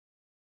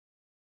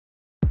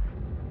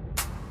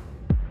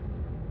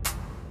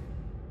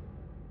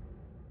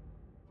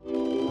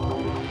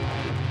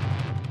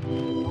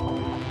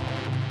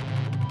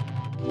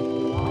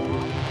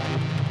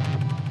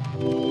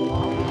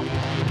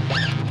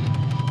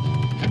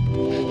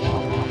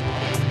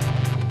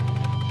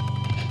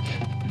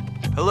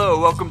Hello,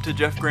 welcome to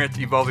Jeff Grant's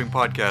Evolving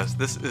Podcast.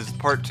 This is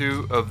part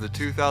 2 of the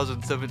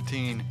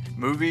 2017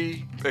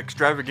 movie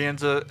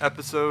extravaganza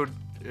episode.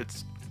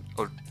 It's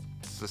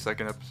the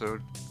second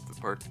episode.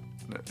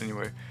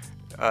 Anyway,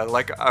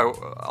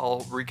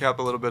 I'll recap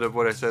a little bit of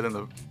what I said in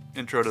the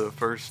intro to the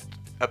first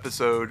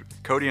episode.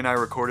 Cody and I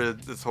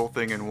recorded this whole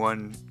thing in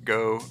one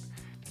go,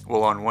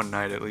 well, on one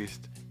night at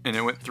least, and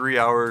it went 3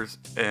 hours,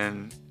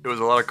 and it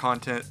was a lot of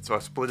content, so I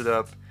split it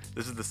up.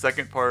 This is the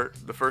second part.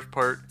 The first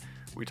part,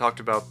 we talked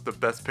about the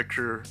Best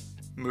Picture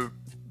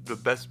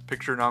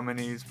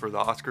nominees for the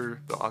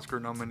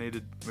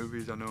Oscar-nominated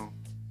movies. I know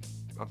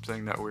I'm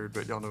saying that weird,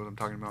 but y'all know what I'm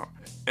talking about.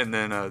 And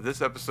then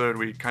this episode,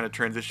 we kind of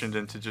transitioned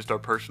into just our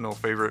personal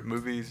favorite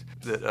movies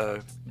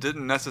that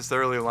didn't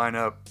necessarily line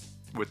up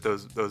with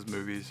those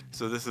movies.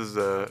 So this is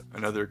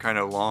another kind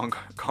of long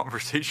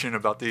conversation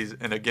about these.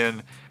 And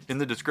again, in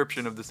the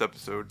description of this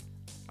episode,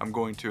 I'm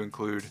going to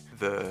include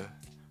the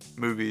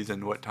movies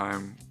and what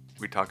time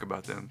we talk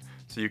about them,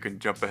 so you can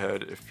jump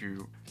ahead if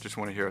you just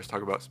want to hear us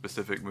talk about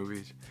specific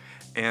movies.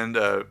 And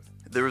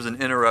there was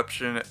an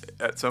interruption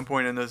at some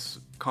point in this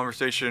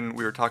conversation.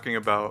 We were talking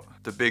about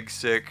The Big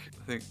Sick.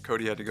 I think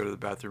Cody had to go to the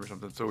bathroom or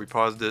something, so we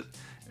paused it,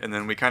 and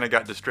then we kind of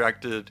got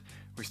distracted.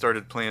 We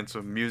started playing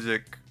some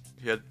music.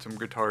 He had some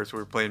guitars, so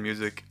we were playing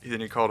music. Then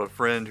he called a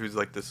friend who's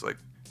this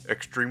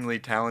extremely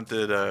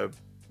talented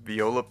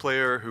viola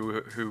player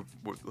who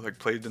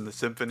played in the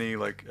symphony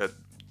at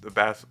the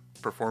Bass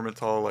Performance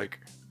Hall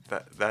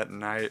that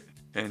night,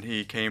 and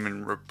he came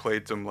and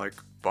played some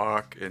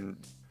Bach and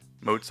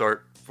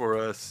Mozart for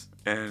us.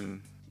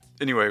 And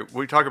anyway,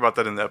 we talk about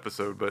that in the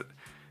episode, but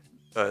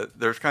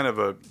there's kind of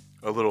a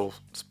little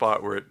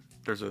spot where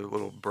there's a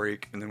little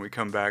break, and then we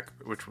come back,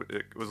 which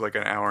it was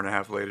an hour and a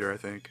half later, I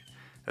think,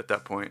 at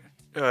that point.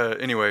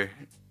 Anyway,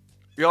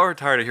 y'all are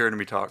tired of hearing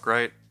me talk,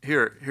 right?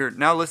 Here,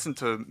 now listen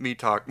to me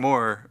talk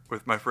more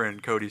with my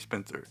friend Cody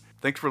Spencer.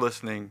 Thanks for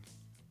listening.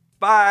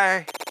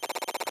 Bye!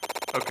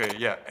 Okay,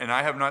 yeah, and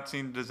I have not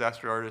seen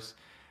Disaster Artist.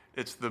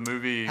 It's the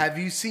movie. Have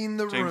you seen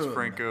The Room? James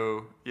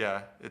Franco.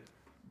 Yeah,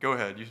 go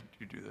ahead, you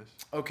do this.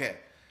 Okay,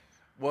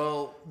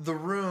 well, The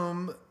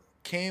Room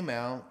came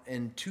out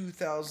in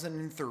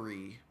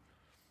 2003.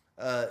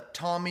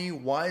 Tommy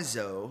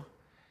Wiseau,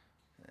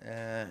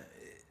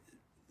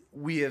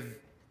 we have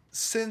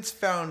since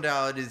found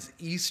out is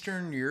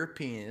Eastern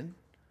European.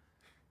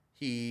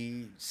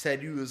 He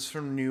said he was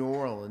from New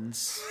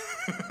Orleans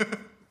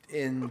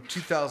in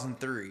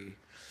 2003.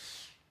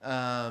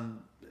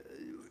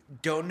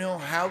 Don't know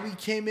how he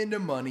came into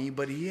money,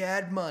 but he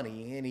had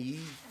money, and he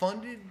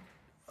funded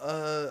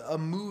a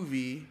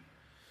movie,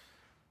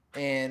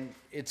 and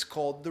it's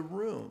called The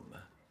Room.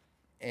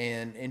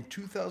 And in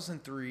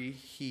 2003,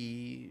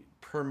 he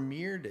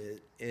premiered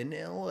it in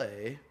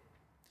LA,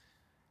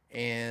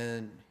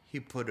 and he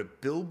put a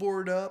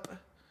billboard up.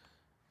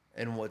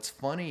 And what's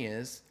funny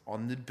is,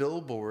 on the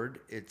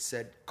billboard, it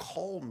said,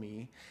 "Call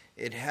me."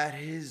 It had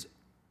his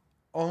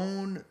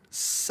own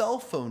cell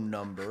phone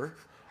number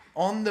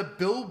on the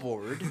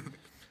billboard.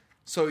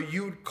 So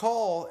you would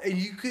call and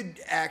you could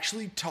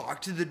actually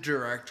talk to the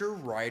director,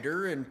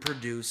 writer, and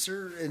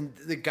producer and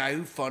the guy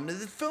who funded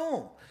the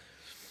film.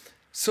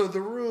 So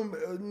The Room,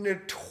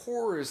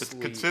 notoriously... It's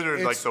considered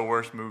the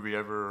worst movie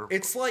ever.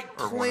 It's like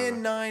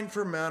Plan 9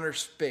 from Outer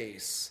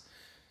Space.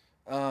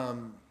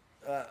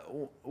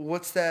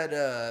 What's that?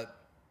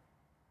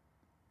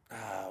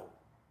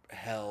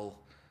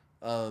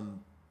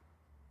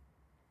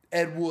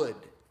 Ed Wood.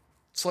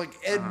 It's like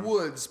Ed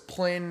Wood's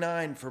Plan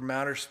 9 from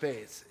Outer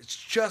Space. It's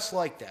just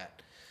like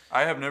that.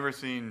 I haven't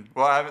seen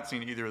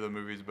either of the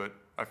movies, but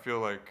I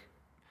feel like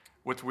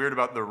what's weird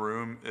about The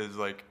Room is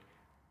I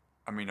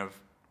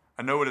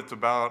know what it's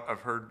about.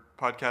 I've heard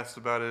podcasts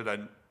about it. I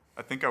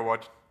think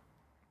I've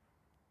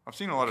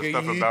seen a lot of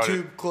stuff about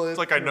it. Clip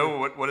it's I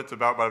know what it's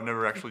about, but I've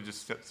never actually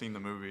just seen the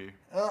movie.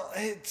 Well,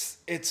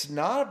 it's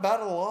not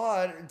about a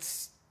lot.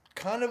 It's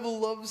kind of a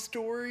love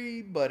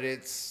story, but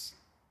it's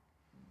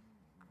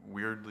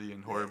weirdly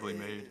and horribly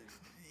made.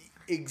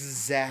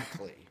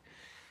 Exactly.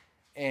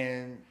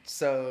 And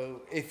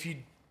so if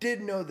you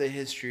did know the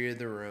history of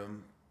The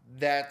Room,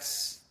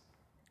 that's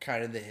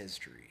kind of the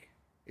history.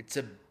 It's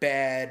a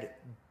bad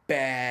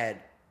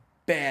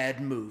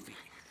movie.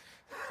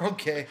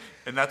 Okay.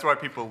 And that's why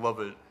people love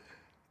it.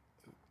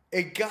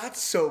 It got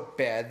so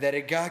bad that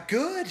it got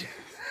good.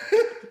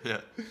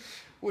 Yeah.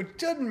 Which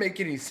doesn't make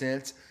any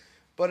sense,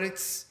 but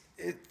it's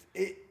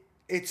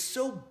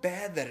so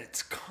bad that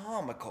it's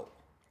comical.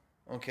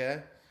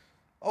 Okay?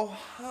 Oh,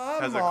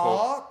 hi,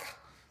 Mark.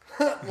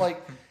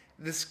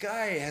 This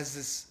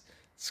guy's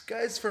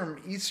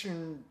from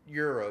Eastern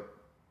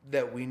Europe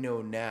that we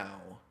know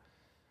now.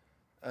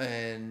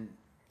 And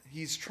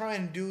he's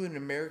trying to do an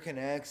American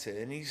accent,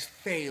 and he's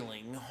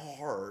failing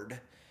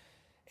hard.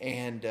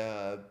 And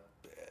the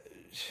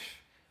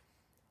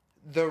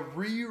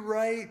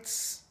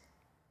rewrites,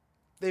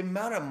 the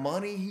amount of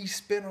money he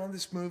spent on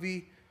this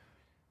movie,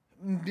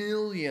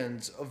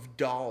 millions of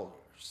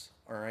dollars,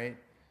 all right?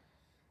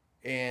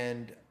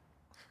 And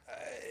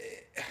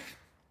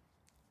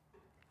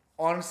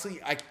honestly,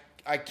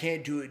 I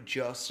can't do it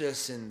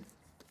justice in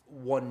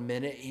 1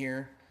 minute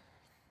here.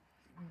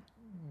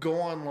 Go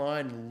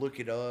online and look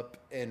it up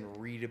and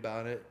read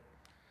about it.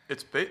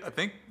 I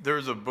think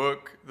there's a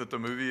book that the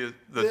movie is.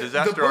 The The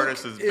Disaster book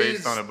Artist is based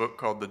is- on a book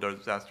called The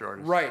Disaster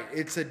Artist. Right,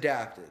 it's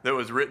adapted. That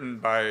was written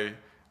by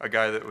a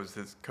guy that was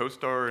his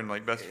co-star and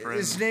like best friend.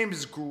 His name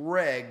is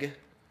Greg.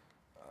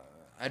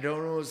 I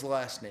don't know his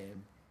last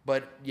name,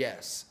 but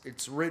yes,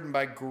 it's written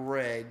by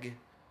Greg,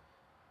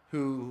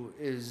 who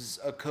is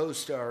a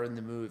co-star in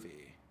the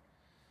movie.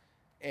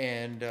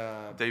 And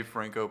Dave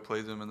Franco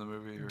plays him in the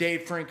movie.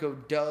 Dave Franco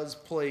does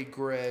play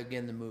Greg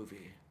in the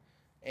movie.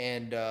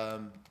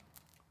 And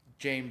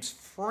James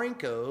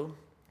Franco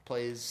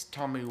plays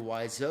Tommy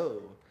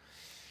Wiseau.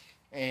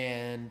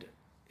 And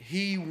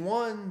he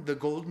won the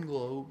Golden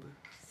Globe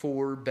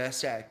for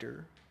Best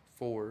Actor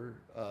for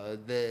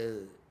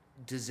the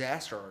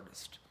Disaster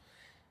Artist.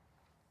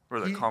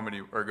 Or the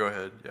comedy. Or go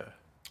ahead. Yeah.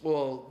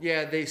 Well,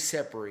 yeah, they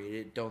separate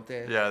it, don't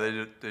they? Yeah, they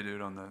do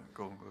it on the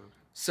Golden Globe.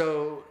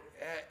 So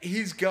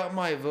he's got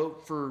my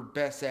vote for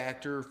Best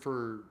Actor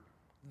for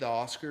the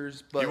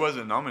Oscars, but He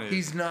wasn't nominated.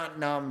 he's not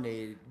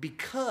nominated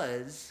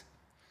because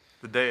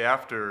The day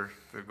after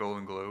the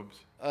Golden Globes.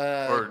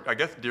 Or I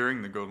guess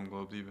during the Golden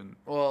Globes even.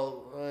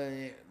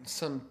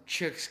 some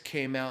chicks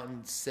came out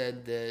and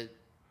said that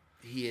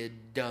he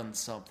had done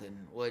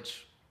something,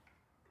 which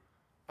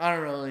I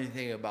don't know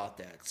anything about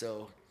that.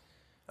 So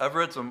I've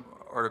read some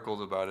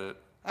articles about it.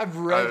 I've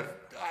read,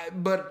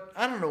 but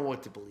I don't know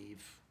what to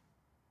believe.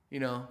 You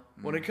know,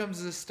 when it comes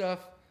to this stuff,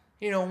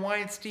 you know,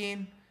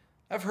 Weinstein,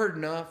 I've heard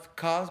enough.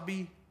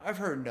 Cosby, I've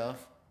heard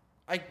enough.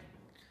 I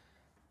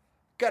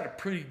got a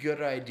pretty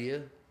good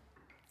idea.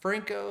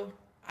 Franco,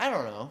 I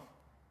don't know.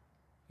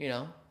 You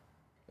know,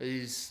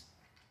 these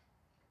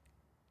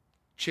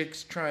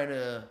chicks trying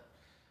to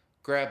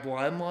grab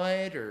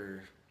limelight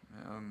or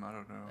I don't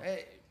know.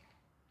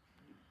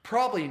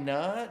 probably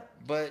not,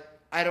 but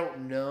I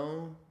don't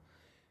know.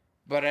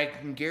 But I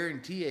can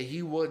guarantee you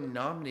he wasn't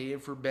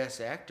nominated for Best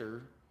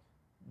Actor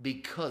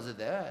because of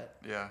that.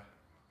 Yeah.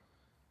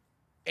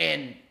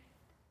 And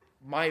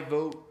my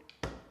vote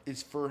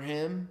is for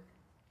him.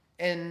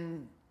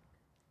 And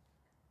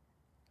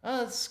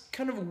it's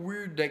kind of a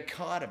weird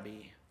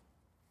dichotomy.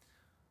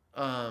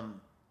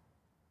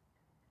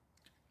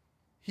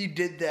 He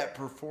did that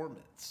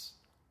performance.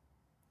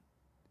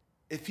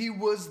 If he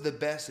was the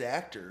best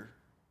actor,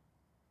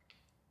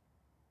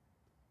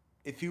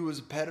 if he was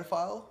a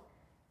pedophile,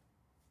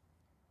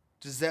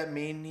 does that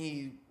mean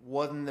he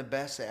wasn't the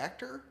best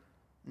actor?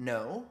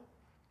 No.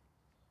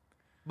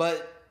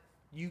 But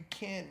you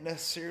can't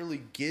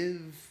necessarily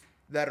give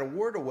that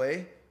award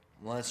away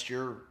unless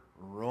you're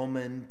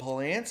Roman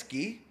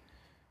Polanski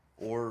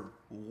or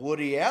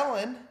Woody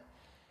Allen.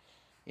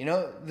 You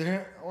know,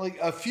 there like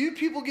a few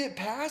people get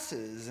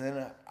passes,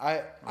 and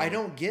I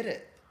don't get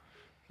it.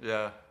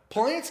 Yeah.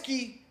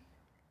 Polanski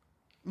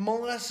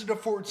molested a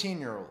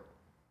 14-year-old.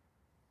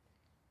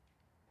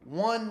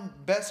 Won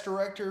Best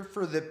Director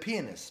for The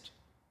Pianist.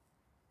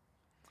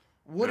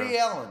 Woody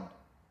Allen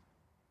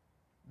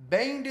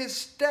banged his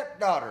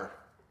stepdaughter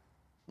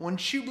when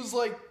she was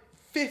like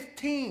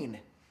 15.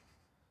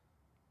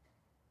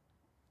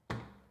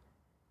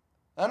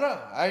 I don't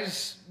know.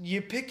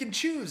 You pick and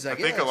choose, I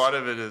guess. I think a lot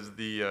of it is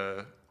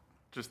the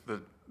just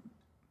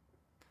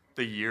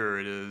the year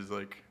it is.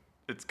 Like,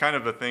 it's kind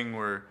of a thing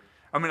where,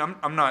 I mean,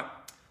 I'm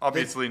not,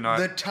 obviously not.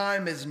 The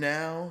time is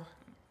now.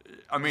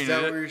 I mean, Is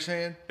that what you're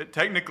saying?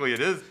 Technically it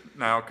is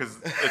now, because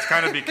it's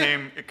kind of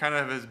it kind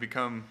of has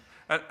become,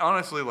 and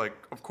honestly, like,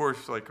 of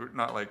course, like, we're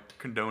not like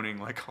condoning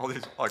like all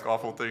these like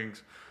awful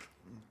things,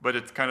 but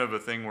it's kind of a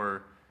thing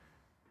where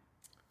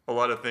a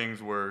lot of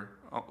things where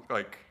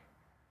like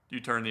you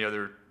turn the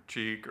other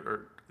cheek,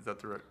 or is that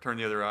the right, turn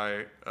the other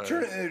eye?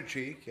 Turn the other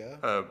cheek,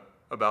 yeah.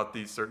 About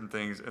these certain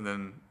things, and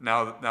then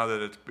now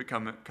that it's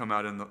come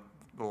out in the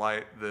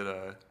light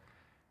that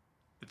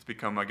it's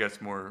become, I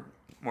guess, more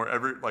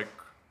like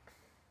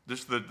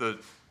just the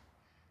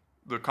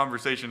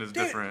conversation is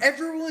different.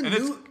 Everyone and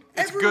knew.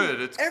 It's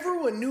good.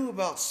 Everyone knew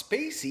about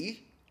Spacey.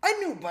 I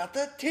knew about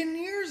that 10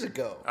 years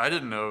ago. I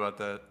didn't know about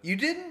that. You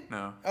didn't?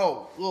 No.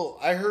 Oh, well,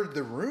 I heard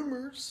the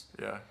rumors.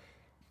 Yeah.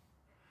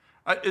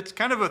 It's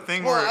kind of a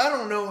thing Well, where I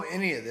don't know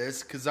any of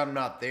this because I'm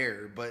not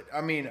there, but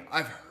I mean,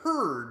 I've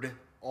heard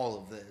all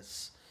of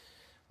this.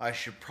 I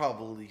should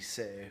probably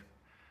say.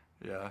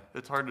 Yeah,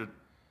 it's hard to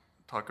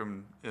talk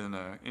in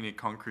any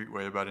concrete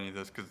way about any of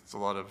this because it's a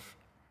lot of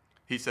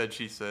he said,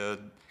 she said.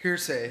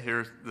 Hearsay.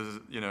 Here's this,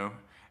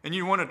 and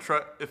you want to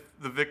try, if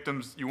the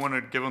victims, you want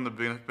to give them the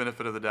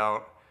benefit of the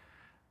doubt,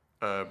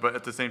 but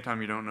at the same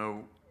time, you don't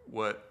know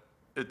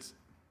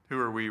who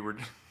are we? We're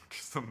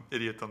just some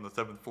idiots on the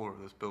 7th floor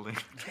of this building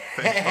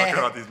talking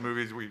about these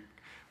movies we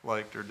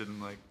liked or didn't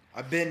like.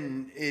 I've been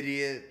an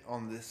idiot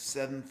on the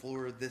 7th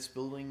floor of this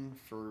building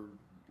for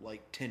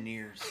like 10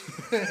 years.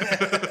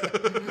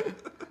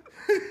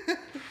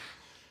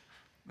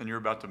 And you're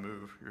about to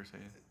move, you're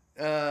saying?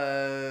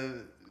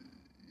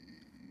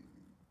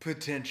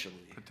 Potentially.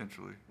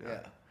 Potentially,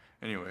 yeah.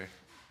 Anyway,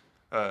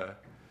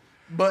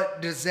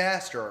 But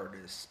Disaster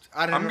Artist.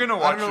 I'm gonna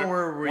watch I don't know it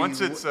where we,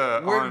 once it's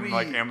where on we,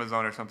 like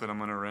Amazon or something. I'm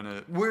gonna rent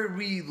it. Where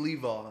we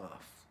leave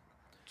off.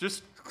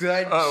 Just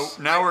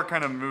I we're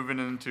kind of moving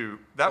into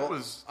that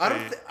was. I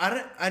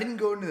didn't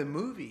go into the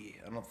movie.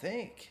 I don't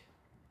think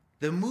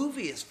the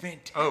movie is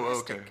fantastic. Oh,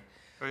 okay.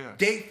 Oh yeah.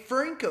 Dave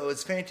Franco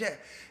is fantastic.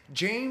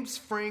 James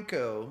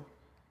Franco,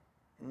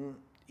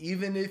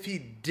 even if he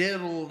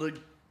diddled a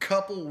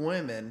couple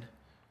women,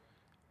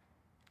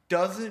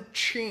 doesn't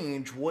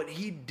change what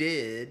he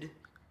did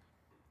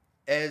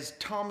as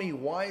Tommy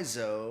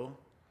Wiseau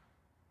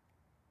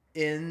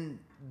in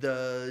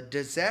the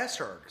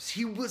Disaster Artist.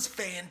 He was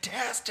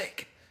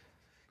fantastic.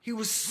 He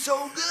was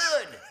so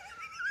good.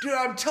 Dude,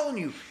 I'm telling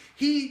you,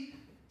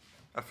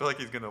 I feel like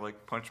he's gonna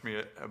like punch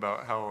me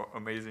about how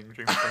amazing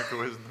James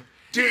Franco is.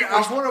 Dude,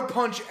 I want to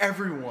punch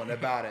everyone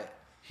about it.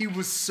 He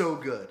was so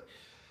good.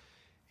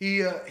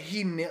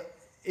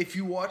 If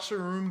you watch The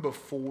Room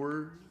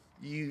before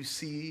you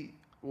see,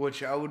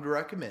 which I would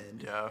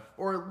recommend, Yeah.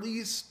 or at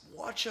least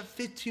watch a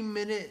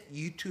 15-minute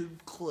YouTube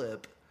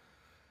clip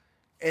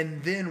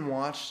and then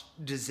watch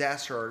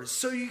Disaster Artist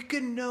so you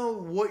can know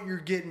what you're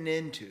getting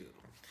into.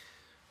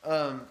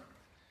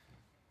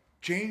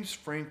 James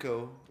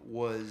Franco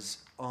was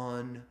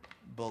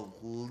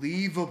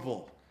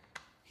unbelievable.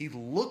 He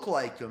looked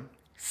like him,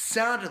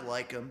 sounded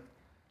like him,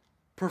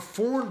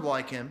 performed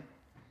like him.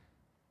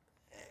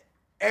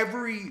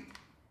 Every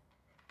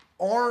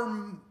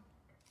arm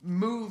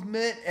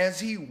movement as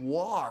he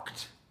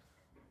walked.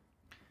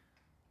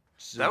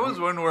 That was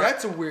one where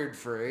that's a weird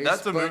phrase.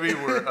 That's a movie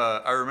where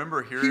I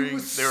remember hearing they were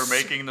so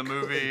making the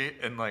movie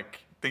and like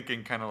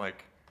thinking kind of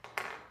like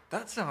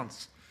that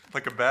sounds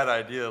like a bad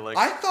idea. Like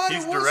I thought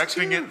he's it was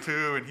directing too. it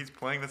too, and he's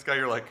playing this guy.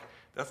 You're like,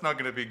 that's not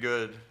going to be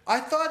good. I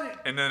thought it.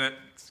 And then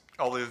it's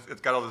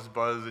got all this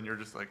buzz, and you're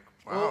just like,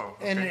 wow. Well,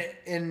 okay.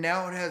 and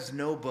now it has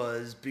no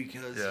buzz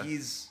because Yeah.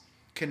 he's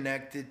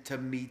connected to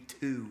Me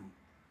Too.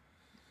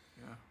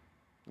 Yeah.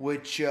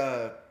 Which,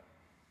 as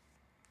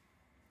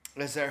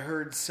I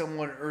heard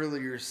someone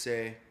earlier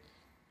say,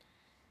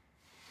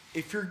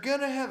 if you're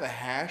gonna have a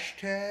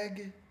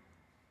hashtag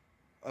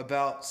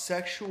about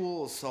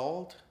sexual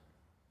assault,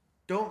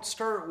 don't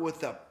start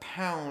with a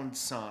pound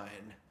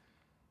sign.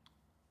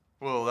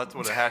 Well, that's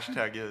what a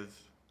hashtag is.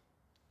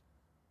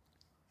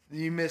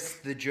 You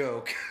missed the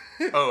joke.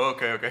 Oh,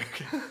 okay. Okay.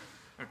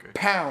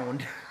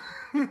 Pound.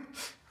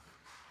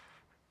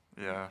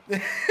 Yeah.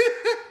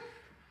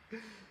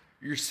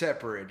 You're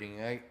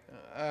separating. I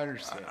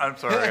understand. I'm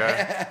sorry.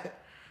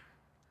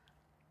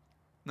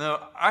 No,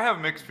 I have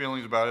mixed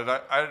feelings about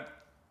it.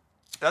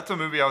 That's a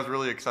movie I was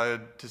really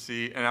excited to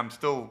see, and I'm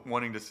still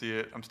wanting to see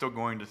it. I'm still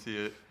going to see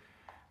it.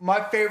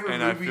 My favorite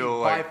And movie I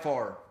feel by like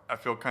far. I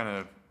feel kind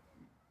of.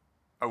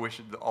 I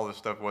wish all this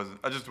stuff wasn't.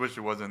 I just wish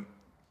it wasn't.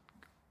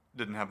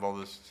 Didn't have all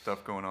this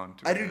stuff going on.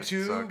 I do It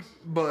too, sucks.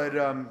 but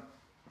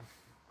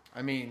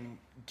I mean,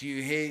 do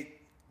you hate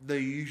The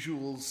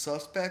Usual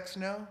Suspects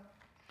now?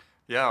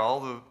 Yeah, all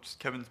the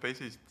Kevin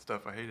Spacey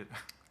stuff. I hate it.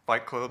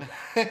 Fight Club,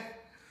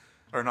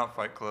 or not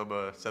Fight Club.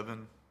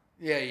 Seven.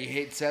 Yeah, you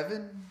hate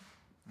Seven?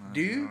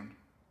 Do you?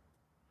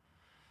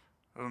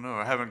 I don't know.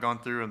 I haven't gone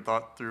through and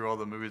thought through all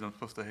the movies I'm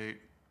supposed to hate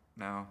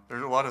now.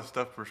 There's a lot of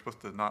stuff we're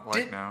supposed to not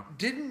like now.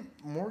 Didn't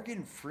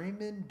Morgan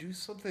Freeman do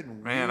something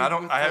weird? Man,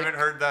 I haven't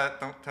heard that.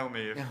 Don't tell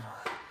me. I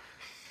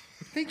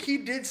think he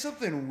did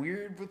something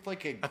weird with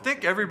like a. I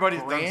think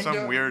everybody's done some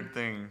random- weird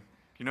thing.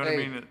 You know what I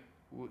Hey,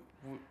 mean?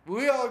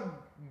 We all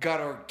got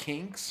our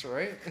kinks,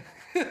 right?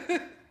 I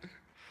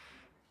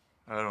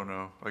don't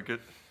know. Like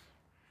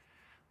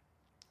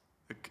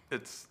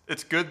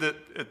it's good that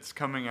it's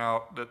coming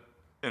out that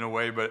in a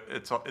way, but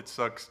it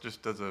sucks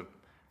just as a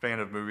fan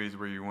of movies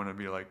where you want to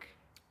be like,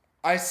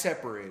 I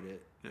separate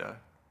it. yeah.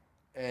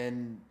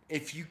 And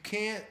if you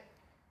can't,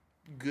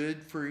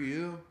 good for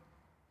you.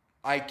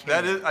 I can't.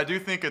 That is, I do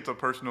think it's a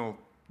personal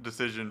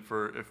decision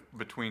for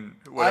between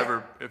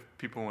whatever if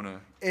people want to.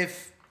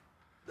 If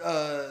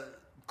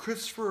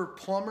Christopher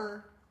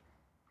Plummer,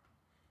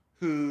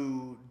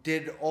 who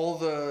did all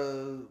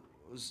the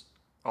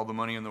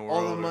Money in the world.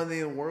 all the money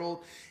in the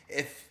world,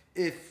 if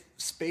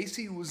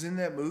Spacey was in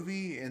that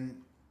movie and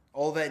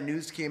all that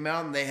news came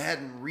out and they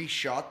hadn't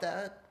reshot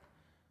that,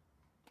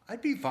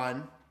 I'd be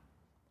fine.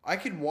 I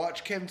could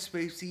watch Kevin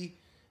Spacey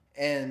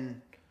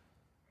and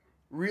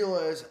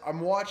realize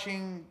I'm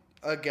watching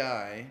a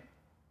guy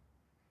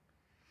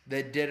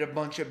that did a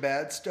bunch of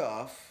bad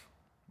stuff,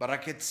 but I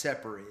could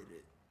separate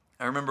it.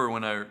 I remember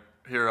when I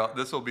hear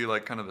this will be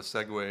like kind of a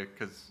segue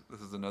because this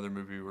is another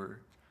movie where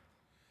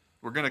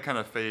we're gonna kind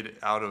of fade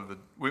out of the.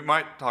 We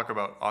might talk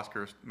about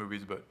Oscar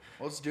movies, but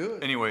Let's do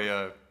it.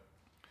 anyway,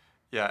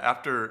 yeah.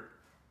 After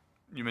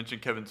you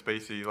mentioned Kevin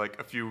Spacey, like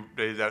a few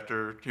days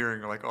after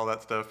hearing like all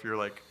that stuff, you're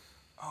like,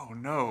 oh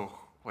no,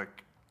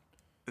 like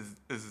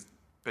is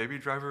Baby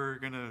Driver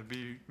gonna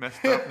be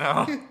messed up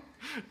now?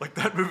 Like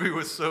that movie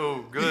was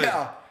so good.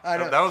 Yeah, I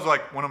know. That was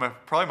like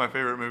probably my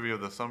favorite movie of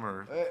the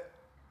summer.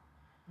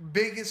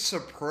 Biggest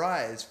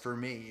surprise for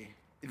me,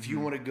 if you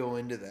want to go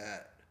into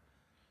that,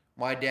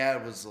 my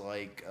dad was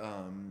like,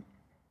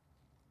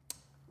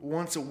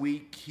 once a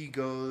week he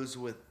goes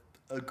with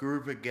a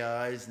group of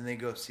guys and they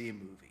go see a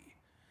movie.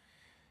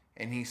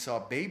 And he saw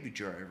Baby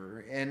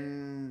Driver,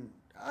 and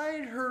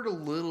I'd heard a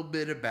little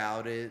bit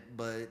about it,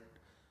 but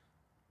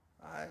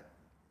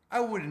I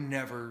would have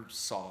never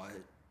saw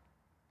it,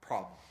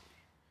 probably.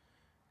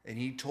 And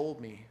he told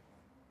me,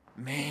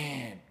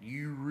 man,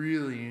 you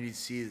really need to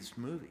see this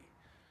movie.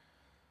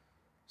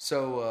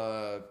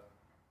 So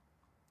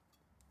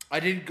I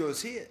didn't go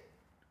see it,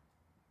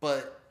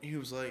 but he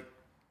was like,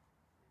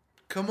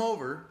 come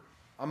over,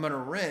 I'm going to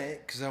rent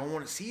it because I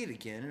want to see it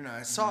again. And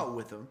I saw it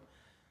with him.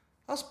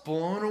 I was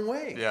blown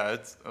away. Yeah,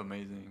 it's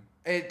amazing.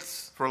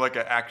 It's for like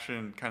an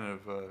action kind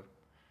of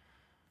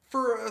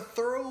for a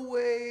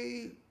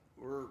throwaway,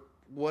 or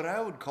what I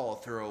would call a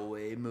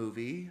throwaway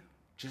movie.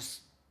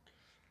 Just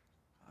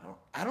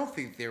I don't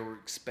think they were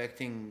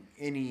expecting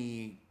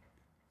any.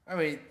 I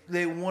mean,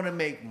 they want to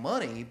make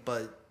money,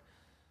 but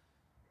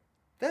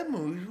that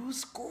movie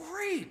was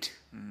great.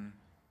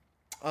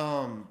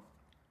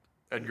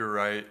 Edgar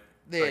Wright.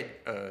 They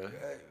had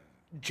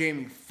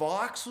Jamie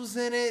Foxx was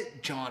in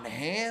it. John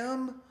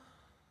Hamm.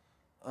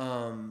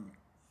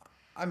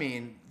 I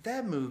mean,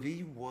 that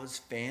movie was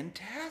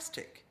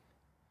fantastic.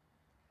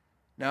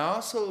 Now,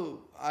 also,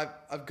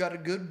 I've got a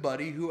good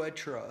buddy who I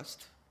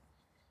trust,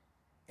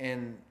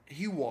 and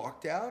he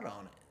walked out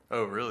on it.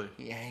 Oh, really?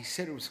 Yeah, he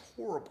said it was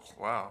horrible.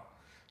 Wow.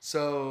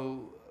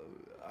 So,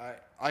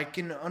 I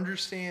can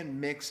understand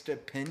mixed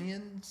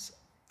opinions,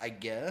 I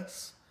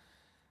guess,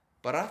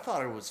 but I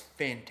thought it was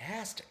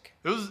fantastic.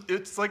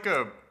 It's like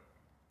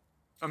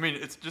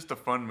it's just a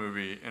fun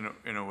movie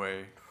in a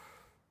way.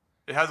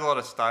 It has a lot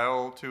of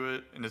style to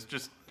it, and it's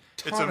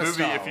a movie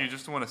style. if you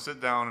just want to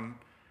sit down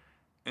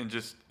and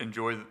just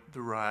enjoy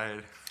the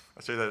ride.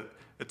 I say that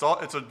it's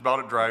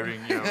about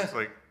driving. You know, it's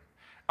like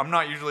I'm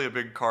not usually a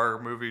big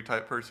car movie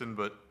type person,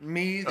 but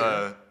me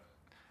either.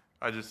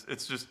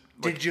 It's just.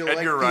 Like, Did you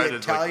Edgar like Wright the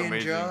is, like, Italian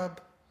amazing.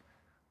 Job?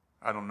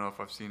 I don't know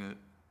if I've seen it.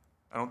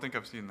 I don't think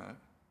I've seen that.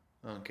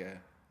 Okay,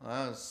 well,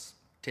 that was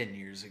 10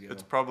 years ago.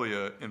 It's probably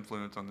an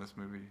influence on this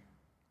movie.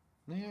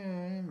 Yeah,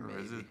 maybe. Or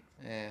is it?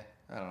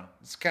 I don't know.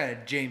 It's kind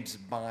of James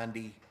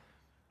Bondy.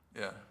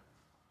 Yeah.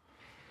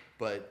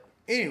 But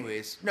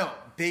anyways, no,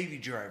 Baby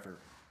Driver.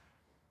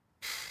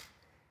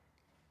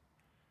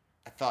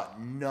 I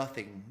thought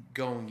nothing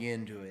going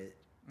into it.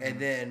 And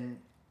then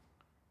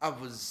I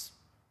was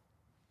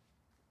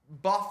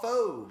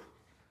buffo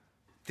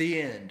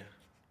the end.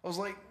 I was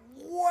like,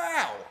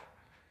 wow.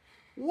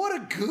 What a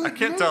good I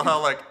can't movie. tell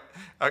how, like,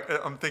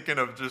 I'm thinking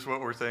of just what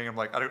we're saying. I'm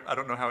like, I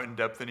don't know how in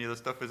depth any of this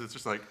stuff is. It's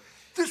just like,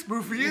 this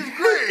movie is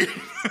great.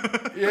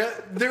 Yeah,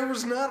 there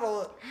was not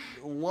a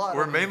lot.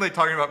 We're mainly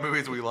talking about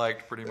movies we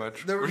liked, pretty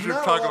much. There was We should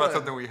not a talk lot about of-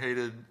 something we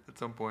hated at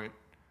some point.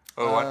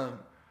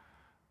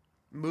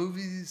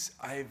 Movies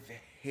I've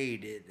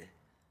hated.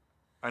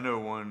 I know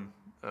one.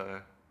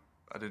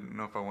 I didn't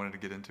know if I wanted to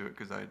get into it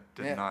because I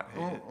did not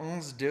hate it.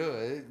 Let's do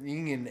it.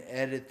 You can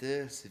edit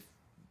this if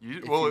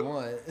you Well,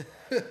 want.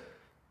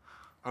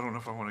 I don't know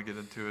if I want to get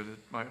into it. It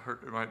might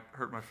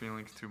hurt my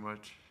feelings too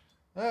much.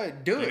 All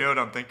right, do it. You know what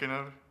I'm thinking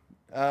of?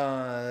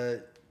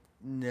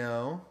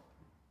 No.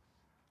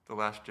 The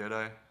Last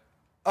Jedi.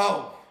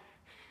 Oh,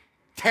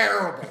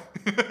 terrible.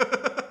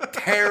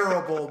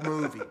 Terrible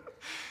movie.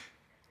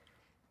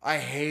 I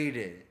hate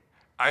it.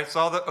 I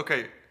saw the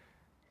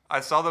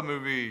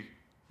movie,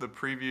 the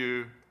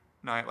preview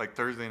night, like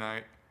Thursday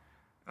night,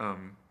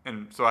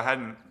 and so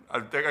I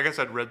guess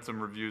I'd read some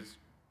reviews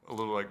a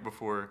little like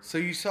before. So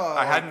you saw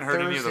I hadn't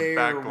heard any of the Thursday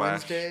or backlash.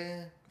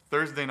 Wednesday?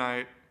 Thursday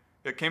night,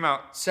 it came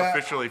out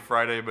officially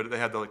Friday, but they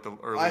had the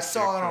early. I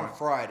saw it showing. on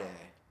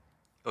Friday,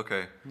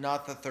 Okay.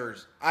 not the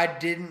Thursday. I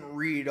didn't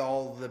read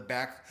all the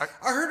back.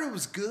 I heard it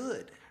was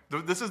good.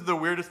 This is the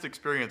weirdest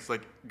experience.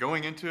 Like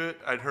going into it,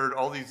 I'd heard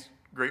all these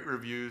great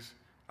reviews.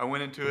 I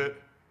went into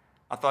it.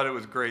 I thought it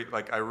was great.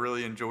 Like I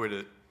really enjoyed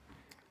it.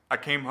 I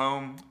came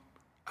home.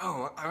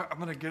 I'm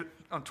gonna get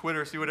on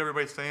Twitter, see what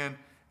everybody's saying,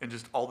 and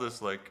just all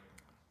this like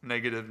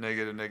negative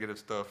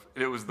stuff.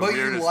 It was the But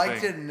weirdest you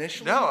liked thing. it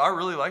initially? No, I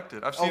really liked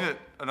it. I've seen Oh.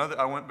 it.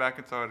 I went back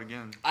and saw it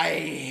again. I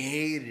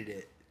hated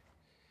it.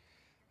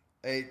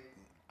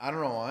 I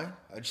don't know why.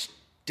 I just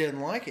didn't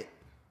like it.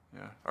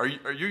 Yeah. Are you?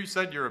 You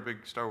said you're a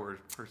big Star Wars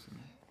person.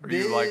 Or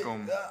you like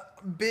them?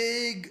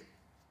 Big,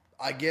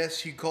 I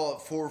guess you call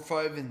it 4,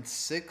 5, and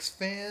 6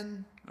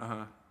 fan.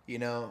 Uh-huh. You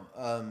know,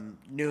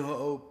 New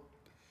Hope,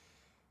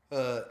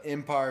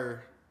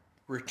 Empire,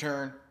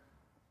 Return.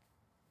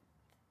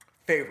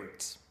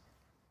 Favorites.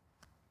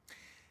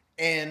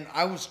 And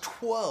I was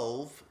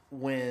 12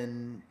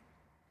 when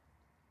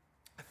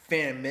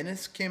Phantom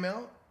Menace came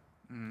out.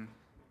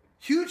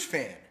 Huge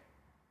fan.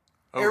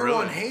 Oh,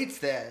 Everyone really? hates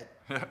that.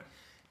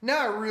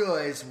 Now I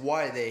realize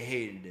why they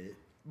hated it.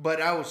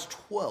 But I was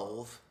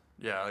 12.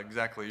 Yeah,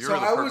 exactly. You're So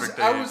the perfect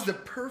age. I was the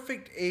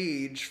perfect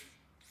age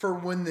for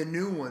when the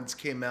new ones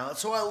came out.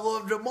 So I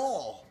loved them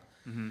all.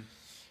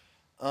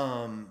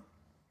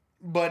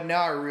 But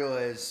now I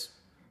realize,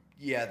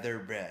 yeah, they're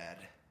bad.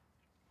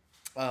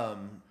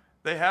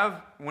 They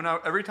have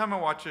every time I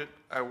watch it,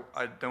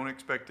 I don't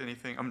expect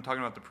anything. I'm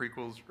talking about the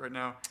prequels right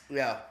now.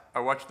 Yeah. I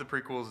watch the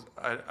prequels.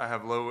 I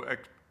have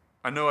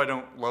I know I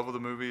don't love the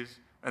movies,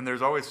 and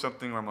there's always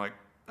something where I'm like,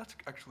 that's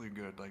actually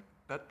good. Like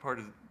that part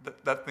is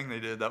that thing they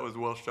did. That was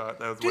well shot.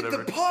 That was Dude,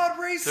 whatever. the pod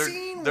race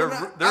scene. There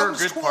are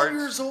was good 12 parts.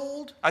 years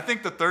old. I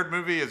think the third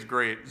movie is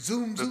great.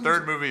 The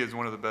third movie is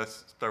one of the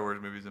best Star Wars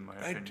movies in my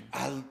opinion.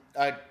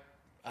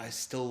 I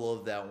still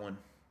love that one.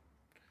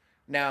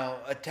 Now,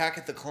 Attack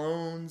of the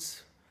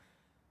Clones.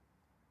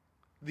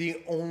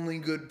 The only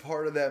good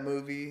part of that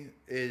movie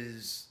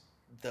is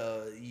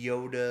the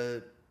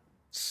Yoda.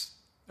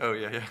 Oh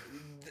yeah.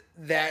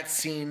 That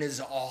scene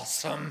is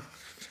awesome.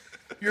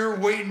 You're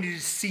waiting to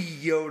see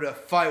Yoda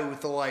fight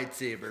with the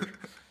lightsaber,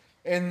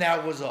 and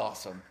that was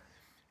awesome.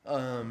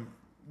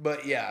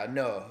 But yeah,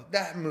 no,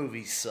 that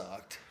movie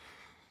sucked.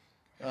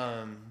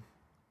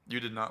 You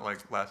did not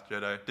like Last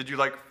Jedi. Did you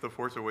like The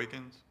Force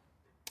Awakens?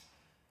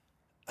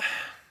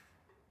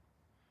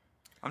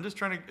 I'm just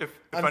trying to... If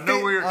I know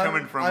where you're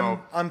coming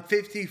from... I'm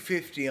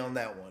 50-50 on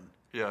that one.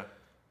 Yeah.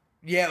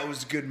 Yeah, it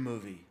was a good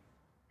movie.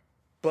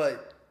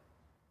 But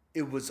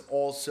it was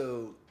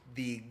also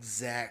the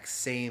exact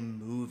same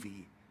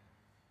movie.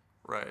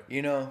 Right.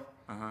 You know?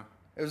 Uh-huh.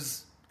 It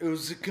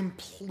was a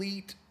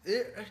complete...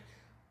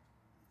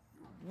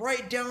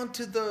 right down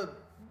to the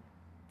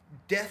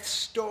Death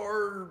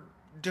Star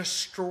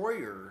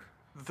destroyer.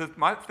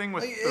 My thing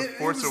with The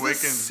Force Awakens... It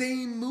was the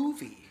same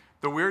movie.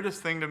 The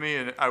weirdest thing to me,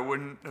 and I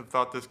wouldn't have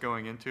thought this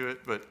going into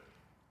it, but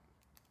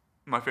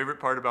my favorite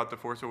part about The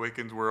Force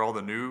Awakens were all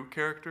the new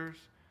characters.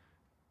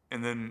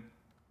 And then,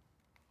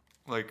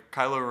 like,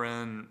 Kylo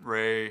Ren,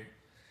 Rey,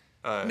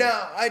 John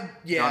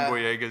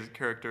Boyega's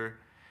character.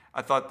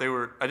 I thought they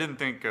were... I didn't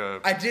think...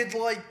 I did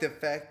like the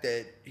fact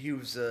that he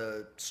was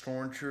a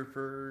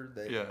stormtrooper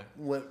that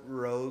went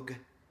rogue.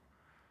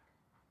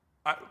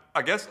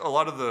 I guess a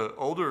lot of the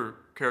older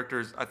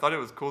characters, I thought it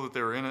was cool that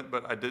they were in it,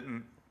 but I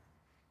didn't...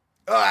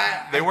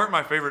 they weren't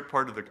my favorite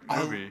part of the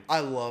movie. I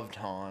loved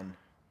Han.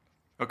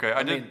 Okay,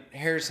 I did. mean,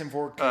 Harrison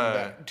Ford came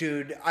back.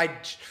 Dude, I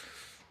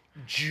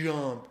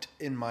jumped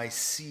in my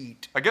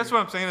seat. I guess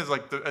what I'm saying is,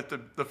 like, at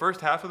the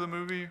first half of the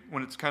movie,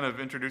 when it's kind of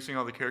introducing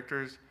all the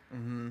characters,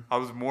 I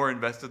was more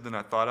invested than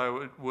I thought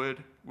I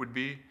would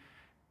be.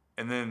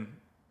 And then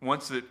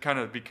once it kind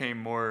of became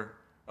more,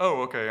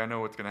 oh, okay, I know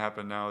what's going to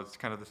happen now, it's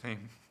kind of the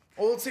same.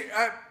 Well, see,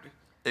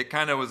 it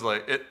kind of was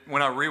like,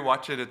 when I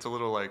rewatch it, it's a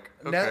little like,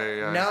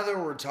 okay. Now that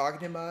we're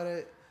talking about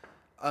it,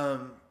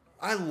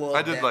 I love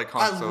I did like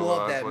Han Solo. I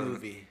love that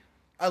movie.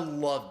 I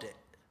loved it.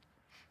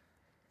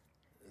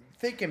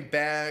 Thinking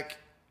back,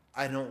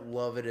 I don't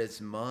love it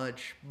as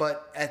much,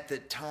 but at the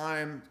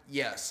time,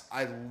 yes,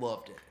 I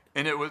loved it.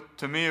 And it was,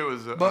 to me, it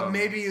was... But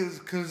maybe it was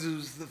because it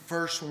was the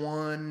first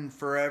one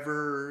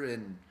forever,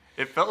 and...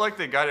 It felt like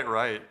they got it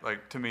right,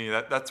 like, to me.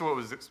 That's what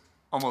was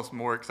almost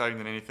more exciting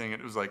than anything.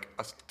 It was like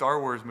a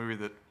Star Wars movie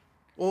that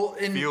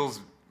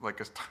feels like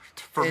a...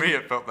 For me,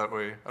 it felt that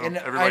way.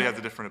 Everybody has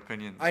a different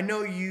opinion. I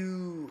know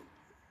you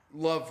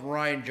love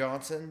Rian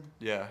Johnson.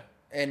 Yeah.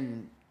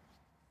 And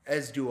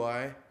as do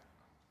I.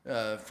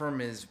 From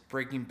his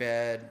Breaking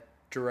Bad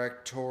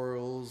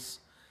directorials.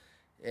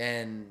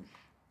 And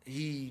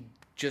he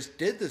just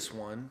did this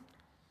one.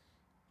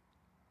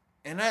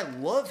 And I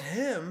love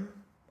him.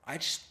 I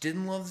just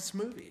didn't love this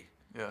movie.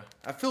 Yeah.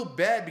 I feel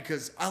bad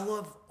because I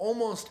love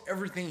almost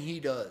everything he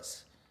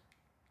does.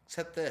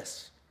 Except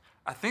this.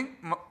 I think...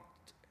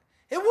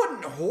 It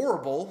wasn't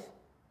horrible.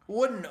 It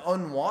wasn't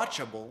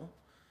unwatchable.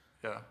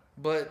 Yeah.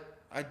 But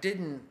I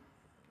didn't...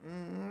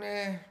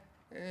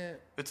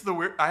 It's the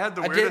weird... I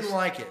weirdest... didn't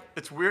like it.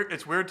 It's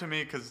weird to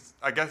me because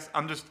I guess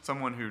I'm just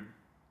someone who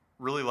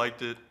really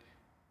liked it,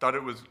 thought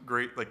it was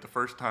great like the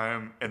first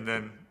time, and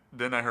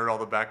then I heard all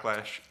the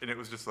backlash, and it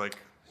was just like,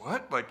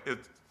 what? Like,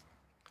 it's...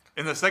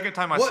 And the second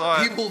time I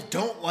saw it... People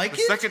don't like it?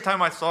 The second time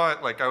I saw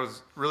it, like, I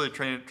was really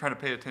trying to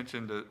pay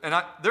attention to...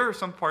 And there are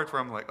some parts where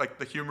I'm like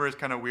the humor is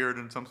kind of weird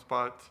in some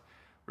spots,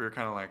 where you're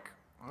kind of like,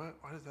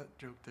 what is that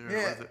joke there?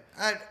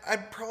 Yeah,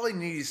 I'd probably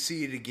need to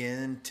see it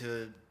again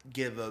to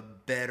give a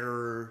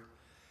better...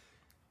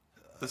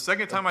 The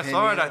second time I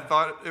saw it, I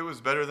thought it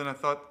was better than I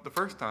thought the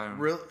first time.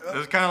 Really? It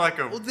was kind of like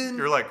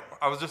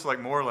I was just like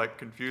more like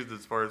confused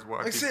as far as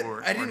why people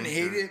were... I didn't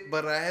hate it,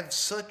 but I have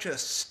such a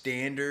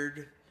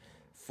standard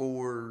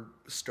for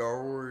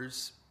Star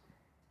Wars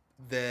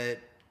that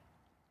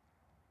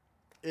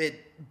it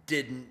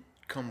didn't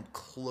come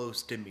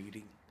close to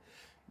meeting.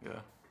 Yeah.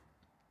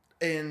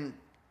 And,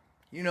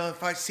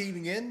 if I see it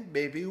again,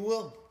 maybe it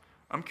will.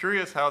 I'm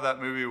curious how that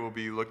movie will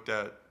be looked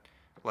at,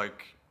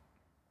 like,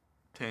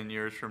 10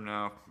 years from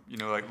now.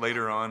 Like,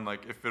 later on,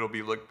 like, if it'll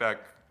be looked back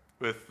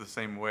with the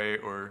same way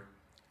or...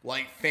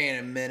 Like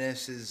Phantom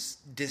Menace is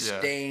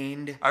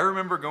disdained. Yeah. I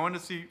remember going to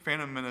see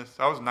Phantom Menace.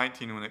 I was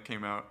 19 when it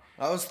came out.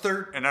 I was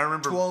 12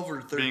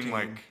 or 13. Being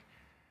like,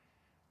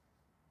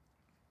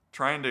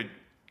 trying to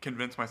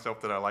convince myself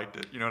that I liked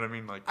it. You know what I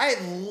mean? Like, I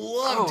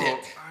loved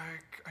it.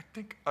 I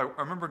think I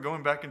remember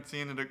going back and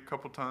seeing it a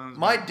couple times.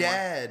 My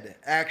dad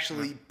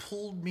actually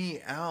pulled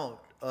me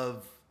out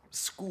of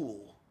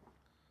school,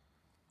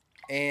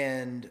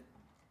 and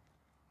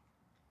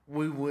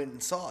we went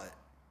and saw it.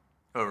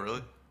 Oh,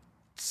 really?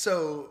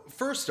 So,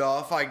 first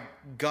off, I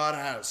got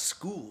out of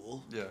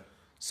school. Yeah.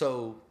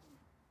 So,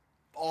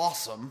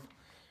 awesome.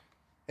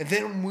 And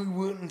then we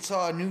went and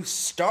saw a new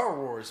Star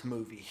Wars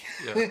movie.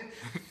 Yeah.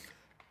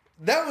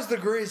 That was the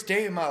greatest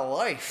day of my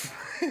life.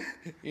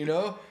 You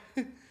know?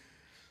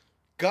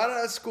 Got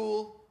out of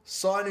school,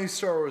 saw a new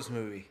Star Wars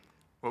movie.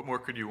 What more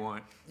could you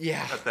want?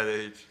 Yeah. At that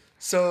age.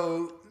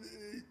 So,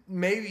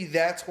 maybe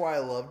that's why I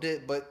loved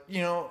it. But,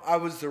 you know, I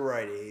was the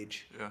right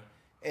age. Yeah.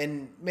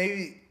 And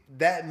maybe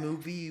that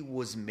movie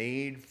was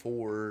made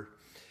for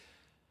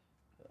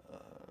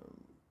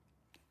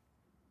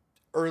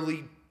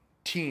early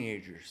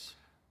teenagers.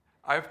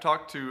 I've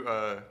talked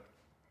to,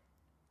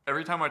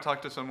 every time I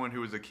talk to someone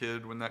who was a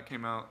kid when that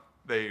came out,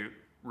 they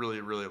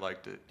really, really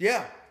liked it.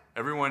 Yeah.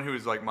 Everyone who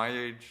is like my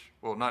age,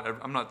 well,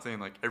 I'm not saying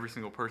like every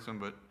single person,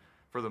 but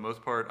for the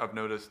most part, I've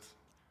noticed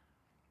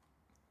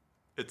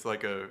it's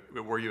like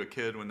were you a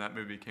kid when that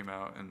movie came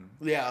out? And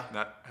Yeah.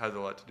 that has a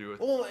lot to do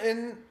with it. Well,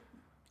 and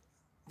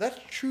that's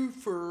true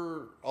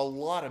for a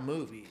lot of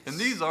movies. And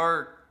these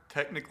are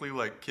technically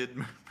like kid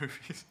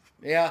movies.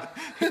 Yeah.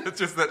 It's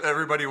just that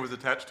everybody was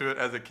attached to it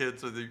as a kid,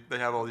 so they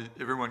have all these.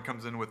 Everyone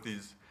comes in with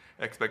these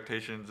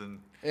expectations, and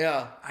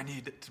Yeah. I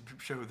need it to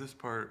show this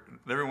part. And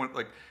everyone,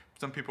 like,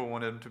 some people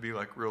wanted them to be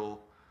like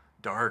real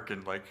dark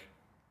and like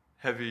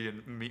heavy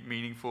and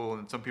meaningful,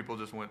 and some people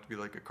just want it to be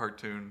like a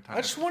cartoon type.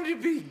 I just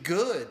wanted to be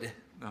good,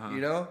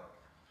 you know?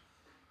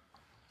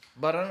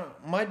 But I don't know.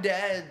 My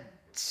dad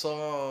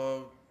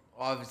saw,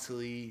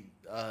 obviously,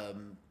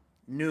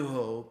 New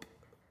Hope.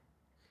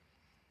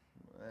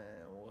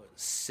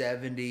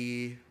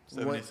 70.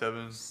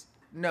 77.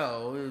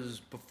 No, it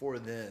was before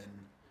then.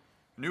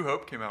 New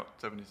Hope came out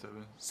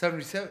 77.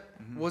 77?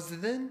 Was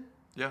it then?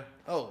 Yeah.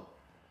 Oh.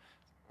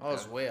 I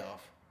was way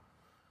off.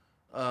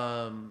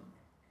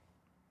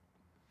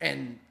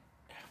 And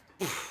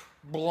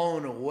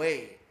blown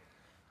away.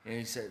 And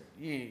he said,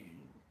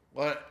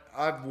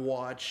 I've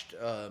watched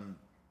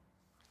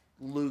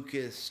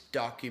Lucas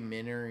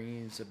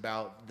documentaries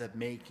about the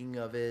making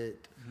of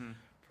it.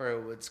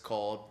 Forget what it's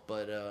called,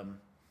 but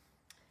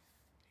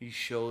he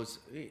shows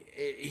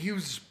he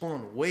was just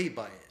blown away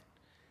by it.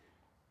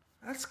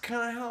 That's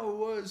kind of how it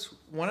was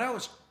when I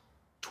was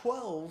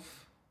 12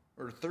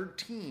 or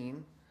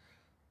 13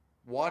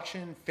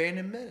 watching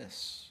Phantom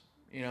Menace.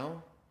 You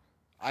know,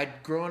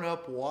 I'd grown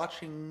up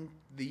watching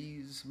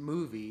these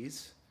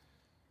movies.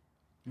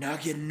 Now I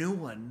get a new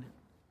one,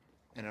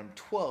 and I'm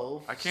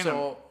 12,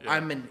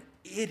 I'm an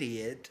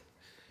idiot.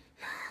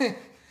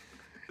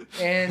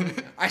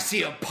 And I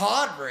see a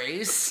pod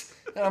race,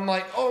 and I'm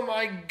like, oh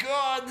my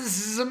god,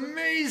 this is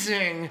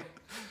amazing.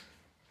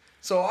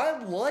 So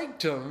I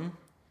liked them,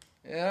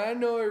 and I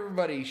know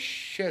everybody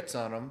shits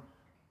on them.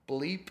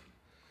 Bleep.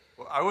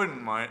 Well, I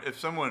wouldn't mind if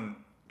someone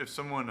that's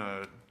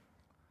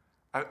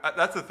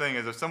the thing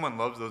is if someone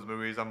loves those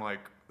movies, I'm like,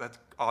 that's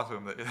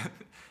awesome.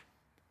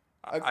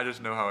 I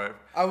just know how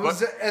I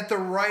was at the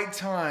right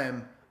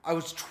time. I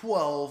was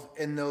 12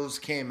 and those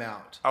came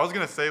out. I was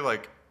gonna say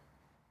like,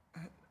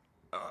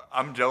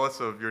 I'm jealous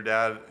of your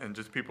dad and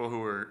just people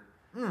who are.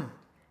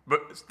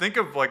 But think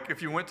of like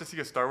if you went to see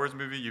a Star Wars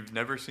movie, you've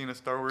never seen a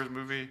Star Wars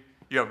movie,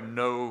 you have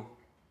no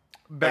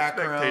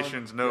Background,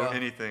 expectations,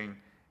 anything,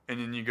 and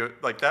then you go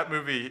like that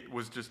movie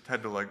was just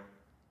had to like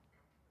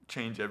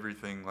change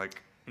everything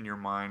like in your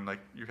mind. Like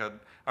you had,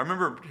 I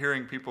remember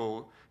hearing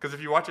people because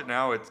if you watch it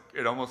now,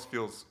 it almost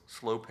feels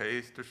slow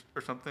paced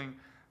or something.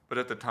 But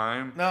at the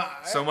time,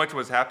 so much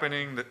was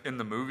happening in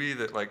the movie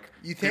that like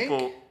you think?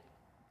 People.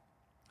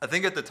 I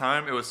think at the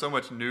time it was so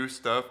much new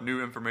stuff,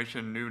 new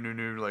information,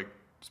 new like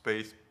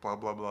space, blah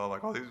blah blah,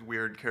 like all these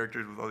weird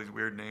characters with all these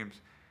weird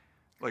names.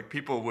 Like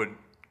people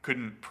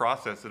couldn't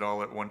process it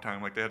all at one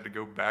time. Like they had to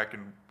go back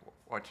and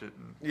watch it.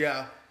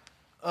 Yeah.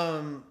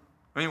 I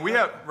mean, we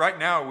have right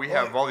now we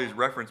have all these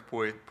reference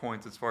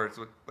points as far as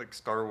like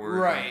Star Wars.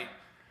 Right.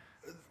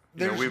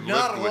 There's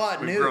not a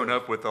lot new. We've grown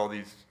up with all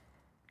these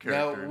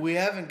characters. Now we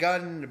haven't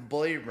gotten to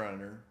Blade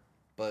Runner,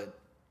 but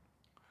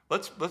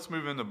let's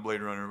move into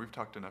Blade Runner. We've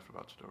talked enough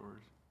about Star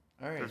Wars.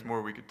 all right. There's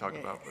more we could talk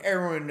about. But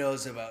Everyone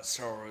knows about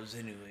Star Wars,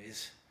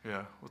 anyways.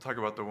 yeah, we'll talk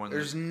about the one.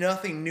 There's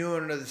nothing new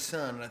under the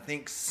sun. I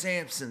think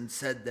Samson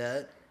said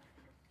that.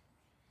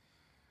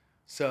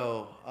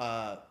 So,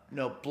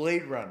 no,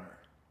 Blade Runner.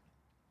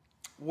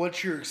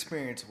 What's your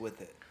experience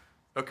with it?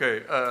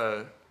 Okay,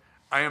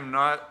 I am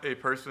not a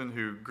person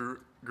who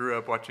grew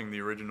up watching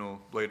the original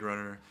Blade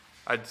Runner.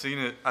 I'd seen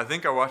it. I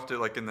think I watched it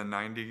like in the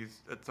 90s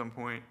at some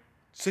point.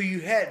 So you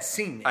had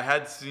seen it? I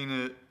had seen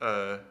it,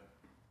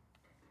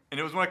 and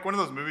it was like one of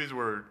those movies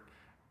where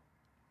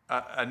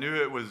I knew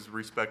it was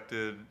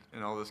respected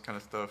and all this kind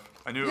of stuff.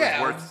 I knew it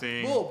was worth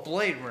seeing. Well,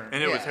 Blade Runner.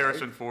 And it was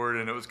Harrison Ford,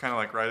 and it was kind of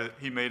like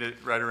he made it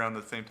right around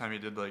the same time he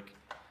did like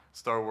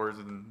Star Wars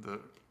and the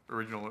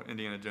original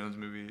Indiana Jones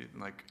movie,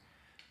 and like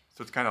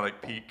so it's kind of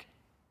like peak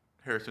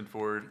Harrison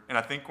Ford. And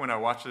I think when I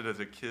watched it as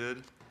a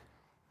kid,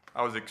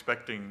 I was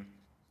expecting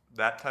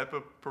that type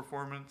of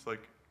performance,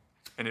 like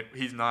and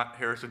he's not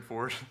Harrison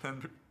Ford,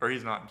 or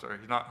he's not. I'm sorry,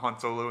 he's not Han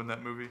Solo in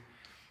that movie.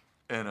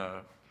 And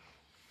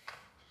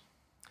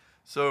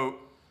so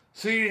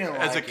you didn't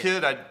like as a it.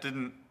 kid,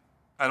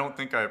 I don't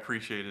think I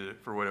appreciated it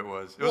for what it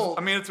was. Well,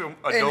 I mean, it's an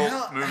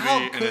adult movie, how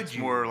and could it's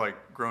you? more like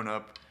grown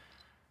up.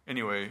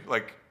 Anyway,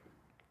 like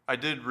I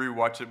did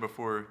rewatch it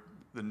before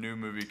the new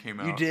movie came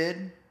out. You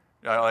did?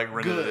 I like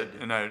rented Good.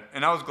 it,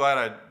 and I was glad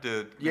I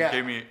did. Yeah.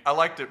 I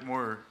liked it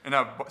more, and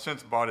I've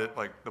since bought it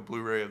like the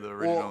Blu-ray of the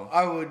original. Well,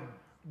 I would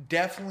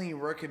definitely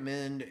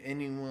recommend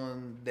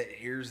anyone that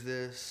hears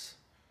this,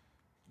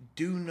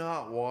 do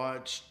not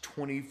watch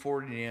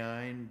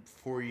 2049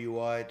 before you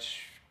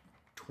watch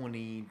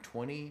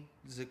 2020.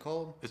 Is it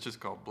called? It's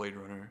just called Blade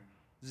Runner.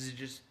 Is it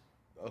just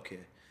okay?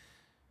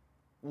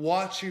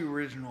 Watch the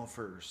original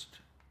first,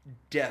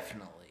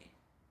 definitely.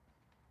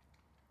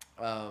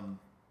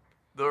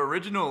 The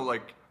original,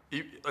 like,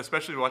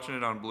 especially watching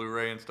it on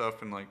Blu-ray and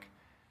stuff, and like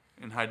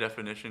in high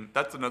definition.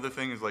 That's another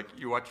thing is like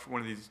you watch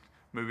one of these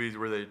movies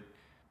where they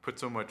put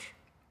so much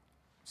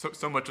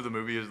of the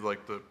movie is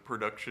like the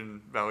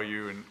production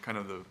value and kind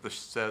of the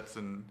sets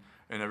and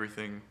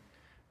everything.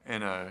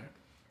 And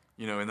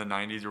you know, in the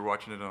 90s you're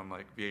watching it on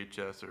like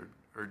VHS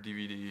or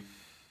DVD,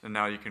 and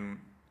now you can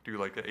do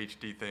like the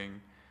HD thing.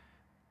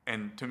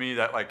 And to me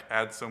that like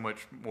adds so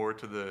much more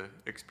to the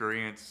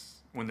experience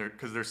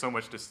because there's so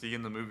much to see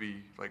in the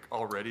movie like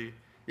already.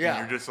 Yeah.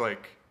 And you're just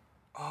like,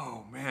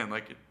 oh man,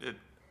 like it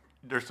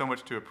there's so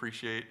much to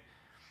appreciate.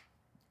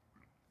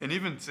 And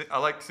even I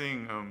like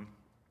seeing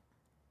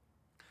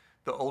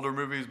the older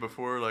movies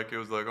before, like it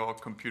was like all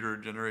computer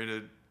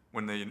generated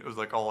it was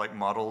like all like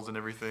models and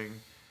everything.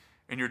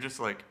 And you're just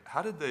like,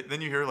 how did they?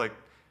 Then you hear like,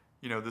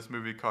 you know, this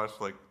movie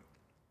cost like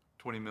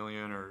 20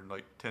 million or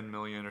like 10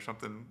 million or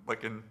something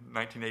like in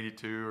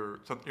 1982 or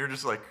something. You're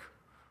just like,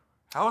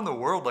 how in the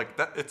world like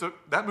that?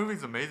 That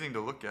movie's amazing to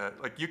look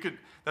at. Like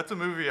that's a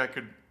movie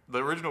the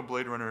original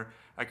Blade Runner,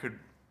 I could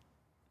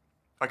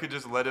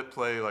just let it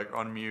play like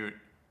on mute,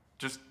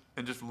 just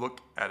look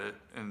at it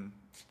and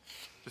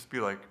just be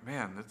like,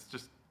 man, that's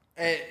just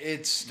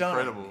It's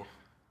stunning. incredible.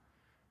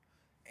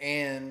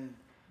 And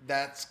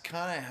that's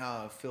kind of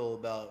how I feel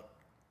about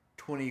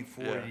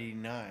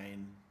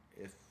 2049,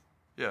 if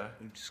Yeah.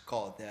 we just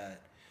call it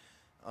that.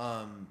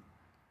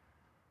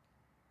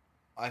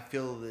 I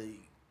feel the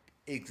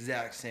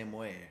exact same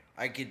way.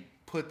 I could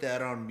put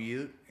that on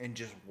mute and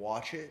just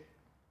watch it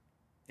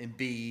and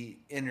be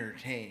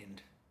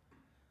entertained.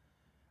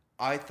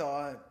 I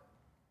thought,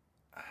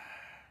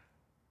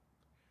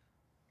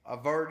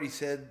 I've already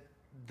said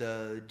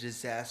The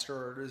Disaster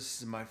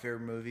Artist is my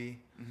favorite movie.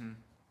 Mm-hmm.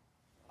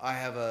 I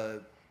have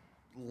a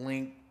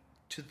link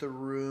to The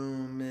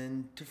Room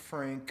and to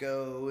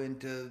Franco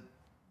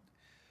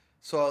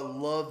so I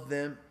love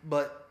them,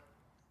 but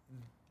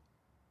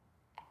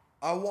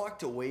I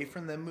walked away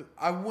from them.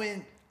 I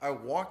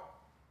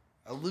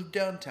lived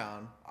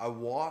downtown. I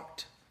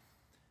walked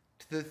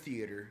to the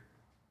theater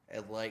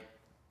at like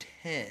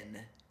 10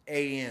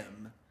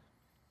 a.m.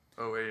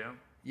 Oh, a.m.?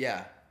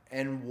 Yeah,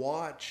 and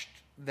watched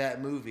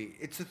that movie.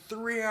 It's a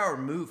 3-hour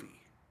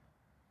movie.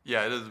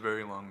 Yeah, it is a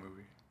very long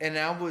movie. And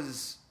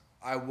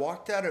I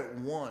walked out at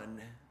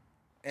 1,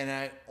 and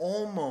I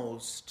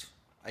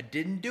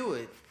didn't do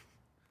it,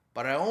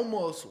 but I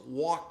almost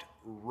walked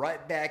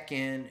right back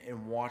in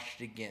and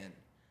watched it again.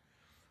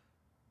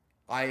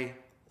 I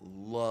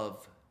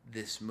love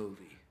this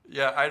movie.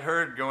 Yeah, I'd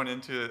heard going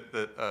into it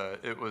that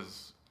it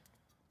was,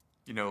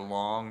 you know,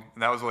 long,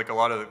 and that was like a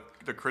lot of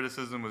the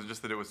criticism was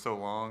just that it was so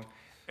long.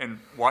 And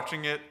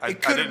watching it, I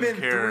It could have didn't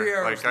been care. 3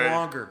 hours Like,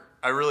 longer.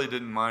 I really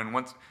didn't mind.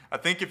 I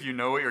think if you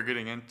know what you're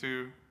getting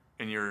into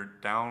and you're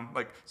down,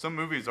 like some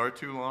movies are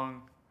too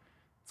long.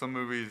 Some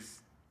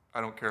movies,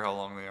 I don't care how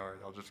long they are.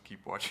 I'll just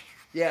keep watching.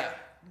 Yeah.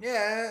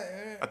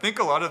 I think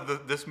a lot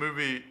of this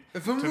movie,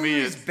 If a to movie me,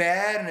 is it's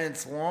bad and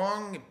it's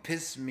long, it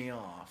pisses me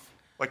off.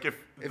 like if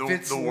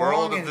it's the long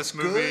world and of this it's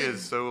movie good.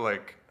 is so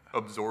like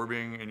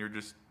absorbing, and you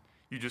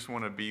just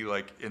want to be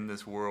like in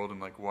this world and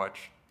like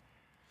watch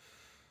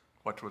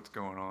what's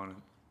going on.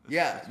 It's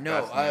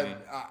fascinating.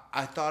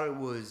 I thought it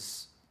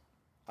was,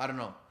 I don't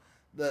know,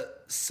 the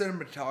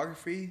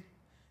cinematography,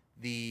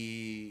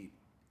 the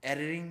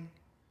editing.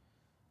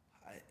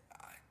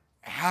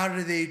 How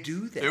do they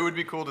do that? It would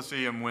be cool to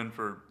see him win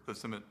for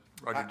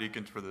Roger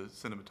Deakins for the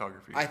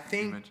cinematography. I you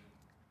think mentioned.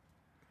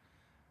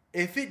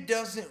 if it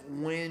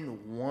doesn't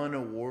win one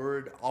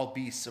award, I'll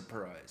be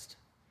surprised.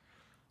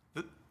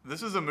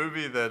 This is a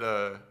movie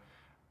that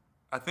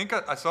I think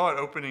I saw it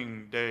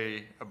opening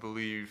day, I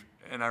believe,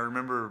 and I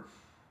remember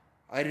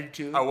I did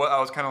too. I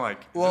was kind of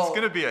like, is Well- this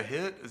going to be a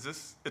hit? Is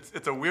this?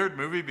 It's a weird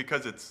movie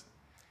because it's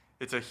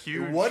a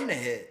huge. It wasn't a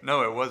hit,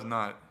 No, it was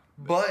not.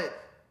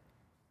 but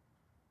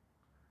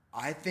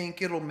I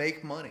think it'll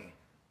make money.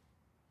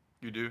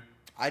 You do?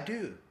 I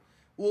do.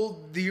 Well,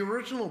 the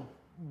original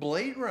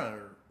Blade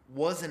Runner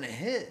wasn't a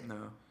hit,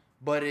 No.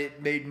 but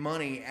it made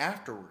money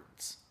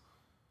afterwards.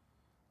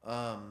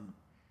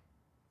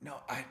 No,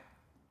 I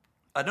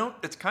don't.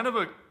 It's kind of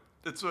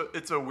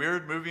it's a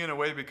weird movie in a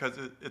way because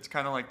it's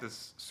kind of like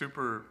this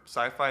super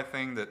sci-fi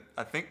thing that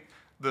I think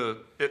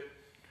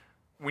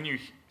when you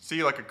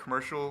see like a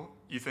commercial,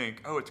 you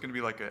think, oh, it's gonna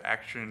be like an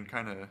action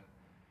kind of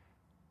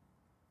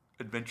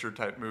adventure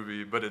type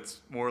movie, but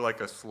it's more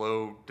like a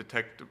slow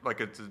detective, like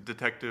it's a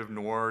detective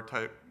noir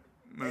type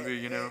movie,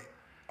 you know.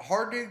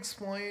 Hard to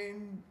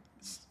explain.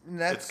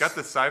 It's got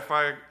the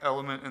sci-fi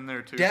element in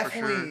there too.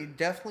 Definitely, for sure.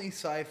 definitely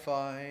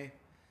sci-fi.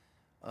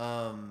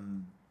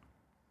 Kind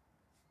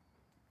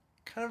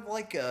of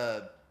like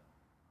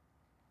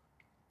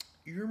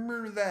you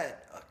remember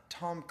that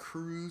Tom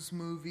Cruise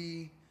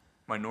movie?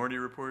 Minority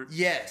Report.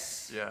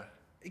 Yes. Yeah.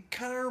 It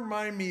kind of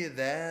reminded me of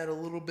that a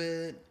little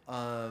bit.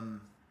 A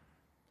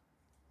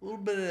little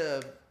bit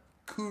of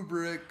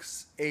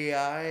Kubrick's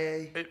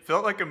AI. It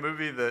felt like a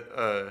movie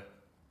that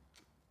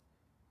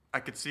I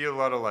could see a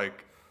lot of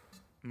like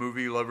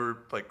movie lover,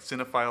 like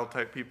cinephile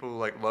type people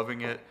like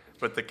loving it,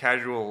 but the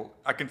casual,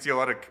 I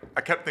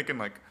kept thinking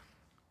like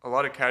a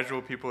lot of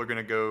casual people are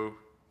gonna go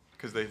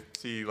because they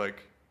see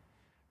like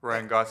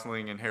Ryan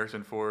Gosling and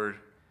Harrison Ford,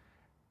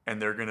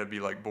 and they're gonna be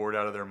like bored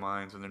out of their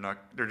minds, and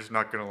they're just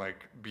not gonna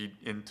like be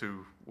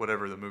into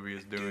whatever the movie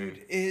is doing.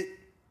 Dude, it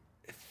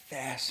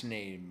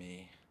fascinated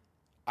me.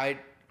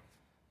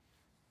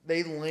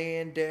 They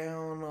land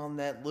down on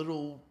that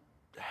little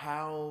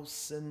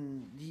house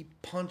and he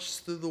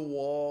punched through the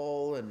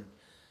wall, and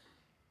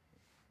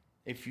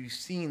if you've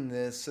seen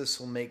this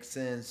will make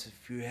sense.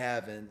 If you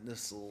haven't,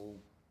 this will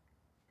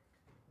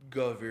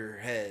go over your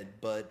head,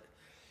 but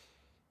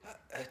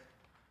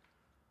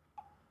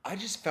I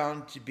just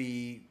found it to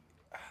be,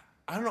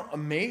 I don't know,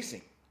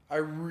 amazing. I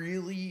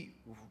really,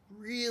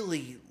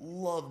 really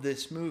love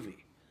this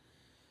movie.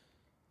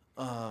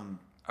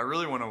 I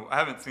really want to. I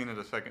haven't seen it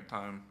a second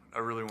time. I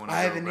really want to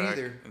I go haven't back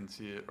either. and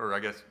see it, or I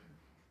guess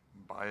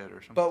buy it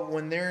or something. But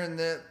when they're in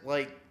that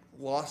like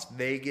Las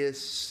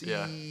Vegas,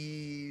 Yeah.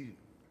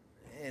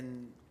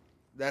 and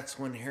that's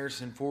when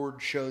Harrison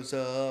Ford shows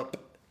up,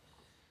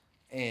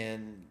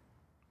 and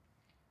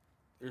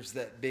there's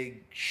that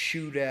big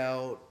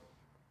shootout.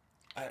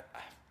 I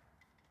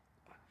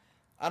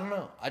don't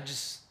know.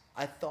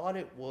 I thought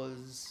it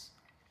was.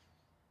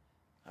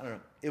 I don't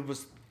know. It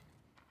was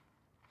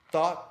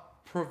thought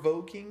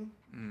provoking,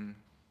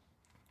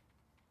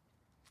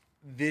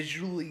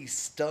 visually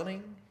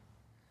stunning,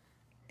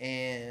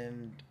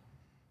 and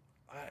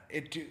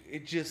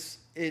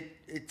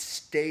it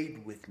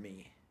stayed with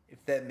me,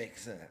 if that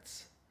makes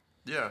sense.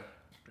 Yeah.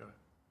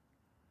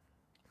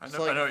 It's I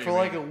like, know what for you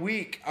like mean. a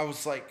week, I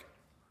was like,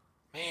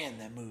 man,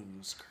 that movie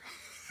was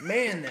great.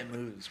 Man, that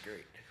movie was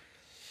great.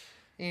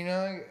 You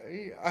know,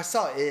 I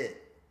saw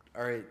it.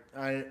 All right,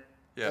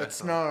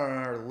 that's not on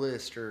our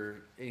list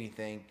or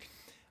anything.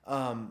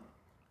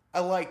 I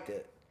liked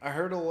it. I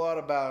heard a lot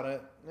about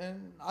it,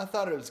 and I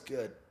thought it was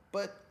good.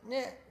 But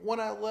when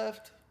I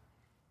left,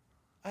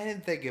 I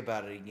didn't think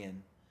about it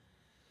again.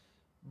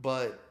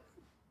 But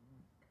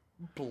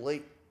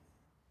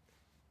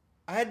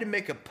I had to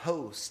make a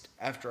post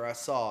after I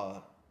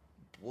saw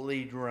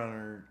Blade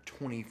Runner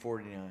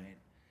 2049.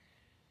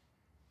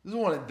 This is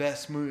one of the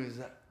best movies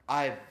that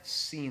I've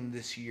seen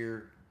this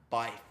year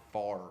by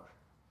far.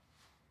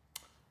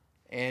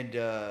 And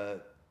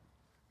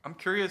I'm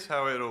curious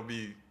how it'll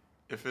be,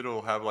 if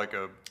it'll have like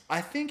a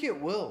I think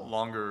it will.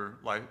 longer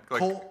life.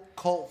 Like,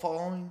 Cult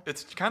following.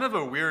 it's kind of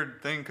a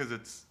weird thing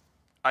because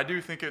I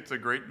do think it's a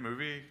great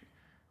movie,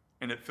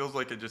 and it feels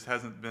like it just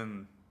hasn't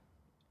been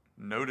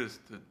noticed.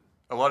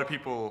 I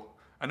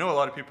know a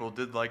lot of people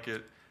did like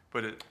it,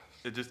 but it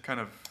just kind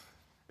of,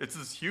 it's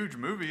this huge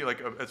movie,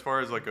 like as far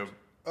as like a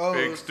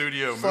big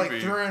studio it's movie.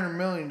 It's like $300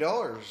 million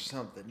or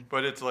something.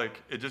 But it's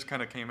like, it just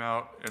kind of came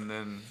out, and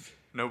then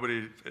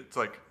nobody, it's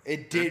like,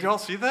 Did y'all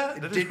see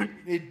that?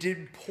 It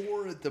did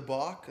poor at the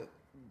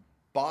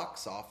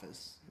box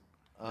office.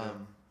 I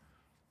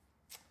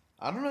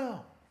don't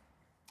know.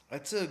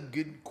 That's a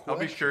good question. I'll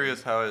be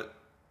curious how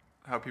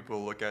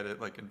people look at it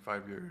like in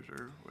 5 years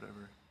or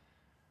whatever.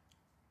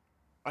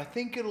 I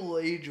think it'll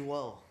age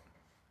well.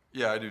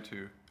 Yeah, I do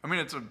too. I mean,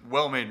 it's a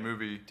well-made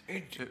movie.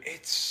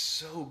 It's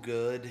so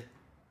good.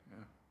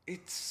 Yeah.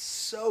 It's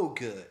so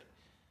good.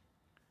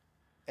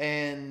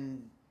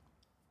 And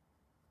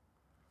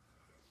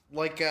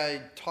like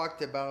I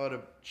talked about A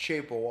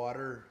Shape of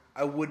Water,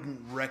 I wouldn't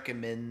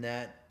recommend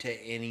that to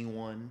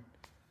anyone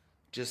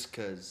just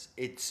because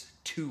it's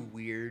too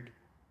weird.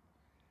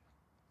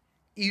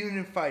 Even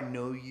if I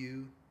know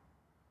you,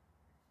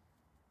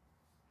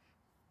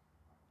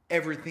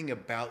 everything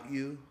about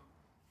you,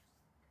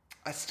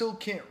 I still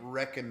can't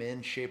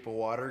recommend Shape of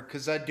Water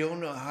because I don't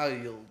know how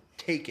you'll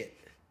take it.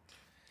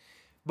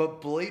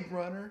 But Blade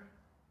Runner,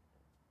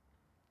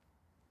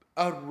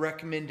 I would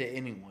recommend to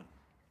anyone.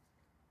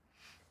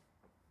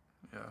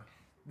 Yeah.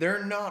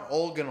 They're not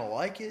all gonna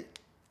like it,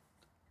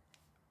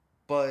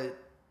 but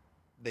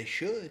they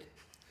should.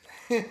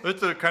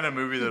 It's the kind of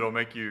movie that'll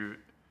make you,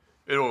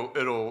 it'll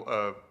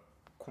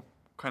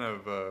kind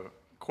of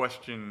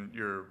question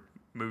your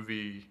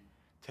movie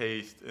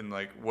taste and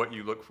like what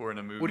you look for in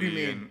a movie. What do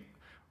you mean?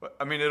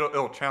 I mean,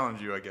 it'll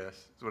challenge you, I guess,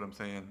 is what I'm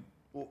saying.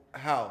 Well,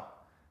 how?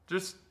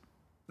 Just,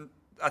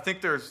 I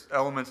think there's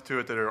elements to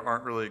it that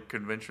aren't really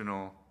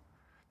conventional.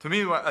 To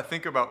me, when I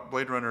think about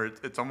Blade Runner,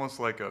 it's almost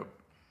like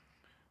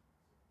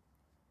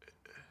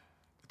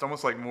it's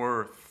almost like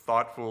more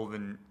thoughtful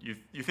than you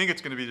think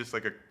it's going to be just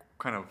like a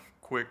kind of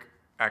quick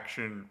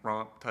action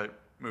romp type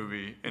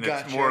movie, and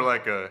Gotcha. it's more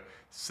like a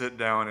sit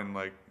down and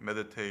like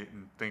meditate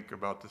and think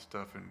about this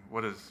stuff and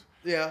what does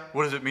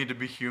it mean to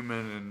be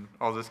human and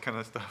all this kind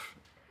of stuff.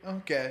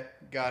 Okay,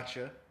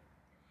 gotcha.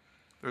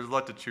 There's a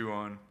lot to chew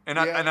on, and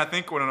Yeah. I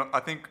think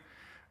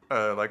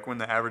like when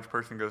the average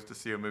person goes to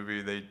see a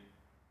movie,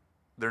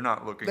 they're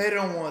not looking. They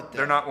don't want that.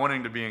 They're not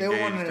wanting to be They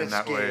want engaged an in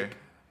that way. escape.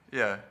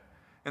 Yeah,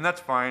 and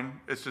that's fine.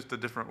 It's just a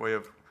different way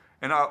of.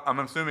 And I'm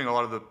assuming a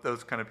lot of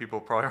those kind of people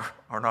probably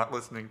are not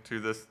listening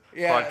to this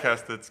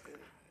podcast that's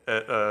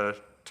at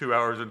 2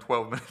 hours and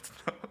 12 minutes.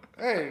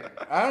 Hey,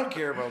 I don't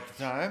care about the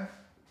time.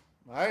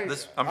 I'm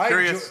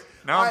curious.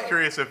 I'm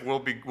curious if we'll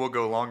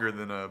go longer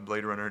than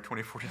Blade Runner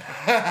 2049.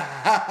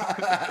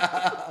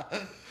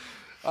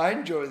 I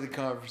enjoy the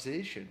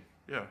conversation.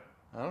 Yeah.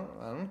 I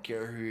don't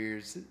care who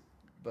hears it,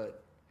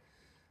 but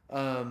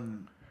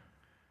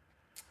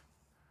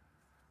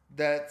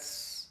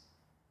that's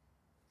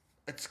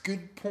a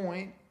good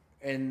point,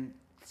 and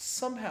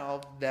somehow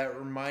that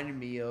reminded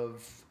me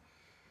of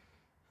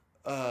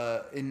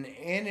an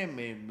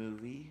anime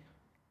movie,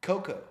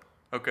 Coco.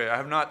 Okay, I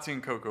have not seen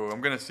Coco.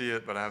 I'm gonna see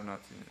it, but I have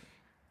not seen it.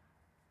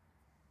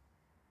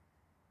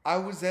 I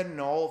was at an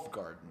Olive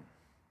Garden.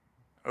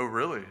 Oh,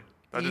 really?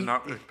 I did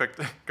not expect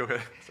that. Go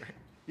ahead. Sorry.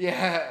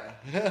 Yeah.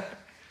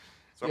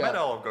 So I'm at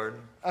Olive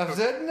Garden. I was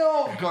at an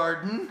Olive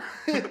Garden.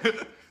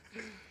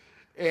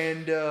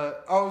 And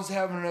I was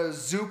having a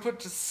zuppa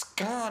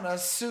toscana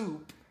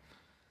soup.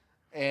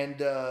 And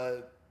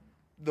the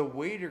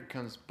waiter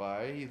comes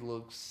by. He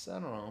looks, I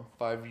don't know,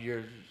 5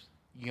 years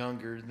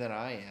younger than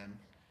I am.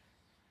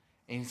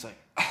 And he's like,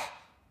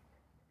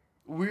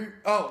 we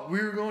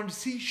were going to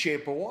see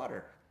Shape of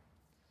Water.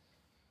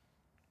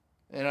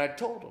 And I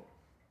told him.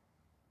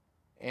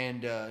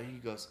 And he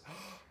goes,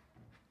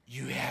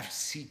 you have to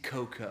see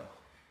Coco.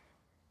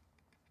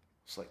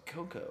 It's like,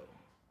 Coco?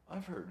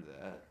 I've heard of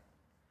that.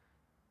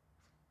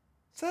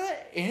 Is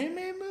that an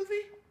anime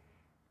movie?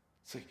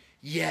 It's like,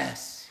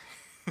 yes.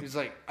 He's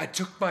like, I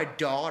took my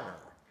daughter.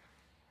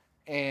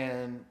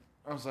 And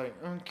I was like,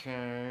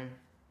 okay.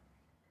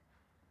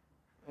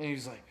 And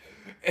he's like,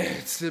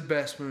 it's the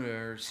best movie I've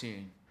ever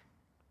seen.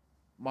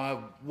 My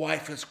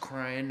wife was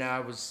crying. I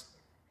was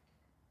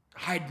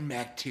hiding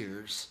back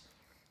tears.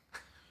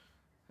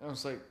 I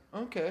was like,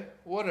 okay,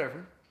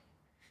 whatever.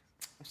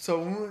 So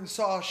we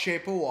saw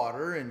Shape of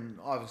Water, and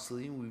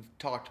obviously we've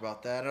talked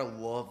about that. I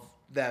love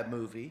that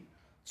movie.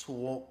 It's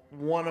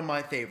one of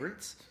my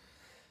favorites.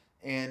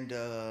 And,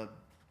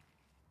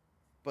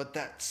 but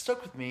that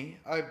stuck with me.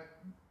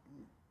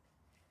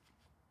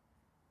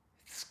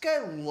 This guy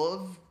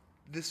loved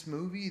this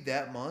movie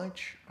that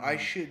much. I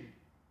should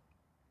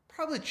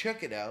probably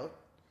check it out.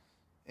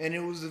 And it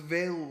was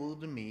available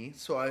to me,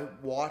 so I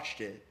watched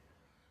it.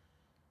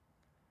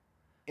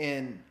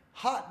 And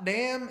hot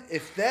damn,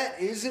 if that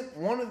isn't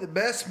one of the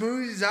best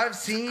movies I've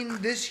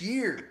seen this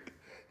year.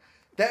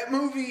 That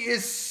movie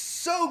is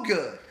so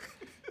good.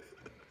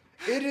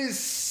 It is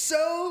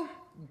so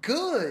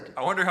good.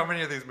 I wonder how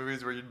many of these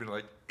movies where you'd be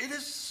like, it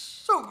is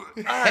so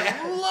good.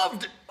 I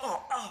loved it.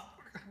 Oh.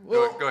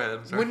 Well, go ahead.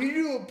 I'm sorry. When you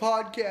do a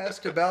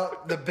podcast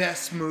about the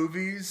best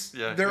movies,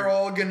 Yeah, they're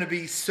all going to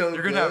be so good.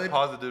 You're going to have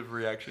positive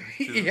reactions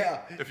to them.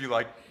 Yeah. If you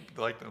like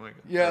them. I guess.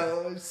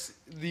 Yeah,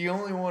 the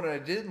only one I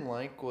didn't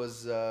like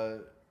was,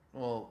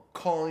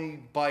 Call Me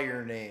By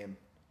Your Name.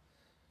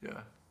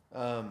 Yeah.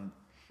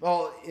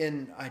 Well,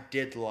 and I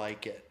did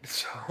like it.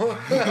 So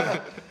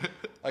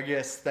I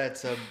guess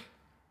that's a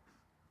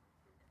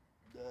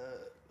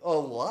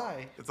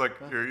lie. It's like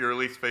your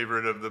least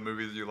favorite of the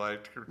movies you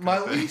liked. My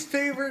least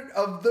favorite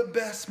of the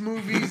best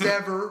movies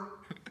ever.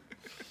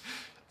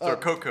 So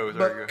Coco.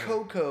 But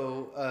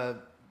Coco,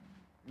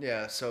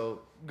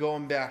 so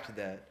going back to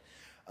that.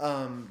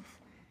 I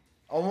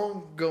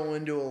won't go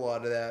into a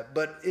lot of that,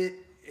 but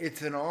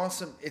it's an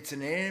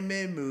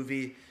anime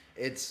movie.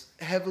 It's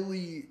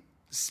heavily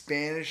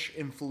Spanish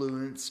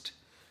influenced.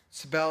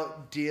 It's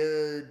about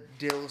Dia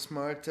de los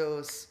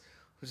Muertos,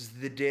 which is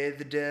the Day of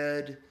the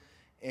Dead.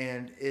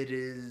 And it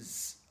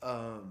is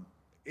a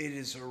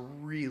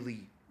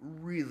really,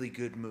 really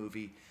good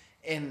movie,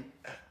 and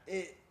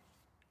it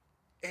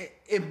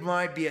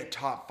might be a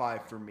top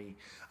 5 for me.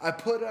 I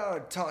put out a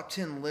top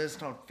 10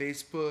 list on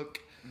Facebook,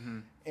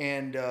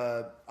 and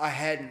I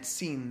hadn't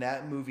seen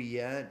that movie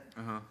yet.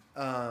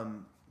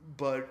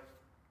 But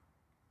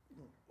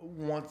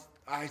once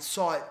I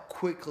saw it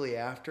quickly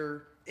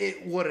after,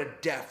 it would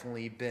have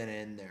definitely been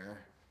in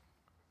there.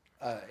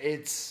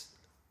 It's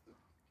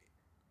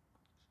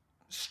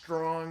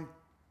strong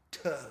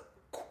to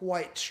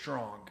quite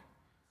strong.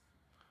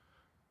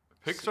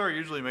 Pixar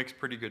usually makes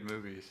pretty good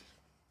movies.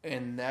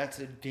 And that's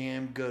a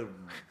damn good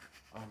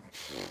one.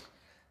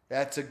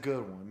 That's a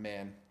good one,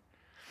 man.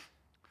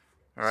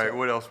 All right, So-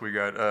 what else we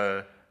got?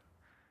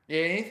 Yeah,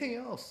 anything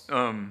else?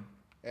 Um,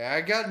 Yeah,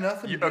 I got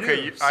nothing to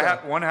okay, do. I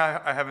have one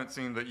I haven't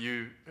seen, but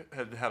you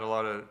had a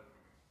lot of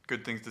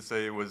good things to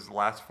say. Was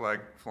Last Flag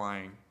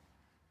Flying?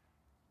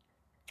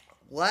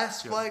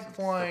 Last You Flag have stuff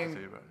to Flying.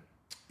 say about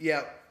it.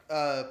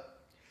 Yeah,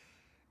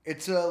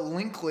 it's a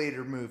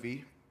Linklater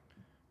movie.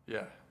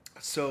 Yeah,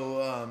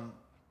 So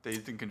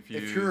Dazed and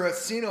Confused. if you're a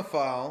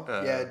cinephile,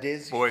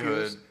 Dazed and Boyhood.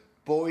 Confused,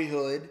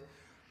 Boyhood.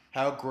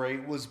 How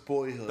great was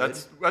Boyhood?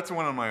 That's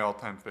one of my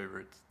all-time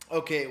favorites.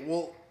 Okay,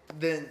 well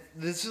then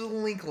this is a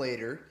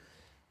Linklater,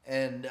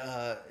 and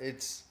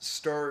it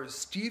stars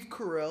Steve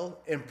Carell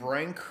and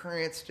Bryan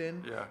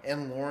Cranston Yeah.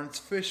 and Lawrence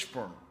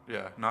Fishburne.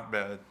 Yeah, not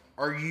bad.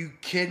 Are you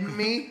kidding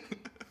me?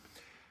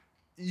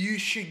 You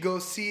should go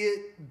see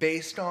it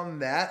based on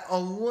that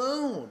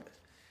alone.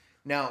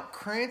 Now,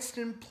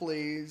 Cranston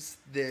plays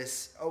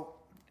this. Oh,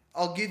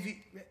 I'll give you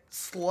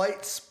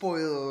slight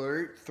spoiler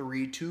alert.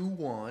 3, 2,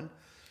 1.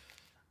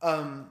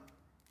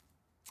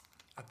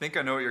 I think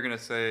I know what you're gonna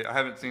say. I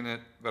haven't seen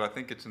it, but I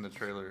think it's in the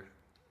trailer.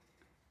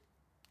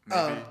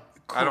 Maybe.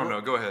 I don't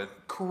know. Go ahead.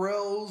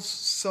 Carell's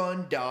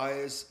son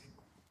dies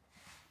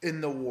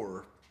in the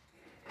war.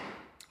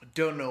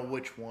 Don't know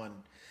which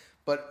one,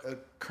 but a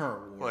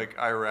current war. Like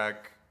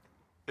Iraq.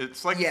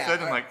 It's like Yeah,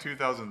 set in like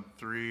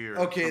 2003 or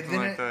Okay, something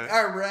then like that.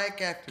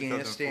 Iraq,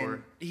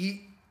 Afghanistan.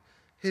 2004.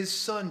 His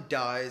son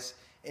dies,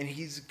 and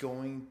he's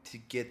going to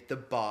get the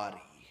body.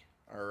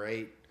 All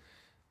right.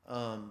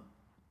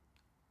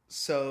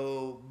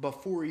 So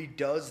before he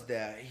does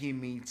that, he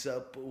meets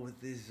up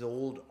with his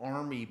old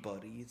army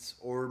buddies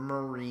or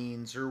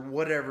Marines or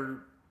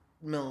whatever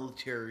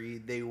military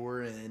they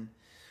were in,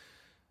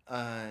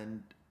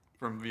 and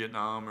From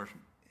Vietnam or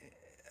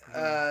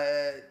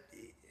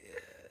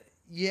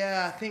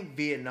yeah, I think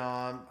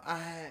Vietnam.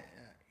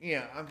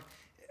 I'm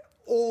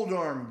old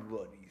army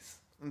buddies.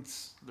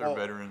 they're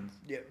veterans.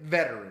 Yeah,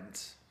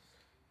 veterans.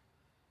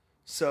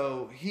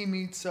 So he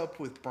meets up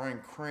with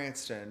Bryan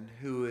Cranston,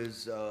 who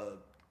is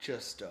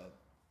just a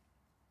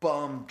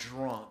bum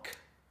drunk,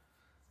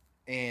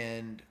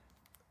 and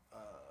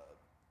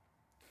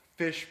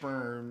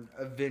Fishburne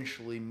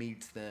eventually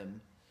meets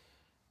them,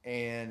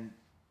 and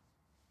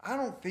I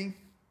don't think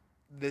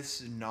this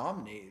is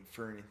nominated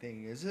for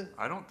anything, is it?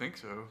 I don't think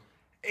so.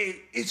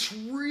 It's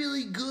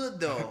really good,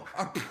 though.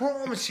 I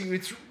promise you,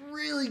 it's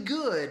really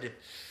good.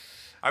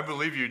 I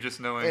believe you just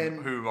knowing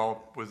And- who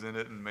all was in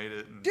it and made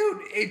it. And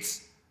Dude,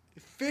 it's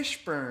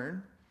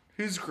Fishburne,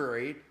 who's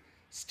great.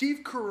 Steve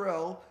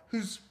Carell,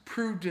 who's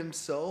proved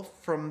himself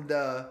from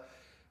the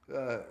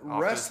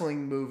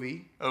wrestling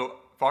movie. oh,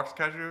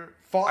 Foxcatcher?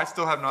 Fo- I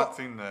still have not Fo-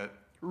 seen that.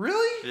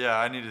 Really? Yeah,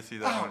 I need to see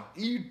that one.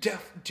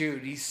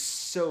 Dude, he's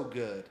so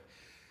good.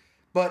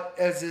 But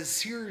as a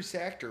serious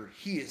actor,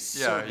 he is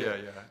so Yeah,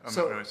 good. yeah. I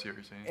So- know what you're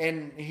saying.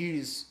 And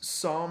he's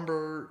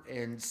somber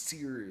and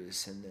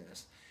serious in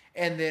this.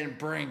 And then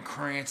Bryan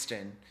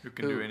Cranston, Who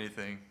can do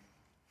anything.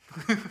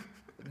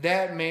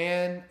 that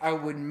man I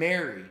would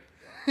marry.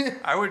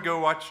 I would go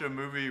watch a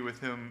movie with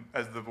him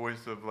as the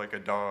voice of like a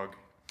dog.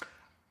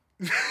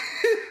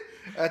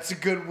 That's a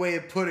good way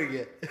of putting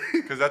it.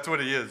 Because that's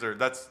what he is. Or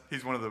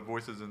he's one of the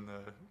voices in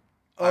the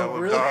Oh, Isle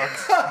really? of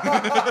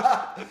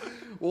Dogs.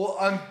 Well,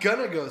 I'm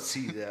gonna go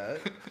see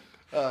that.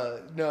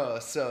 No,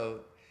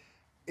 so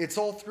it's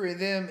all three of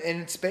them, and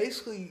it's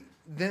basically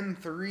them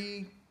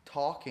three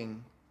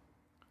talking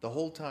the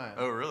whole time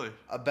Oh, really?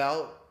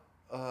 about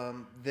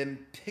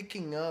them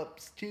picking up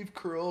Steve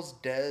Carell's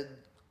dead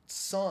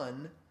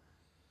son.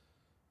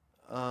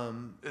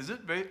 Is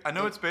it based? I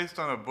know it's based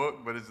on a book,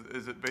 but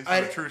is it based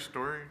on a true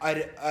story? I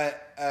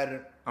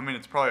don't. I mean,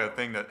 it's probably a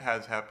thing that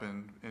has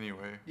happened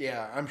anyway.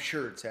 Yeah, I'm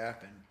sure it's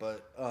happened,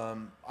 but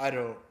I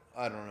don't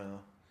know.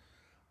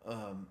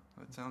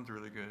 That sounds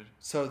really good.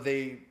 So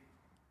they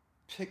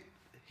pick.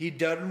 He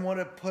doesn't want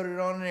to put it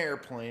on an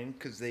airplane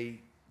because they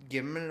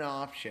give him an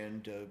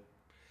option to.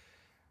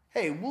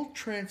 Hey, we'll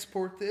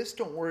transport this.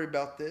 Don't worry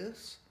about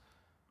this.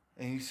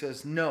 And he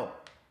says, "No,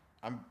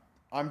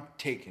 I'm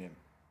taking him."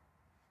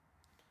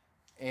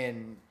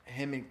 And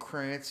him and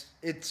Cranston.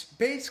 It's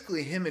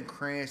basically him and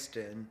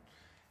Cranston,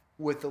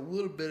 with a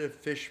little bit of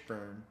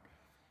Fishburne,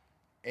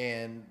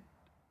 and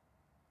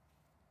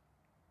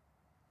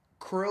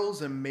Carell's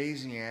an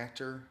amazing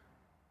actor.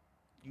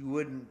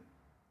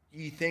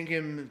 You think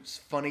him as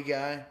a funny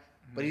guy,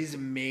 but he's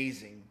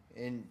amazing.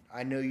 And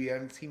I know you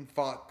haven't seen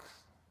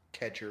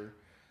Foxcatcher,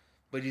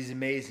 but he's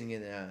amazing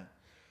in that.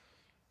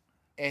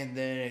 And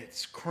then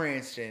it's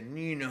Cranston.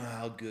 You know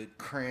how good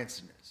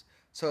Cranston is.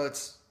 So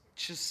it's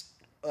just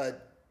a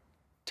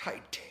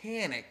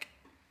Titanic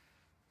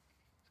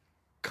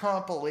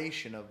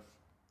compilation of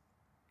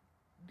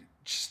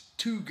just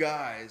two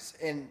guys,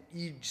 and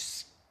you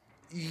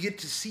get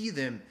to see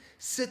them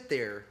sit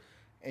there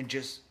and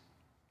just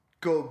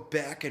go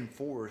back and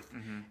forth,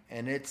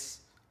 and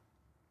it's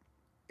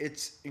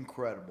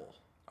incredible.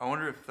 I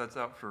wonder if that's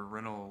out for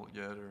rental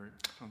yet or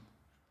something.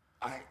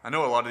 I I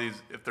know a lot of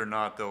these, if they're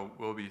not,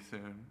 will be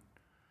soon.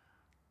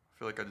 I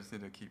feel like I just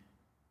need to keep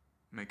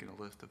making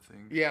a list of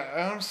things.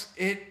 yeah,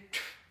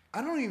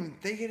 I don't even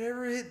think it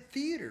ever hit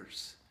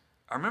theaters.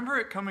 I remember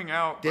it coming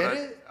out. Did but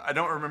it? I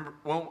don't remember.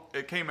 Well,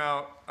 it came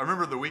out. I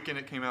remember the weekend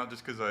it came out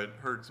just because I'd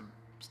heard some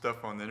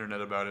stuff on the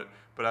internet about it.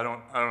 But I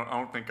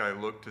don't think I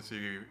looked to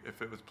see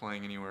if it was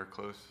playing anywhere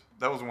close.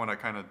 That was one I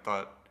kind of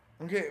thought.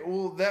 Okay,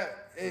 well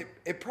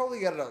it probably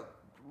got a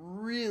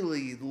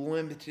really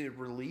limited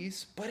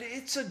release, but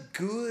it's a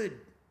good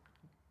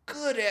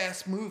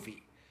ass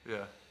movie.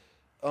 Yeah.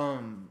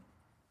 And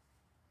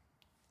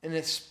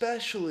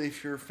especially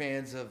if you're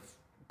fans of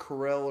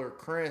Carell or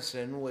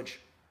Cranston, which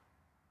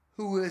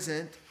who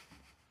isn't?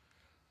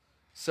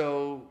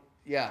 So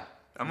yeah,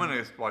 I'm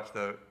gonna watch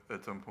that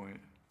at some point.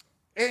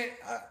 and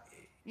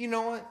you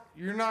know what?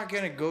 You're not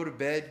gonna go to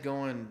bed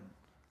going,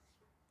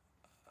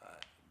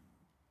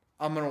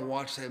 I'm gonna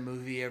watch that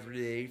movie every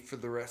day for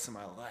the rest of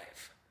my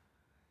life.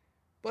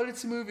 But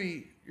it's a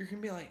movie you're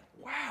gonna be like,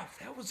 wow,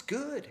 that was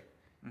good.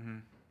 Mm-hmm.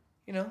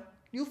 You know,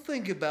 you'll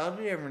think about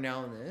it every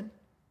now and then,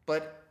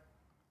 but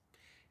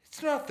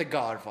it's not The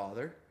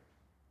Godfather.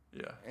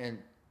 Yeah. And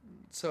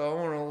so I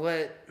want to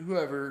let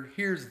whoever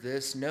hears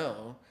this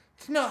know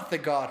it's not The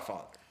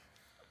Godfather.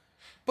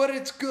 But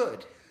it's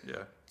good.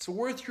 Yeah. It's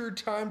worth your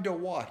time to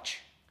watch.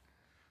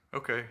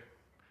 Okay.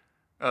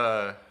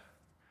 Okay.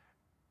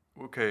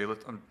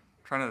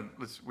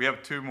 We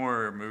have 2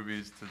 more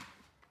movies to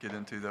get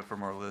into that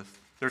from our list.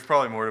 There's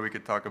probably more that we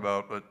could talk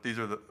about, but these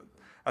are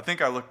I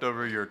think I looked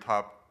over your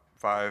top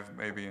 5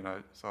 maybe, and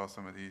I saw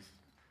some of these.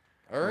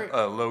 All right.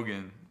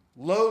 Logan.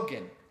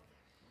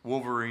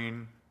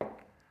 Wolverine.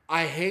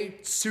 I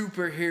hate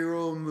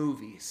superhero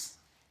movies.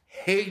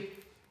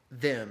 Hate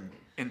them.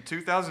 In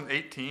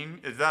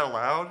 2018, is that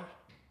allowed?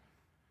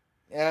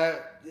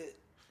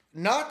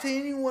 Not to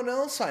anyone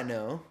else I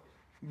know,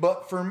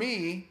 but for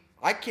me,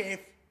 I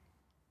can't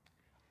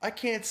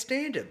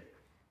stand him.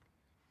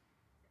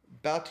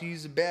 About to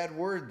use a bad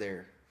word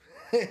there.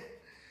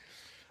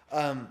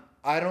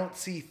 I don't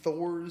see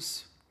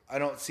Thors. I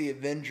don't see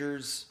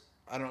Avengers.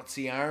 I don't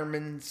see Iron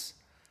Mans.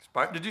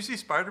 Did you see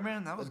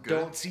Spider-Man? That was good.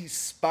 Don't see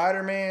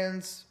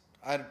Spider-Mans.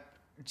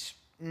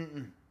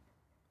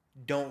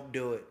 Don't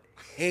do it.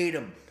 Hate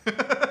them.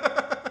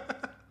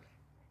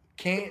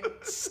 Can't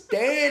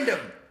stand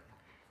them.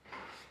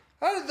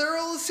 They're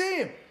all the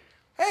same.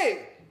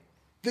 Hey,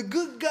 the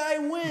good guy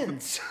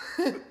wins.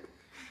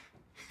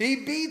 He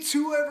beats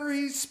whoever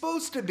he's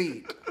supposed to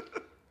beat.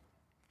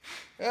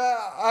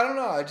 I don't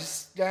know.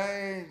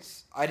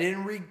 I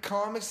didn't read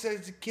comics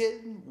as a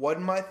kid.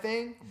 Wasn't my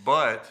thing.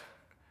 But.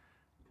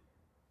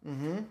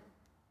 You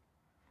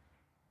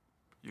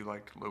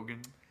liked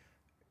Logan?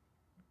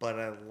 But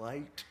I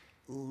liked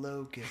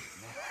Logan.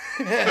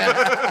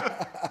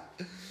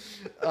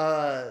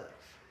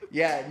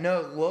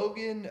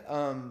 Logan,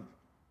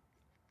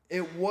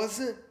 it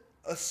wasn't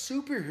a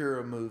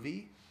superhero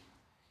movie,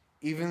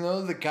 even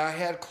though the guy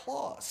had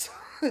claws.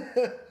 It's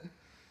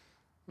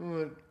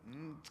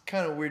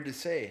kind of weird to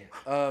say.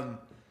 Yeah,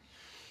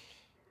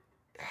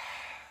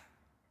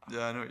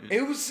 I know.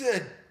 It was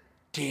a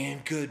damn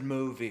good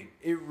movie.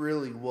 It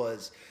really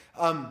was.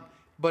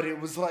 But it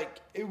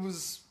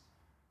was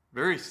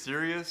very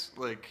serious,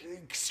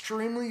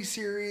 extremely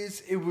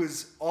serious. It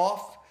was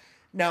off.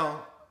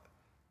 Now,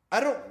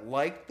 I don't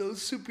like those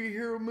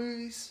superhero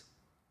movies,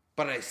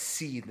 but I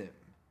see them.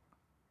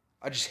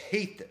 I just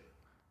hate them.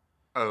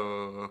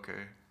 Oh,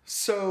 okay.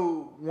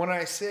 So when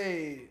I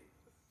say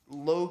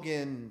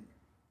Logan,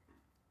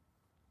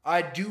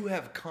 I do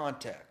have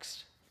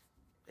context.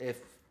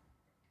 If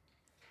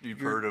you've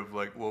heard of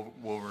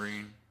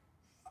Wolverine,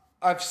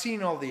 I've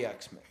seen all the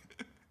X-Men.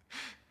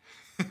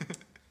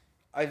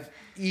 I've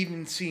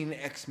even seen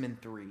X-Men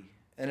 3,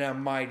 and I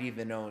might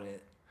even own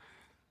it.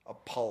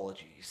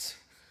 Apologies.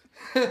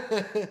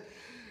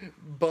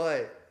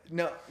 But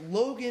no,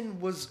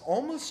 Logan was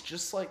almost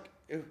just like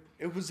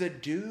it was a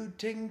dude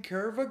taking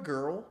care of a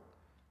girl.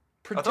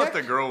 I thought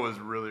the girl was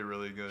really,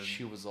 really good.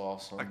 She was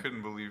awesome. I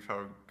couldn't believe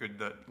how good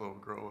that little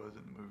girl was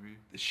in the movie.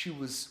 She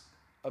was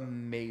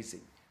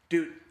amazing.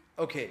 Dude,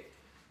 okay.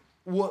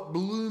 What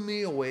blew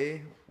me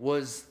away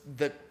was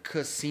the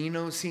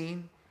casino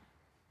scene.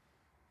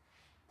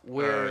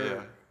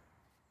 Where...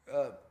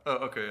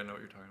 okay, I know what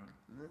you're talking about.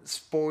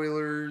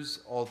 Spoilers,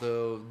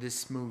 although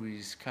this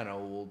movie's kind of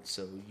old,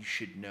 so you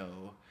should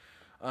know.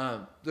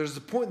 There's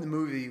a point in the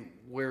movie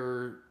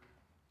where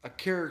a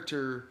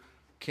character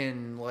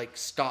can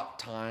stop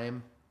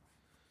time,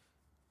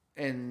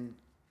 and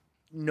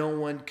no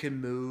one can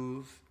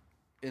move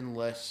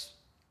unless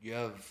you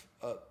have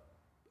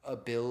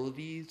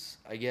abilities,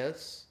 I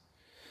guess.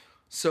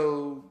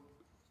 So,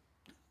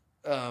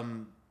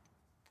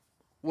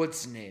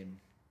 what's his name?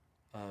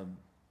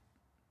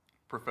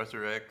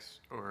 Professor X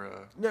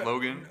or no,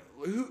 Logan?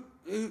 Who?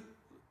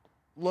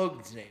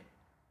 Logan's name?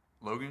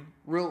 Logan?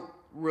 Real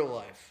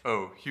life.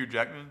 Oh, Hugh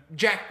Jackman?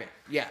 Jackman.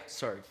 Yeah,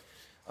 sorry.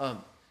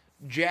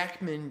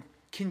 Jackman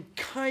can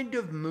kind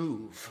of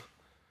move.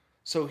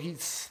 So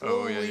he's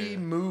slowly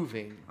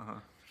moving. Uh-huh.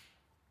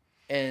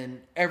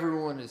 And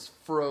everyone is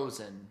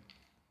frozen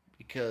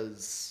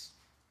because,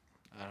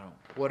 I don't know,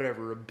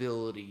 whatever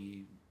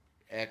ability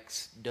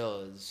X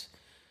does.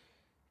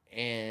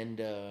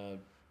 And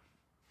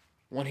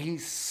when he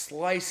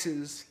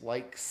slices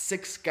like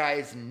 6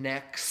 guys'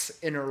 necks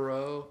in a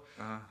row,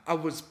 I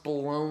was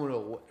blown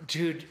away.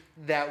 Dude,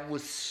 that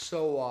was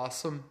so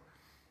awesome.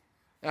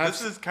 I've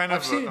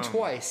seen it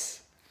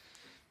twice.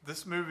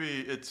 This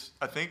movie,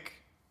 I think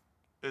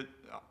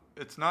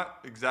it's not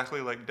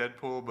exactly like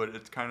Deadpool, but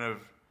it's kind of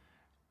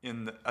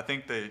I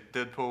think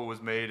Deadpool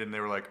was made and they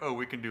were like, oh,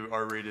 we can do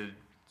R-rated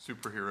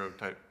superhero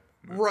type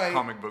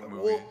comic book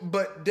movies. Well,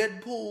 but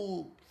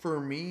Deadpool, for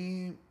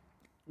me,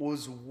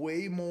 was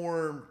way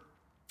more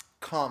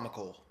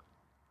comical.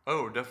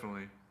 Oh,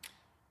 definitely.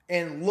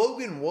 And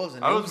Logan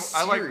wasn't.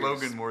 I like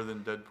Logan more than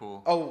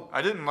Deadpool. Oh.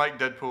 I didn't like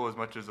Deadpool as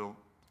much as a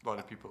lot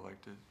of people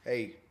liked it.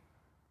 Hey.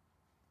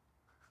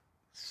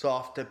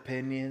 Soft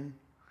opinion.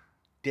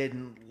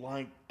 Didn't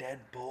like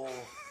Deadpool.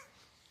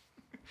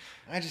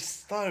 I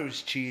just thought it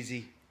was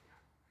cheesy.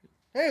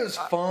 It was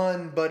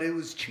fun, but it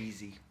was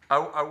cheesy.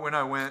 When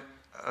I went...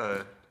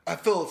 I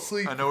fell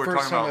asleep. I know we're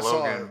talking about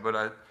Logan,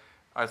 but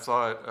I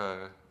saw it...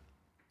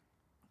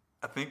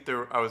 I think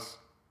there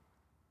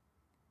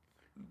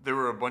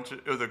were a bunch of...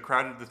 It was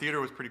crowded. The theater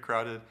was pretty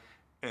crowded,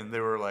 and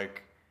there were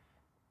like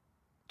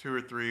 2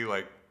 or 3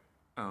 like...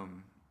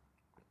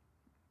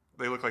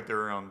 they looked like they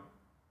were around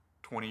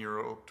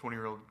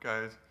 20-year-old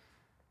guys.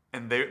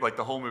 And they, like,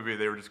 the whole movie,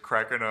 they were just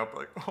cracking up,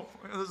 like, oh,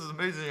 man, this is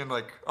amazing, and,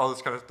 like, all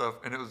this kind of stuff.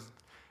 And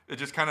it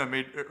just kind of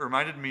it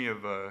reminded me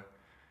of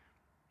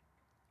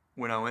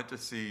when I went to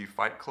see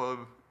Fight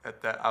Club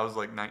I was,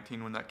 like,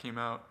 19 when that came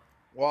out.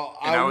 Well,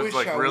 and I was,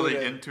 like,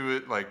 really into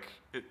it. Like,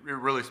 it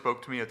really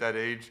spoke to me at that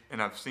age,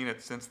 and I've seen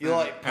it since then. You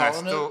like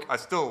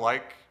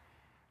Palahniuk?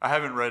 I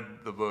haven't read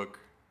the book.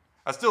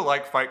 I still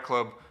like Fight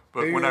Club,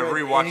 but when I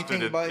rewatched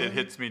it, it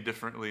hits me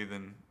differently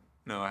than,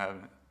 no, I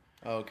haven't.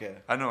 Okay.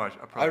 I know. I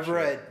probably I've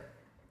read,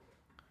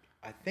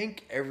 I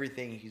think,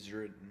 everything he's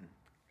written.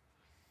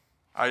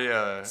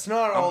 It's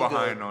not all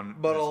behind good, on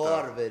but a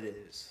lot of it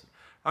is.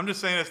 I'm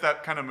just saying it's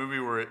that kind of movie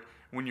where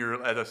when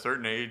you're at a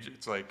certain age,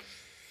 it's like,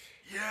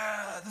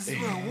 yeah, this is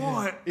what I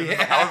want.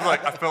 Yeah. I was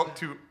like, I felt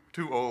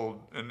too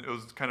old, and it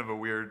was kind of a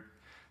weird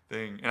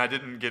thing, and I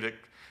didn't get it.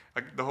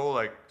 Like the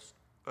whole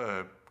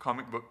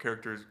comic book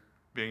characters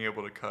being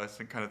able to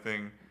cuss and kind of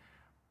thing.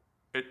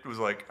 It was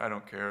like, I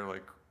don't care.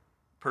 Like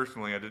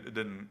personally, it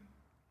didn't.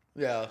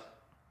 Yeah.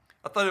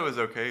 I thought it was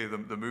okay.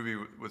 The movie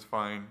was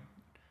fine.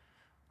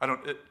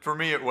 For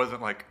me, it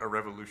wasn't like a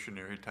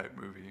revolutionary type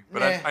movie,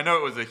 but I know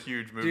it was a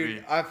huge movie.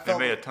 Dude, they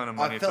made a ton of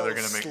money, so they're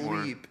going to make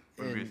more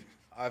movies.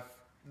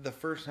 The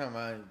first time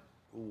I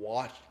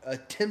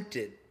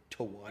attempted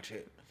to watch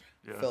it,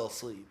 fell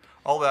asleep.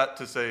 All that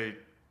to say,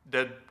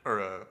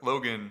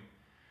 Logan,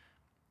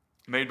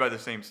 made by the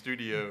same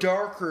studio,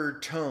 darker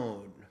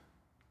tone.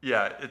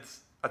 Yeah,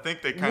 I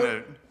think they kind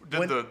of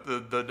did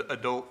the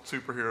adult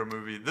superhero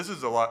movie. This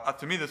is a lot.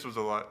 To me, this was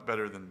a lot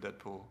better than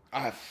Deadpool.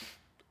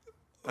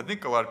 I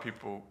think a lot of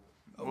people.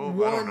 Well,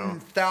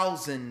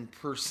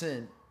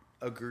 1,000%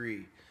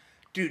 agree,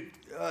 dude.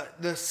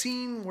 The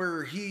scene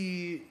where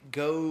he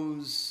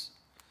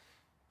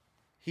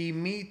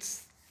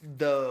meets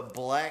the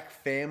black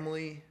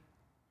family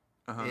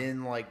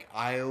in like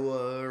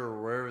Iowa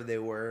or wherever they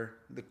were,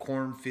 the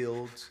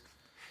cornfields,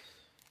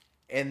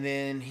 and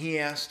then he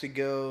has to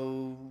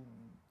go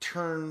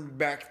turn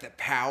back the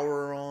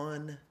power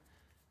on,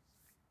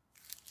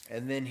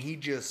 and then he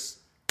just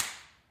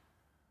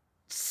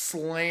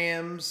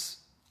slams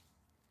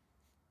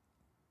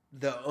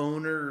the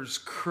owner's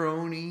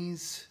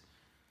cronies.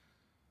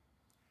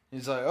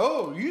 He's like,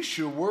 oh, you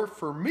should work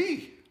for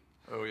me.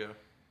 Oh, yeah.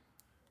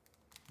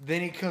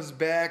 Then he comes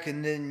back,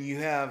 and then you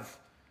have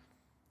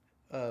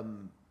I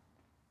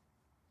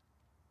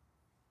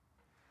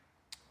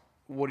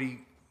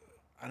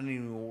don't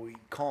even know what you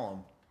call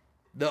him.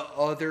 The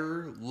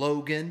other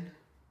Logan.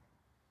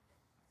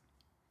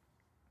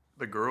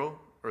 The girl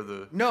or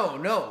the...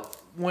 No.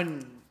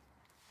 When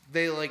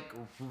they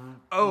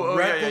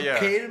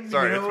replicate him.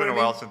 Sorry, it's been a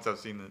while since I've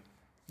seen it.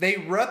 They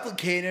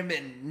replicate him,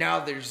 and now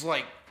there's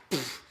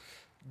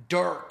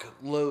dark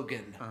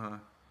Logan.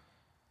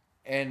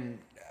 And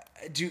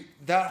dude,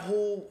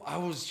 I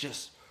was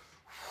just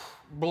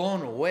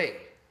blown away.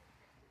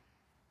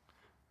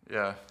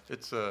 Yeah,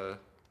 it's I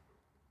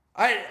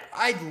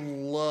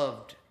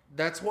loved.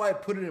 That's why I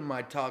put it in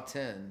my top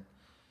 10.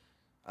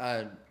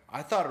 I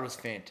thought it was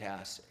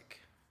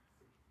fantastic.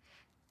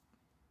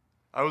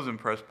 I was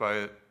impressed by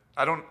it.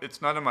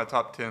 It's not in my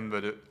top 10,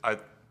 but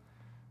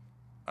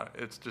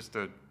it's just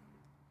if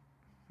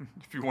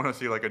you want to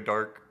see like a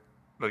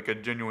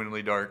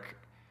genuinely dark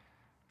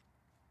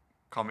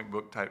comic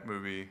book type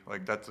movie,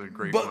 like that's a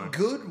great one. But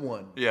good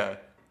one. Yeah.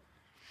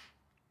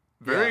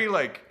 Very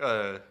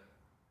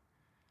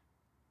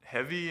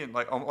heavy and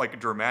like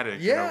dramatic.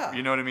 Yeah.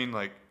 You know what I mean?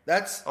 Like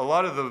that's a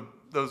lot of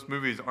those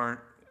movies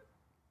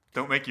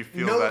don't make you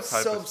feel that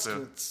type of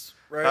stuff.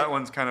 Right? That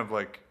one's kind of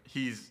like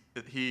he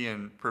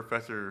and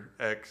Professor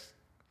X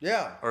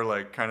are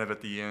like kind of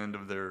at the end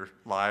of their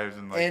lives,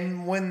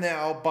 and when the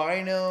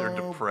albino they're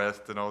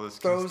depressed and all this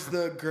throws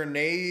the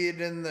grenade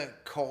in the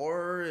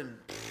car, and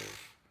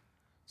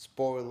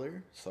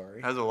Spoiler.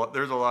 Sorry. Has a lot.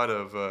 There's a lot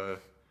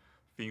of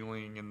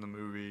feeling in the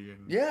movie.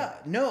 And Yeah.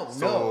 No.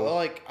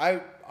 Like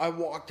I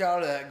walked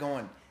out of that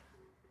going,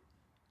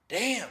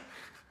 damn,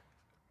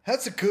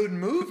 that's a good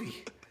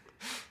movie.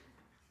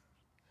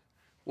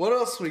 What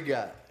else we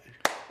got?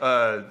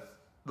 The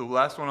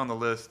last one on the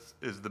list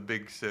is The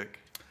Big Sick.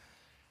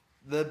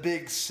 The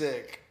Big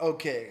Sick.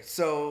 Okay,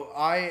 so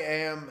I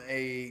am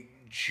a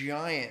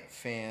giant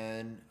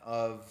fan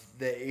of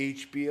the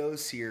HBO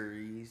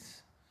series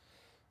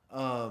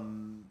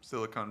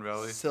Silicon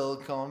Valley.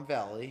 Silicon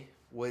Valley,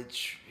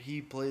 which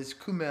he plays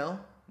Kumail.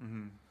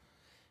 Mm-hmm.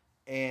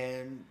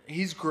 And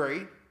he's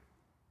great.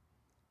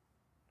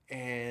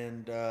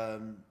 And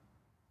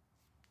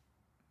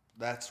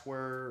that's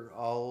where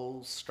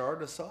I'll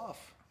start us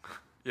off.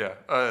 Yeah.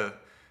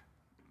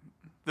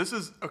 This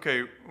is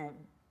okay.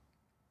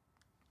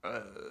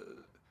 I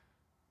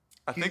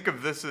think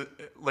of this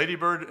Lady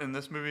Bird in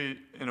this movie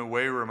in a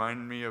way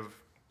reminded me of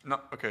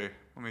not okay.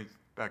 Let me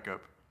back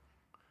up.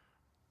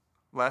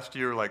 Last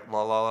year, like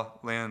La La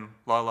Land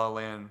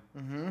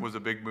Mm-hmm. was a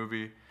big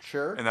movie,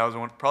 Sure. and that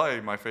was probably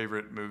my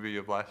favorite movie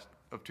of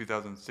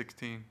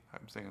 2016.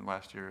 I'm saying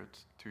last year;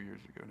 it's 2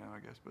 years ago now, I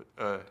guess.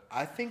 But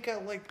I think I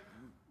like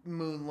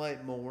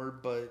Moonlight more,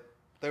 but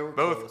they were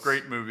both close.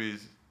 great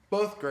movies,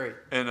 Both great.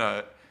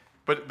 and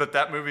but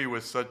that movie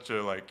was such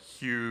a like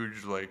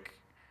huge like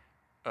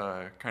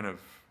kind of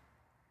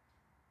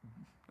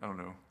I don't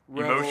know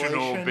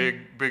emotional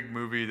Revelation? big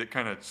movie that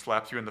kind of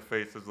slaps you in the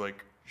face as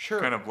like Sure.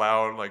 kind of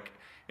loud like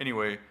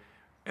anyway.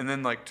 And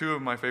then like two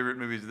of my favorite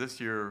movies this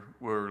year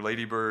were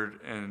Lady Bird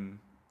and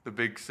The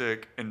Big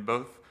Sick, and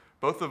both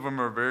of them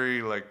are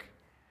very like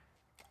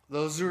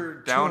Those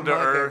are down two to of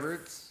my earth,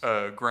 favorites.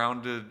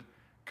 grounded.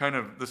 Kind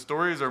of the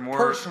stories are more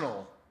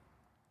Personal.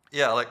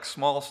 yeah, like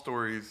small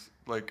stories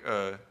like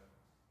that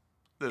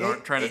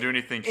aren't trying to do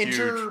anything huge.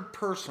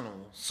 Interpersonal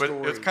But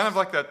stories. it's kind of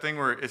like that thing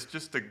where it's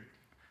just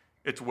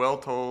it's well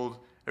told.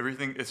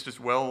 Everything it's just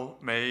well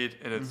made,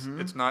 and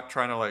it's not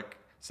trying to like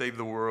save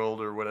the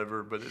world or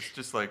whatever. But it's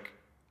just like,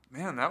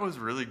 man, that was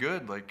really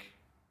good. Like,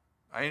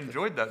 I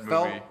enjoyed that movie.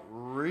 Felt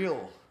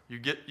real. You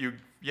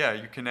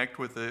connect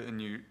with it,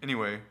 and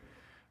anyway.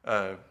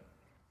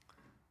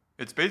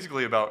 It's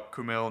basically about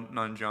Kumail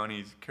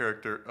Nanjiani's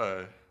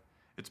character.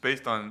 It's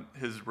based on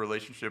his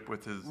relationship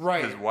with his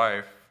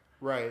wife.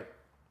 Right.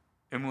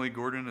 Emily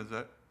Gordon, is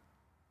that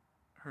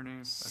her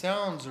name?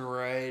 Sounds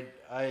right.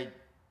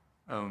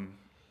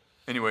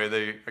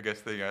 Anyway, I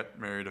guess they got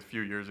married a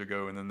few years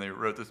ago, and then they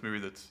wrote this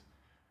movie it's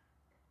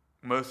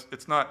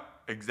not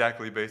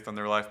exactly based on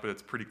their life, but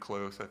it's pretty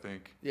close, I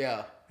think.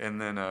 Yeah. And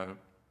then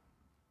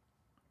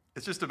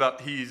it's just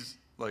about he's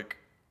like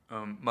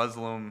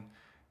Muslim,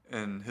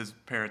 and his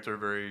parents are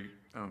very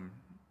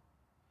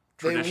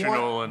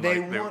traditional, they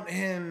want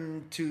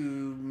him to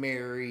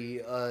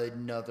marry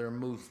another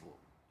Muslim.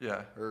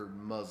 Yeah. Or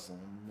Muslim,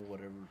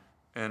 whatever.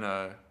 And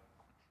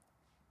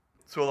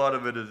so a lot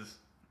of it is,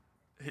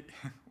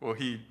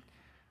 he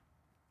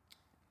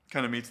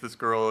kind of meets this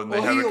girl and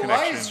they have a connection.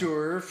 He lies to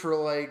her for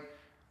like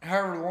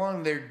however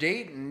long they're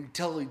dating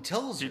until he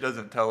tells her. He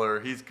doesn't tell her.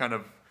 He's kind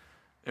of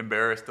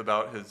embarrassed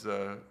about his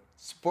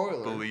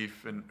Spoiler.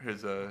 belief and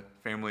his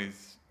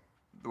family's,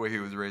 the way he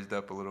was raised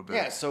up a little bit.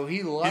 Yeah, so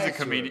he lies He's a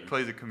comedian, to her.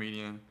 plays a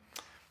comedian.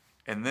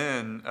 And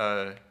then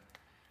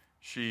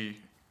it's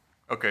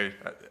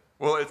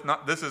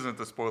not, this isn't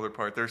the spoiler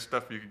part. There's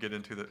stuff you could get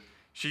into that.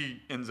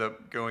 She ends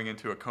up going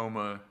into a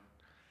coma.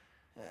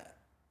 Yeah.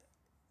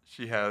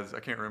 She has, I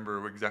can't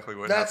remember exactly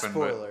what That's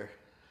happened. spoiler.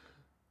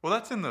 Well,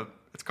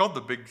 it's called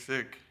The Big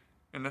Sick.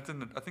 And I think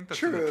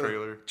that's in the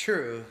trailer.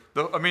 True.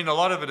 I mean, a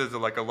lot of it is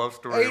like a love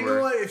story. Hey, you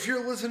know what? If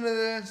you're listening to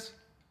this,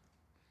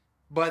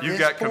 You've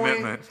got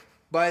commitment.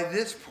 By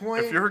this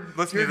point, If you're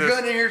listening to you're this-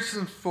 gonna hear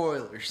some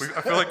spoilers.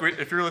 I feel like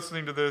if you're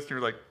listening to this and you're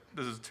like,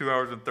 this is 2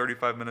 hours and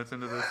 35 minutes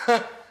into this,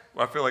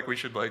 I feel like we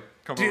should like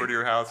come Dude, over to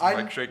your house and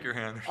like shake your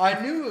hand. I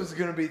knew it was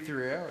gonna be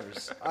 3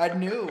 hours. I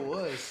knew it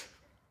was.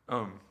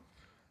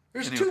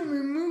 There's Anyway. too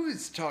many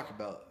movies to talk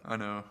about. I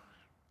know.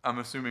 I'm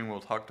assuming we'll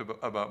talk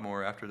about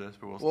more after this,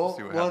 but we'll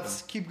see what let's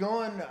happens. keep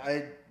going.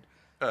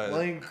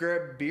 Let me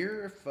grab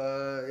beer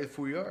if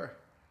we are.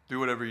 Do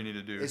whatever you need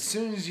to do. As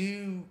soon as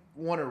you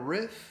want to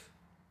riff,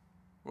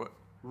 What?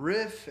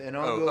 and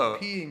I'll go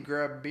pee and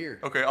grab a beer.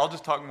 Okay, I'll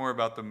just talk more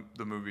about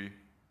the movie,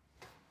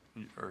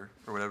 or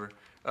whatever.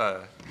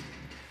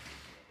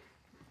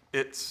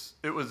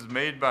 It was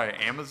made by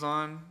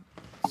Amazon,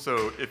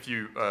 so if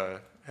you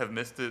have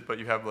missed it, but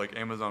you have like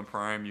Amazon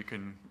Prime, you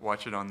can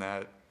watch it on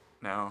that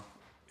now.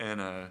 And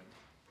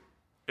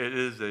it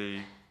is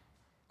a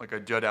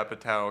Judd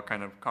Apatow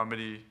kind of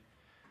comedy,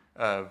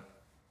 and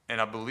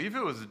I believe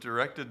it was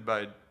directed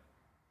by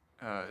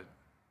I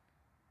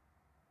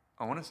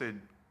want to say,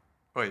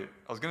 I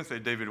was going to say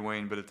David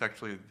Wayne, but it's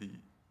actually the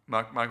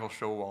Michael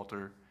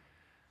Showalter,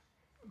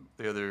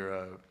 the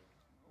other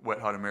Wet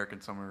Hot American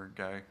Summer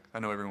guy. I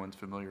know everyone's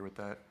familiar with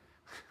that,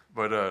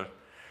 but I'm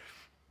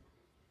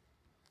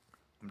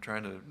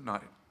trying to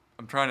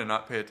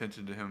not pay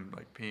attention to him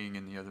like peeing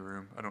in the other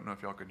room. I don't know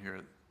if y'all can hear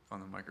it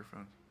on the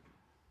microphone.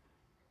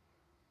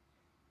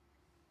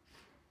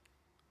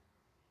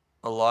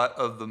 a lot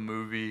of the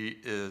movie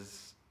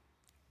is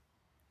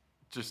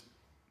just.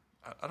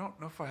 I don't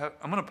know if I have.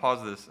 I'm gonna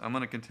pause this. I'm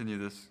gonna continue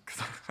this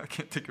because I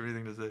can't think of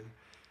anything to say.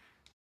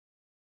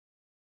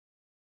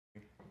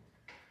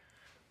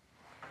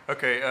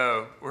 Okay,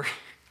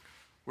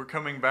 we're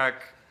coming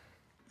back.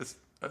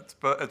 It's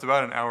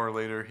about an hour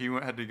later. He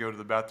had to go to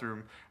the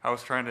bathroom. I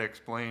was trying to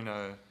explain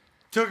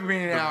Took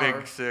me an hour. the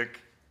Big Sick,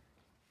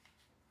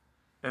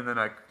 and then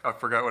I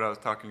forgot what I was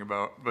talking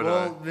about. But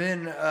well,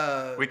 then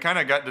we kind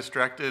of got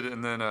distracted,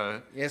 and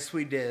then yes,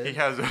 we did. he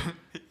has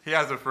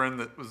a friend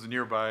that was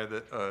nearby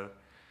that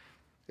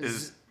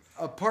is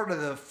a part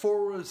of the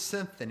Four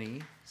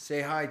Symphony.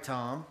 Say hi,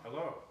 Tom.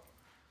 Hello.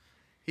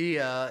 He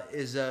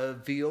is a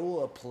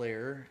viola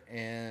player,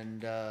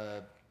 and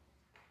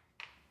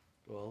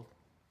well,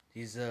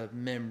 he's a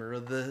member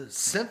of the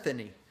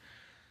symphony,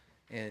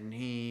 and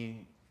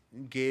he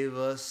gave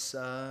us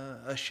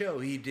a show.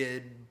 He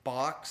did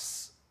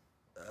Bach's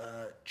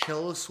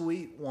Cello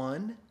Suite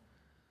 1,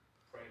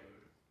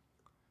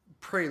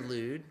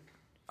 Prelude.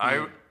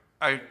 I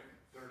Third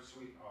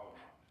Suite, all of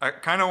them. I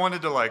kind of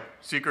wanted to like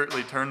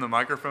secretly turn the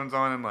microphones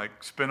on and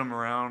like spin them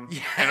around,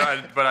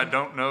 but I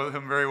don't know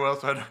him very well,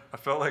 so I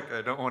felt like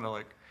I don't want to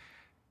like.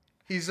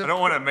 I don't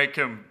want to make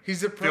him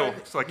feel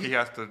like he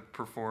has to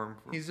perform.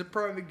 He's a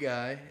private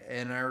guy,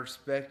 and I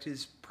respect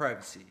his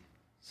privacy.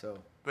 So.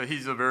 But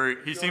he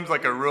seems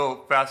like a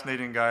real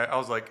fascinating guy. I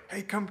was like,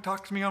 hey, come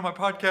talk to me on my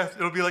podcast.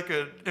 It'll be like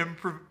an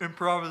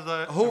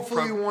improvisation.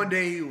 Hopefully one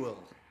day he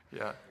will.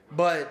 Yeah.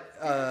 But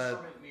The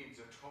instrument needs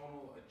a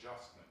tonal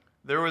adjustment.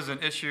 There was an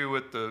issue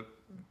with the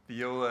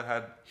viola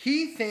had.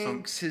 He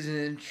thinks his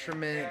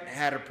instrument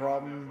had a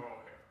problem.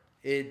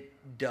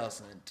 It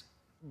doesn't.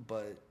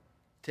 But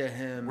to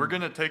him, We're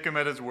gonna take him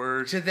at his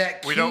word. To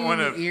that we don't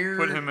want to keen ear-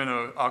 put him in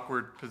an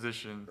awkward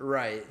position.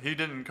 right. He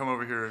didn't come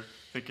over here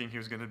thinking he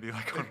was gonna be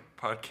like on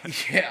a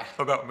podcast Yeah,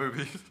 about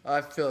movies.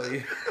 I feel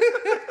you.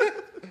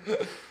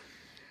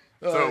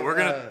 So we're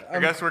gonna. I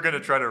guess we're gonna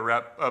try to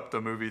wrap up the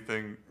movie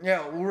thing.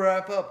 Yeah, we'll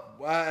wrap up.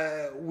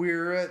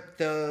 We're at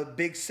the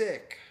Big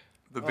Sick.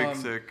 The Big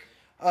Sick.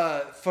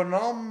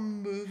 Phenomenal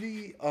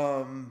movie.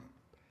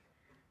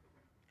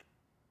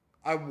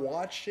 I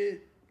watched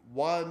it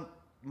while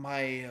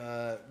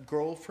my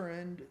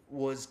girlfriend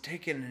was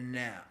taking a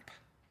nap.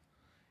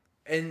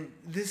 And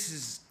this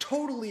is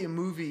totally a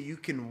movie you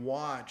can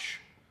watch,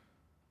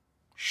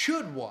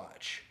 should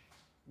watch,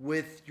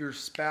 with your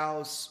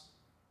spouse,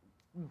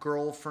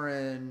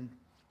 girlfriend,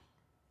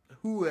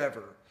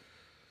 whoever.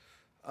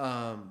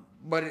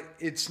 But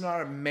it's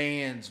not a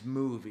man's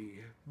movie,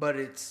 but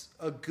it's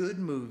a good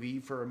movie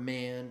for a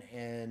man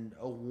and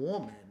a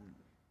woman,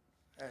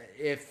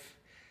 if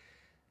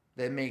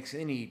that makes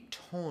any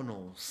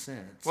tonal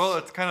sense. Well,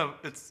 it's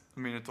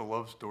a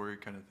love story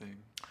kind of thing.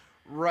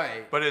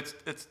 Right. But it's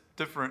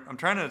different. I'm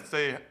trying to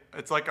say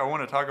it's like I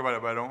want to talk about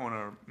it, but I don't want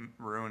to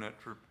ruin it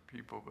for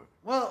people. But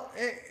Well,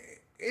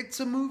 it's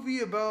a movie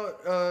about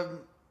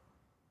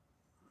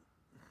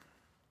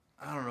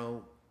I don't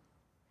know.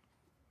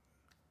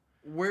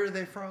 Where are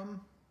they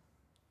from?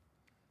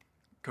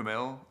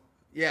 Kamel,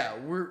 Yeah,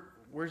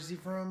 where's he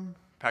from?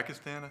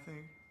 Pakistan, I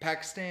think.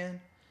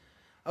 Pakistan.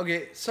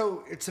 Okay,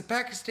 so it's a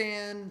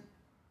Pakistan,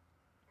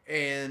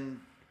 and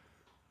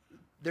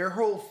their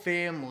whole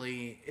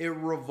family, it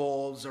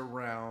revolves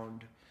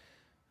around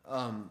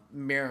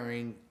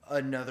marrying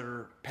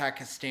another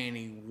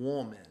Pakistani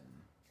woman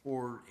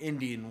or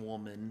Indian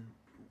woman,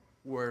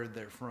 where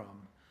they're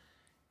from,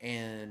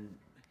 and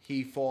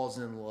he falls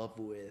in love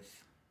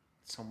with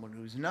someone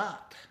who's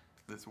not.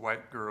 This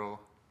white girl.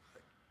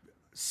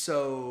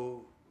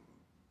 So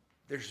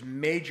there's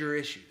major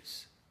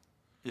issues.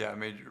 Yeah,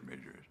 major.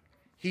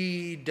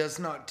 He does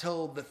not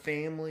tell the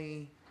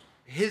family,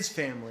 his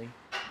family,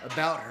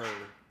 about her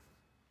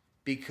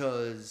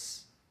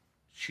because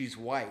she's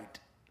white.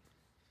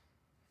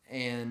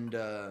 And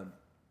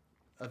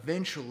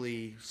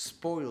eventually,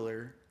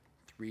 spoiler,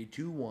 3,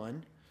 2,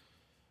 1.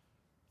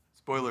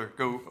 Spoiler.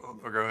 Go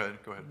ahead.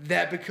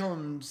 That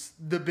becomes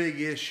the big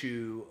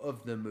issue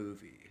of the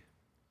movie.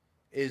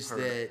 Is Her.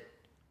 that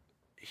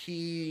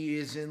he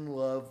is in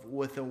love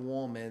with a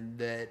woman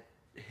that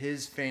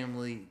his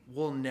family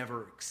will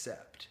never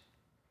accept.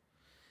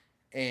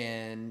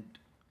 And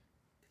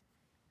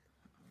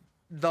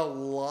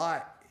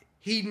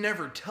he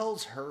never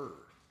tells her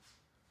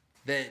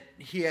that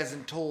he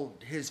hasn't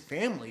told his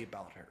family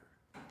about her.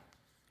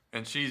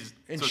 And she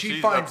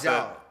finds upset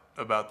out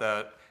about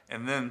that.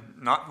 And then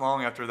not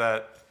long after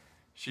that,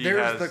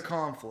 there's the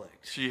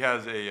conflict. She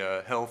has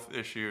a health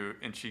issue,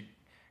 and she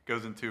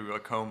goes into a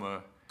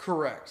coma.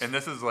 Correct. And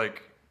this is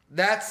like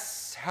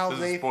that's how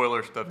this is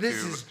spoiler stuff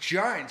This too. is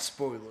giant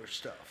spoiler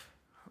stuff.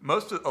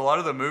 A lot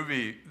of the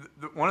movie,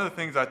 one of the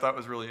things I thought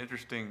was really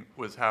interesting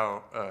was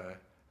how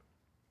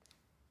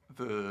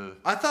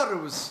I thought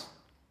it was.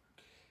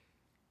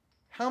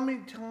 How many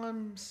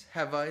times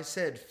have I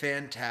said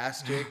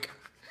fantastic?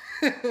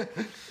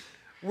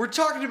 We're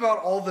talking about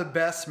all the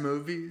best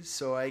movies,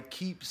 so I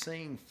keep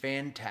saying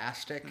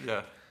fantastic.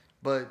 Yeah.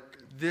 But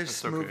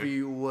this That's okay.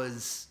 movie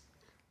was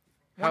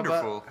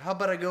Wonderful. How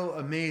about I go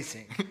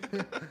amazing?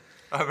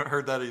 I haven't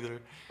heard that either.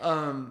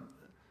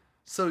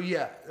 So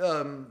yeah,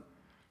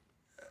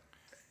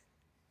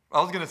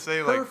 I was gonna say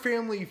her like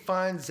family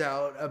finds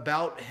out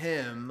about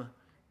him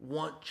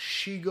once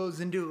she goes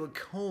into a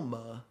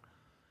coma,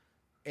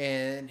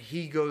 and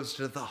he goes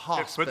to the it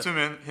hospital. puts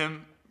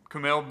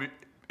Kumail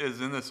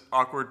is in this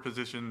awkward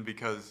position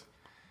because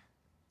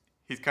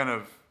he's kind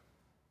of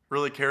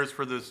really cares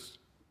for this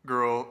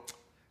girl.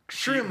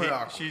 Extremely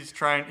awkward. He's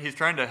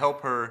trying to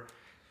help her,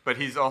 but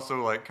he's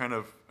also like kind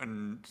of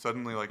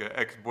suddenly like an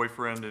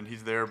ex-boyfriend, and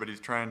he's there, but he's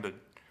trying to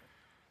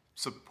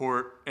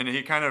support, and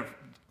he kind of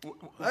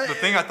the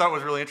thing I thought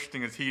was really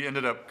interesting is he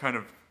ended up kind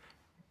of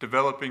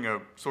developing a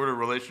sort of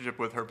relationship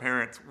with her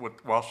parents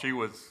while she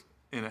was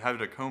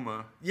had a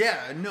coma.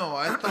 Yeah, no,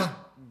 I thought,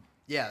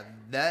 yeah,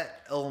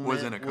 that element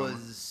Was in a coma.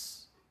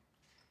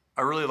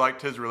 I really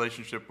liked his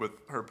relationship with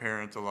her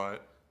parents a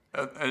lot.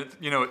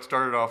 It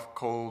started off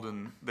cold,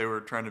 and they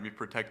were trying to be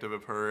protective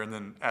of her, and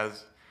then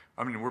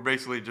we're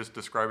basically just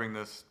describing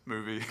this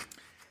movie.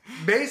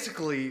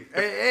 Basically,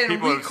 and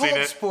people we have seen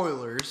called it.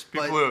 spoilers,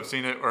 People but who have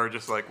seen it are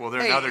just like, well,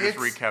 now they're just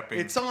recapping.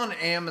 It's on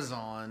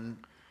Amazon,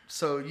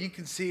 so you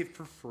can see it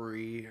for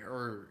free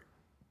or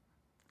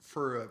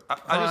for a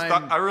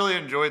I really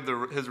enjoyed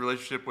his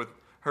relationship with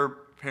her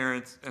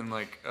parents and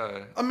like.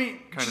 I mean,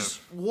 kind just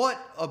of. what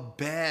a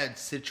bad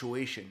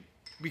situation,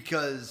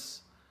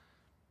 because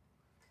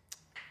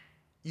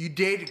you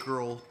date a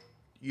girl,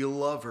 you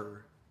love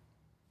her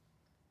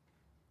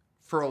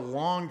for a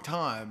long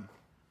time.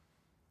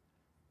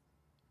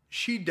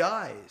 She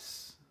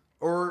dies,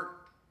 or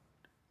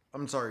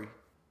I'm sorry,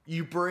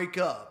 you break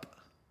up,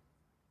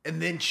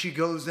 and then she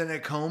goes in a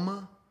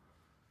coma.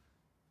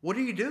 What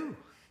do you do?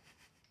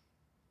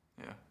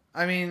 Yeah.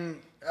 I mean,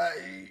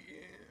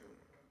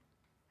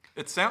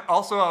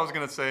 Also, I was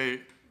gonna say,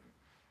 if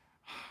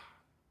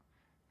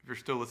you're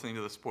still listening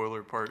to the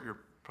spoiler part, you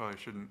probably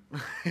shouldn't.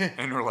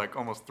 And we're like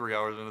almost 3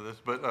 hours into this,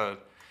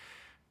 but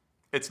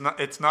it's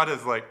not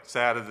as like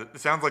sad as it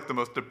sounds. Like the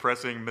most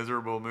depressing,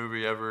 miserable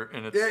movie ever,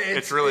 and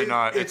it's really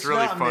not. It's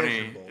really not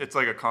funny. miserable. It's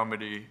like a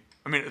comedy.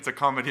 I mean, it's a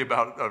comedy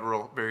about a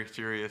real very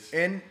serious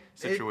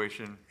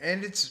situation.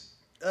 And it's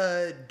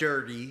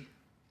dirty.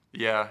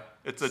 Yeah,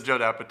 it's a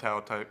Judd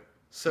Apatow type.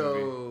 So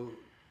movie.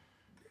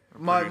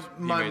 my You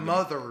my made them.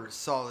 mother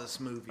saw this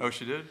movie. Oh,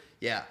 she did.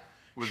 Yeah,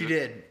 Was she it-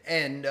 did,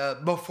 and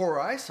before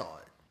I saw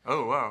it,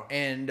 Oh, wow.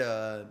 and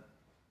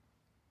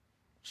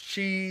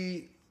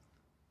she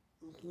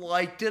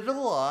liked it a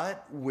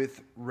lot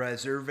with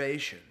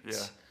reservations.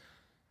 Yeah.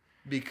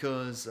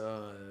 Because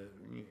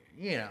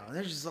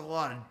there's just a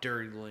lot of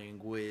dirty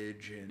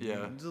language and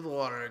Yeah. there's a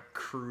lot of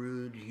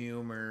crude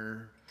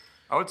humor.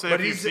 I would say But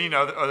if you've he's- seen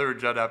other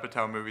Judd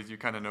Apatow movies, you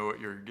kind of know what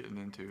you're getting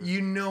into.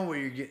 You know what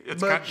you're getting. It's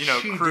but kind,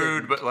 she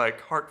crude, didn't. but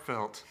like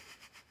heartfelt.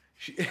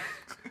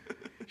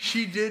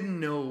 She didn't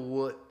know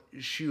what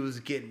she was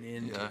getting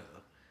into.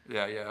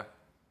 Yeah.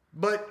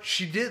 But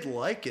she did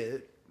like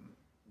it,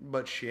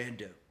 but she had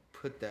to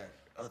put that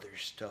other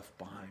stuff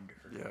behind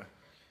her. Yeah.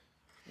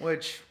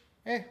 Which,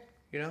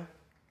 Yeah.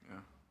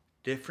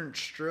 different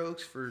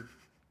strokes for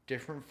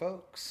different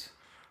folks.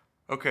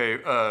 Okay.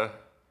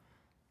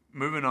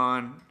 Moving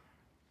on.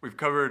 We've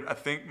covered, I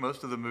think,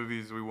 most of the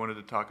movies we wanted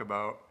to talk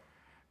about,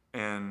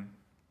 and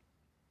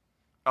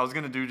I was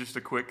gonna do just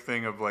a quick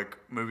thing of like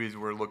movies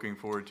we're looking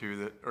forward to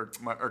that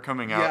are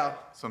coming out Yeah.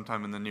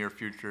 sometime in the near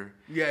future.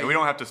 Yeah, And we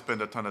don't have to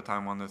spend a ton of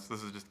time on this.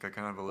 This is just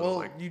kind of a little Well,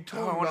 like. you I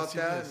told me wanna about see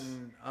that, this.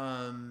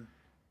 and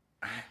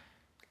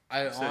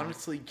I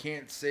honestly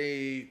can't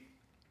say.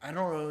 I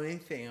don't know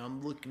anything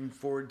I'm looking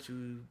forward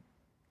to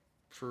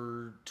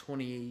for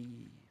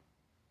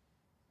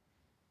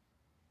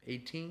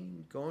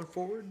 2018 going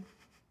forward.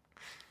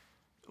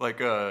 Like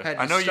Had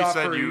to I know you stop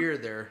said for a you. year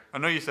there. I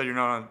know you said you're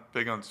not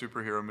big on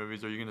superhero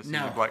movies. Are you gonna see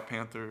No. Black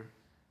Panther?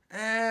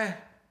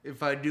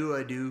 If I do,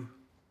 I do.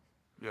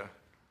 Yeah.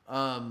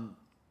 I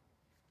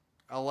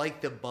like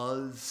the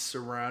buzz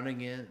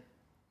surrounding it.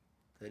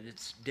 That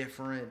it's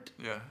different.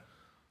 Yeah.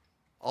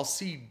 I'll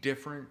see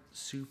different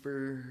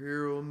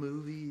superhero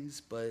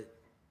movies, but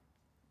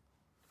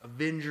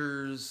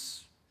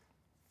Avengers.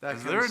 That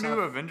Is kind there of a stuff, new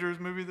Avengers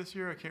movie this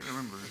year? I can't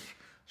remember.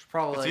 It's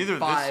probably It's like either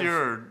 5. this year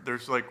or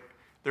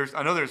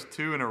I know there's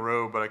 2 in a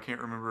row, but I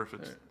can't remember if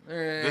it's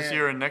this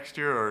year and next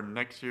year or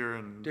next year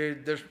and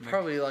Dude, there's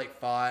probably like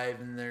 5,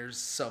 and there's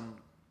some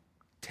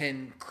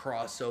 10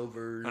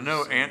 crossovers. I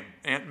know and-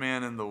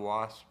 Ant-Man and the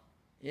Wasp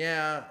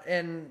Yeah,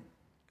 and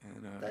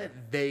and that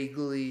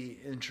vaguely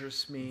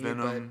interests me,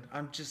 Venom.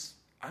 but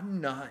I'm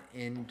not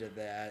into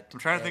that. I'm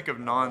trying to think at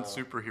of all.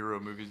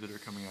 non-superhero movies that are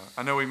coming out.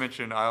 I know we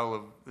mentioned Isle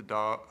of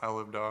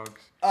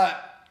Dogs.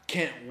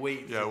 Can't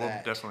wait for Yeah, we'll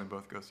that. definitely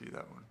both go see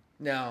that one.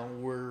 Now,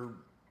 we're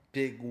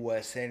big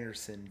Wes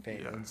Anderson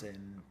fans,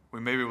 and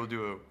Maybe we'll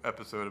do an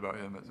episode about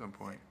him at some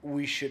point.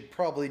 we should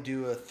probably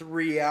do a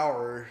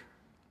 3-hour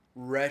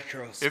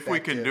retrospective. If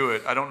we can do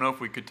it. I don't know if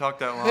we could talk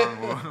that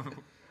long.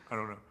 I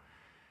don't know.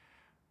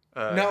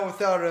 Not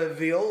without a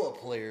viola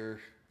player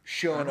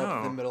showing up in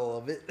know. the middle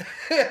of it.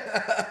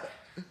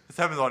 This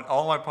happens on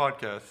all my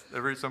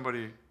podcasts.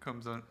 Somebody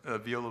comes on, a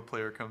viola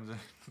player comes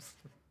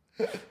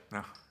in.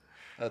 No.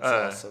 That's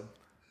awesome.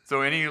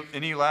 So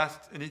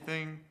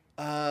anything?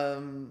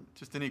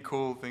 Just any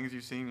cool things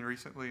you've seen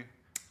recently?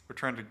 We're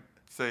trying to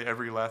say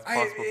every last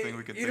possible thing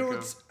we can think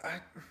of.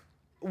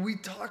 We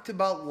talked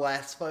about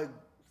Last Flag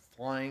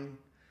Flying,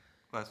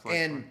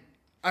 and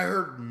I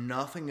heard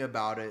nothing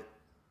about it.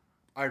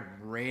 I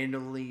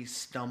randomly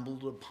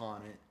stumbled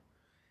upon it,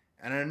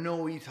 and I know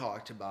we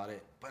talked about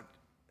it, but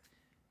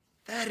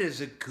that is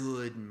a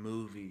good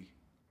movie.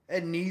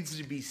 It needs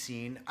to be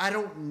seen. I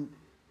don't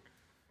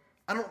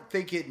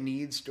think it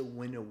needs to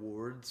win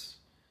awards,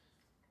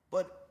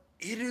 but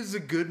it is a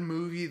good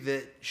movie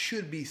that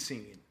should be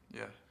seen.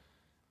 Yeah.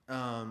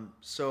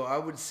 So I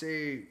would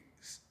say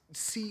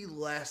see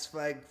Last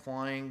Flag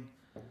Flying.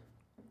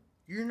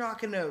 You're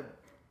not gonna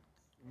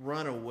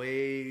run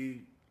away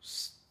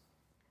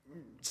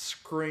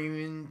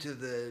screaming to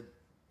the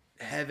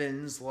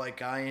heavens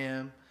like I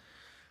am,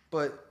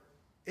 but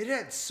it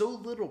had so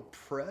little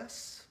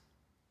press.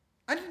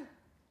 I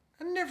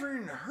never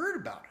even heard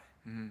about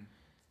it. Mm-hmm.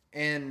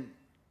 And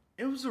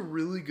it was a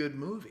really good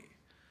movie.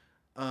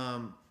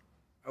 I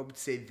would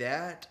say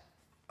that.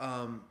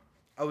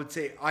 I would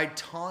say I,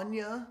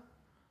 Tonya,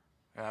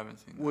 I haven't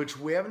seen that. which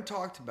we haven't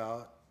talked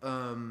about,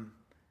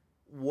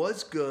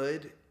 was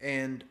good.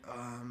 And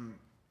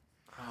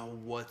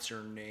what's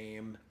her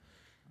name?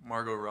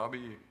 Margot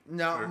Robbie?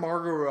 Not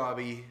Margot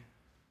Robbie.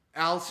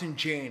 Allison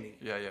Janney.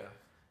 Yeah.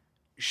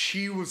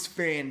 She was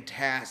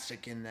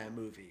fantastic in that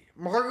movie.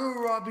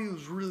 Margot Robbie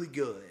was really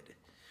good,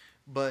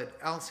 but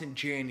Allison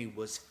Janney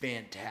was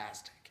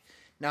fantastic.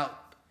 Now,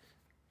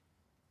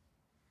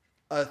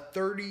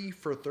 30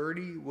 for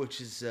 30,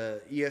 which is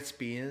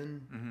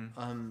ESPN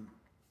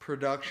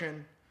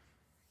production,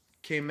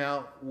 came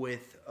out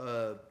with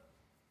a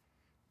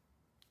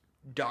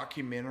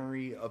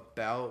documentary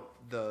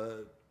about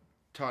the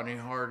Tonya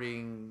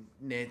Harding,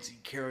 Nancy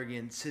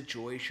Kerrigan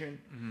situation.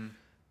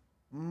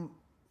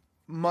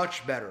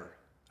 Much better.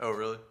 Oh,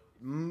 really?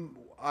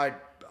 I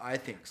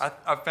think so.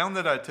 I found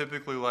that I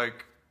typically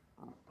like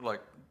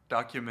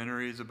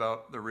documentaries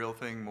about the real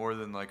thing more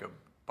than like a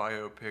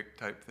biopic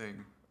type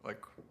thing, like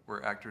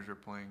where actors are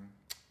playing.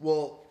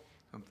 Well,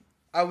 something.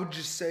 I would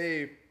just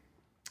say,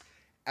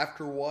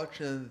 after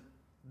watching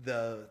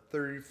the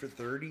 30 for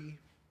 30,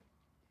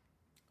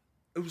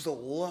 it was a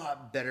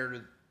lot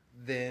better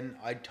than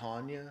I,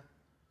 Tonya.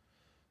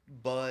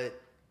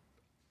 But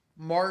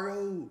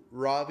Margot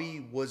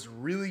Robbie was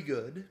really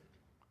good,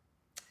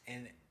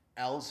 and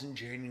Allison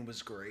Janney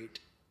was great.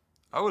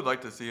 I would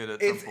like to see it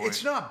at some point.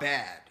 It's not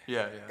bad.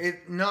 Yeah.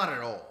 Not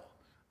at all.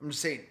 I'm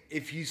just saying,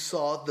 if you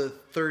saw the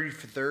 30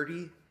 for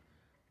 30,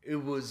 it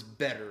was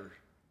better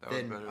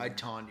than I,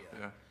 Tonya.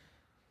 Yeah.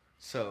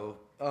 So,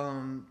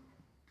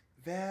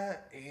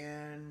 that,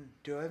 and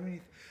do I have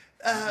any?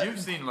 You've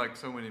seen like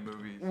so many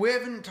movies. We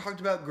haven't talked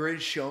about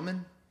Greatest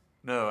Showman.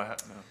 No, I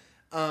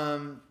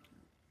no.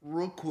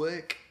 Real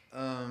quick,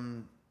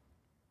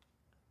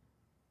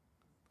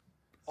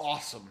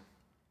 awesome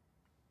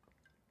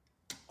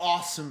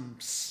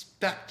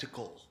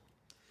spectacle.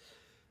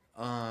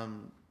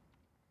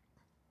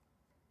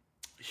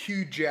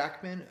 Hugh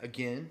Jackman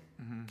again.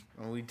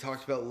 We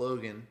talked about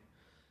Logan.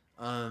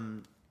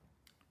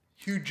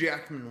 Hugh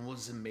Jackman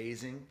was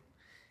amazing,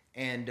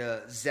 and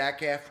Zac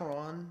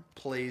Efron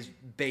plays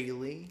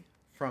Bailey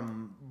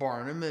from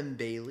Barnum and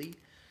Bailey,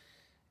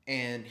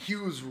 and he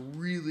was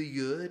really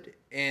good.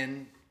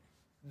 And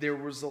there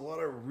was a lot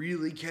of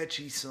really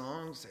catchy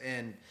songs,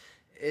 and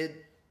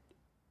it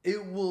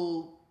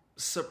will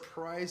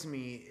surprise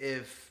me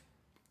if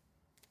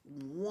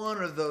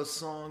one of those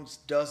songs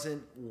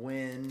doesn't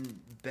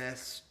win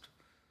Best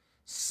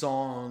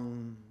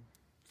Song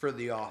for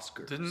the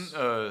Oscars. Didn't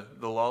the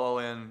La La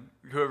Land,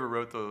 whoever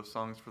wrote those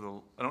songs for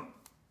the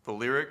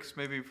lyrics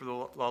maybe for the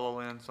La La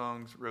Land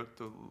songs wrote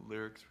the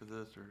lyrics for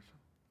this or something?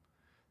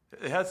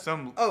 It has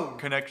some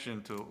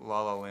connection to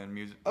La La Land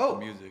music.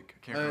 Music. I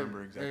can't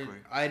remember exactly.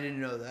 I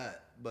didn't know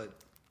that, but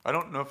I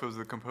don't know if it was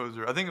the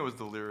composer. I think it was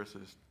the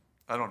lyricist.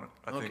 I don't know.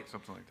 I think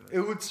something like that.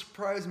 It would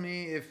surprise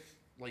me if,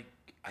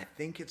 I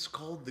think it's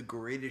called The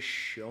Greatest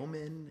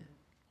Showman.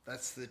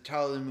 That's the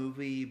title of the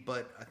movie,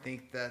 but I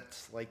think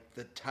that's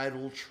the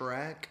title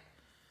track.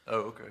 Oh,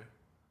 okay.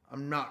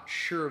 I'm not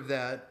sure of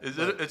that. Is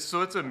it? It's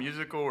a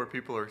musical where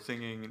people are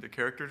singing. The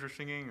characters are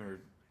singing,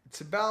 or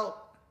it's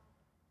about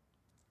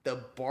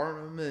the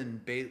Barnum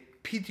and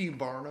P.T.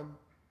 Barnum,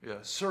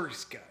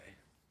 circus guy.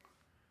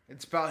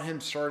 It's about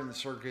him starting the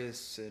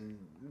circus, and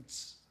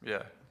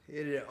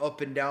it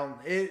up and down.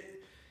 He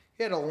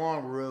had a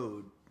long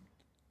road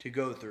to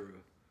go through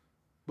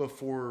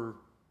before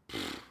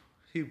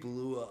he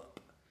blew up.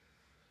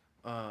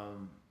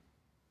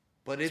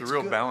 But it's a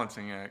real good.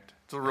 balancing act.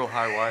 It's a real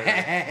high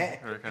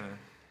wire. Kind of.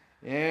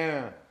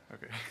 Yeah.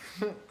 Okay.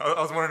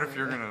 I was wondering if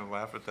you were gonna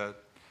laugh at that.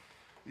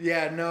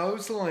 Yeah. No, it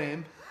was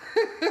lame.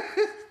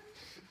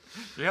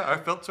 Yeah, I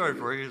felt sorry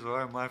for you, so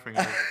I'm laughing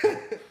at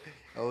it.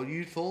 Oh,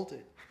 you told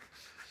it.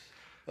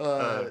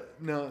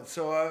 No,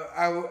 so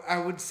I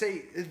would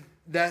say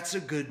That's a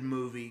good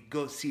movie.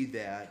 Go see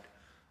that.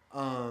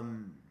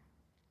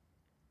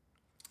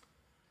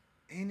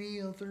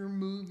 Any other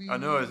movies? I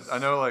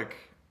know. Like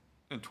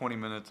in 20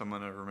 minutes, I'm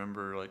gonna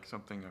remember like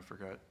something I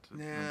forgot to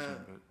mention.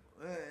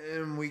 But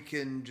And we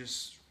can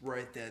just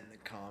write that in the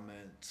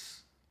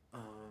comments.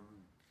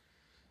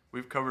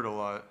 we've covered a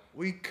lot.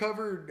 We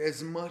covered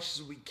as much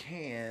as we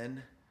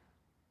can.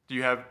 Do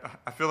you have?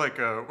 I feel like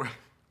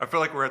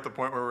we're at the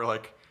point where we're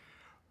like,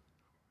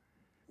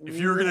 if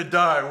you were gonna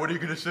die, what are you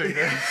gonna say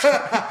next?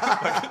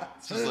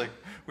 It's just like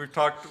we've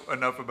talked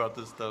enough about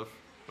this stuff,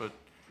 but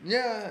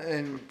Yeah,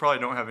 and probably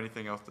don't have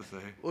anything else to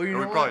say. Well, you Or know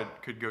we what? probably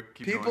could go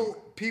keep going.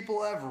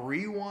 people have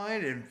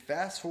rewind and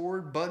fast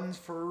forward buttons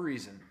for a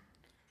reason.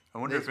 I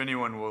wonder if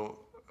anyone will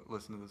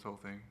listen to this whole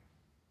thing.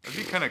 That'd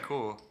be kind of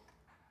cool.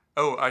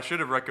 Oh, I should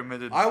have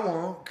recommended. I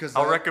won't because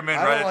I'll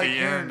recommend I right don't at like the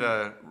hearing-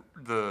 end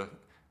the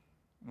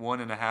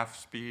 1.5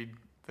 speed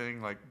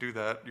thing. Like do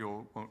that,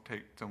 won't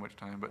take so much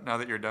time. But now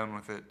that you're done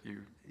with it,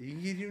 you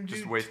You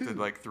just do wasted too.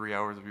 like 3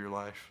 hours of your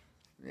life.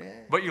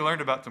 Yeah. But you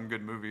learned about some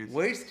good movies.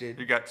 Wasted.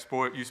 You got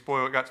spoiled.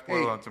 Got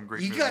spoiled on some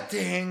great you movies. got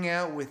to hang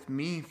out with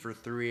me for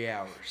 3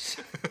 hours.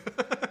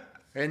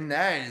 And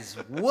that is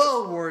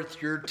well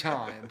worth your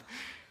time.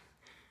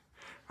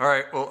 All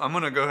right. Well, I'm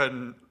gonna go ahead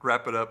and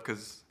wrap it up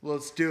because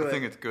Let's do I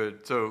think it. it's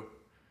good. So,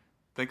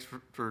 thanks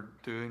for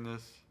doing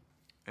this,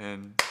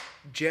 and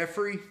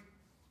Jeffrey,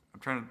 I'm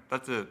trying to.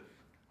 That's it.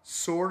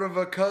 sort of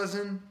a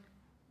cousin,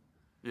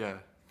 Yeah.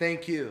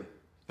 thank you.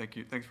 Thank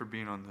you. Thanks for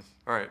being on this.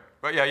 All right.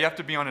 But yeah, you have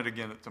to be on it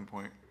again at some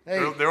point. Hey.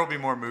 There will be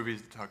more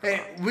movies to talk Hey,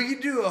 about. we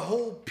could do a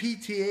whole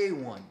PTA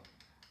one.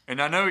 And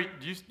I know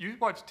you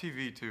watch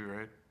TV too,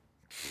 right?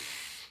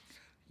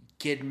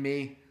 Kidding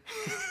me?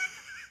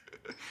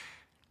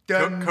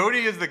 Cody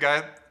is the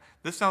guy.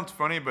 This sounds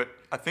funny, but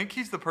I think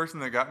he's the person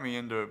that got me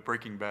into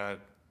Breaking Bad.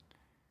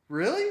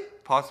 Really?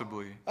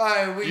 Possibly. All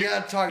right, we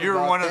gotta talk about You're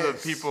one of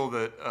this. the people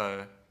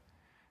that.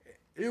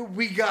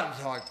 We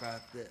gotta talk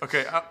about this.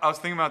 Okay, I was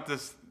thinking about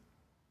this.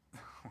 Oh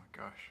my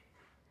gosh,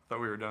 I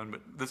thought we were done,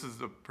 but this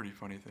is a pretty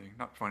funny thing.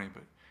 Not funny,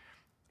 but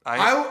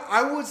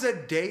I was a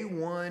day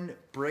one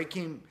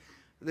Breaking.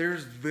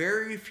 There's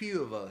very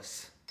few of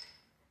us,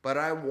 but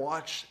I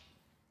watched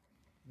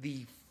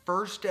the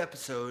first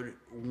episode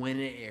when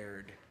it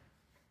aired.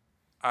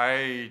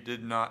 I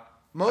did not.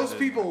 Most I did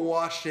people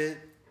watched it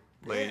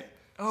late.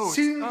 Oh,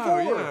 season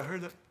 4. yeah, I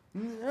heard that.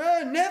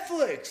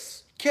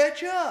 Netflix,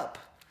 catch up.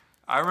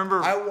 I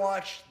remember. I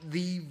watched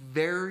the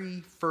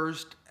very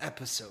first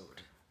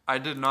episode, I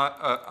did not.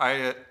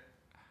 I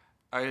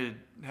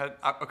had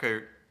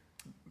okay.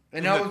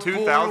 and In I the was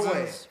blown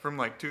away. 2000s, from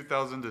like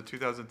 2000 to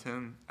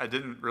 2010, I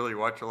didn't really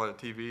watch a lot of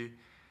TV,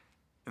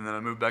 and then I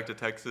moved back to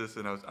Texas,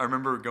 and I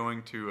remember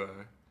going to.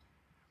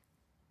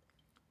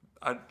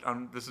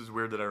 This is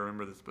weird that I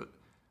remember this, but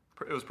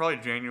it was probably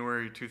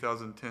January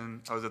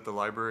 2010. I was at the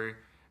library,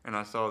 and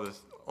I saw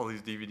all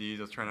these DVDs.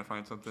 I was trying to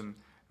find something, and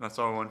I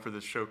saw one for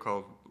this show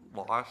called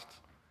Lost,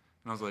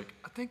 and I was like,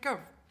 I think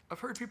I've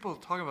heard people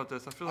talk about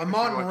this. I feel like I'm I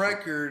should on watch it.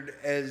 record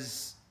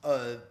as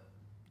a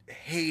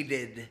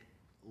hated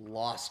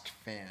Lost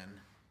fan.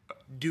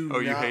 Oh,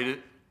 you hate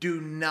it?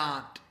 Do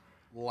not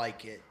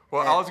like it.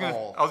 Well, at I was gonna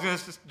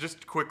all.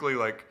 just quickly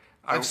like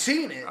I've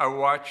seen it, I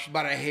watched.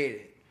 but I hate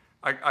it.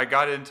 I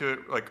got into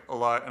it like a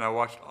lot, and I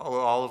watched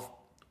all of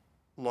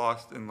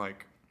Lost in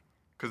like,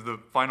 because the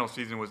final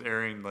season was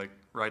airing like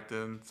right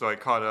then, so I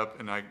caught up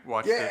and I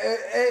watched Yeah,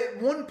 it.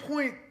 at one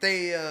point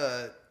they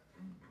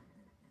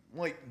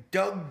like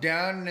dug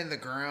down in the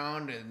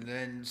ground, and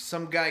then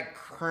some guy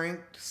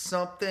cranked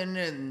something,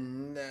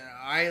 and the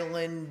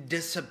island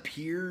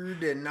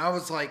disappeared, and I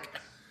was like,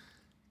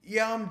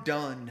 "Yeah, I'm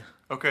done."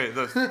 Okay,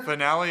 the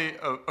finale.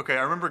 Okay,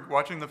 I remember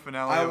watching the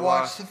finale. I of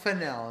watched Lost, the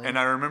finale, and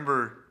I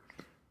remember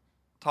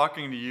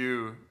talking to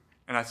you,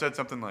 and I said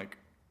something like,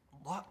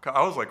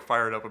 I was like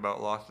fired up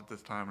about Lost at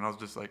this time, and I was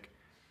just like,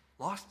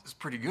 Lost is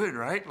pretty good,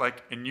 right?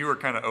 Like, and you were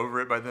kind of over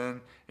it by then,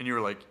 and you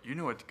were like, you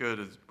know what's good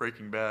is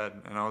Breaking Bad,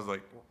 and I was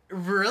like,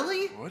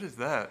 really? what is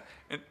that?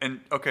 And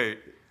okay,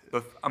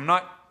 I'm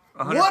not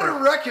 100%, What a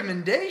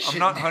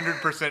recommendation! I'm not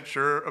 100%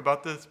 sure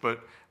about this,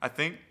 but I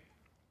think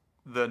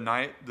the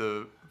night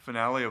the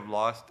finale of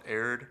Lost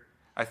aired,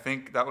 I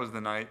think that was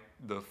the night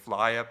the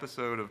Fly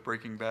episode of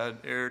Breaking Bad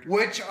aired.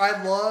 Which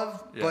I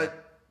love, Yeah.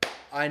 but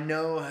I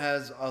know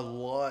has a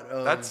lot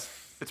of.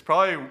 It's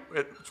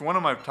one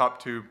of my top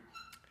 2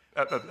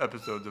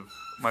 episodes of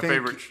my Thank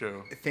favorite you.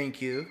 show.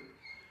 Thank you.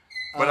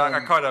 But I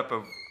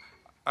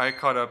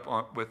caught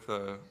up with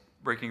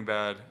Breaking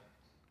Bad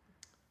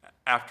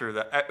after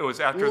that. It was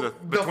after Well,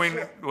 between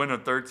when the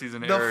 3rd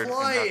season The aired.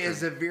 Fly and after.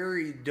 is a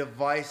very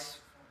device,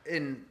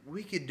 and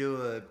we could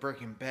do a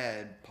Breaking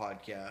Bad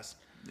podcast,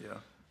 Yeah.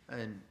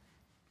 and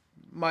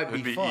might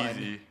It'd be fun.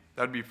 easy.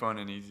 That'd be fun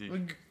and easy.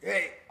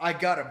 Hey, I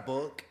got a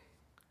book.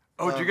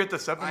 Oh, did you get the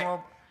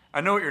Sepinwall?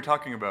 I know what you're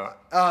talking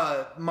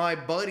about. My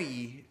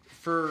buddy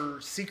for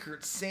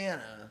Secret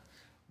Santa.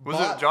 Was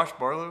bought- it Josh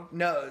Barlow?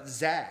 No,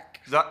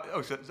 Zach.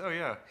 Oh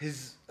yeah.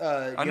 His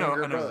I know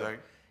younger brother. Zach.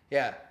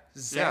 Yeah,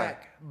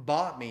 Zach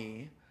bought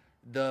me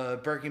the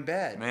Breaking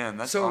Bad. Man,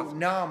 that's so awesome.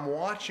 now I'm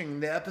watching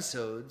the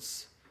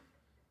episodes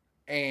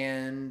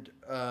and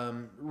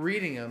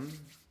reading them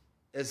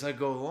as I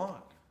go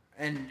along,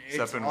 and it's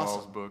Sepinwall's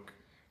awesome, book.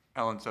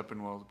 Alan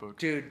Sepinwall's book.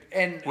 dude.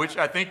 And Which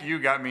I think you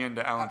got me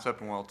into Alan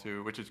Sepinwall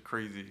too, which is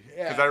crazy.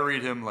 Because Yeah. I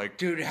read him like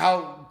dude,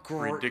 how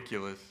great,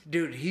 ridiculous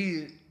dude.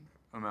 He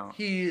amount.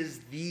 is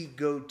the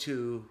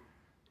go-to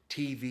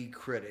TV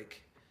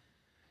critic,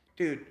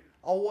 dude.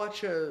 I'll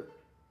watch a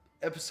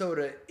episode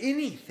of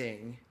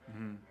anything,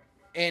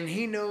 and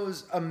he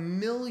knows a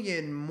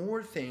million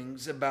more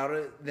things about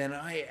it than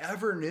I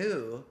ever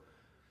knew.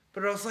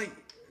 But I was like,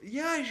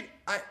 yeah,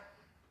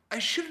 I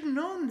should have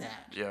known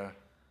that. Yeah.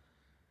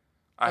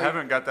 I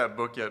haven't got that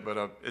book yet,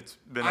 but it's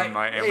been on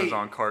my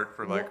Amazon cart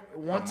for like a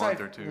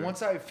month or two.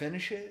 Once I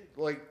finish it,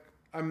 like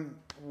I'm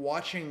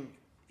watching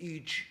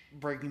each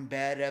Breaking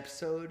Bad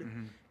episode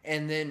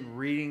and then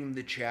reading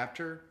the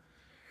chapter.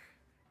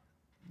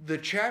 The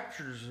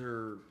chapters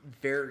are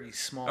very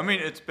small. I mean,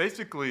 it's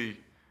basically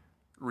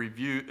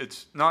review.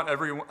 It's not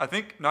I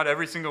think not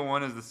every single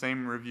one is the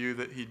same review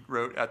that he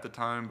wrote at the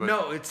time, but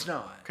no, it's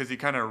not. because he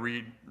kind of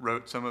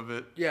rewrote some of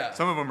it. Yeah.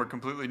 Some of them are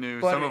completely new.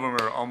 But some of them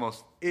are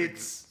almost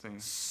It's the same.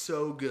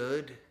 so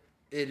good.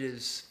 It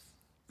is.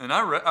 And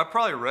I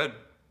probably read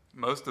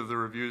most of the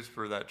reviews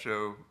for that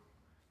show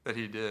that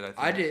he did. I think.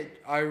 I did.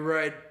 I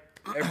read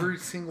every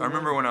single. I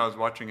remember one. when I was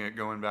watching it,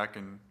 going back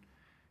and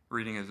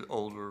reading his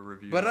older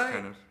reviews. But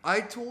kind of. I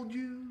told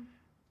you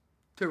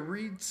to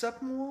read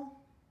Sepinwall.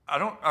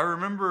 I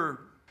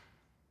remember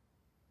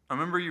the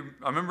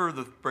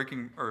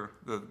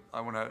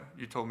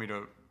you told me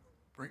to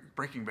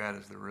Breaking Bad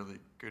is the really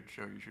good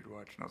show you should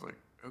watch, and I was like,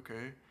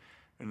 okay.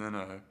 And then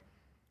I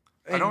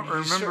And don't you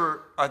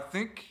remember. I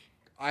think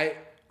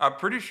I'm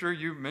pretty sure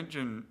you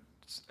mentioned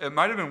it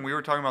might have been we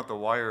were talking about The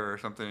Wire or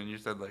something, and you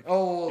said like,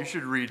 Oh, you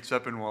should read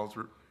Sepinwall's.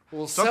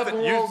 well, something-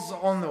 you- Sepinwall's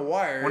on the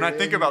wire. When I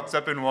think and about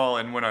Sepinwall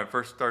and when I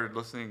first started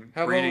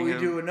how about reading we him,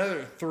 do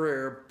another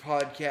Thriller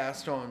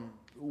podcast on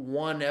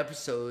one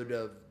episode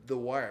of The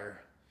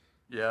Wire?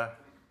 yeah,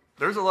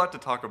 there's a lot to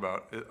talk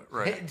about,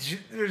 right?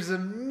 There's a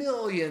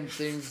million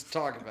things to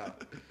talk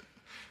about.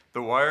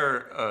 The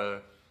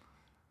Wire.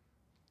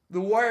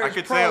 The Wire. I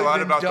could say a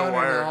lot about The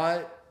Wire.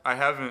 Lot. I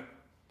haven't.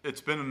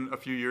 It's been a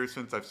few years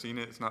since I've seen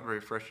it. It's not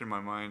very fresh in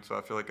my mind, so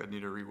I feel like I'd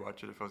need to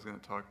rewatch it if I was going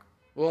to talk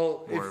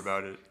Well, more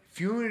about it.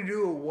 if you want to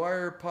do a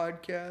Wire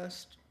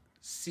podcast,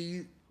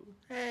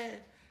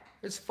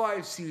 it's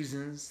 5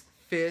 seasons.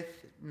 5th,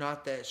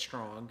 not that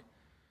strong.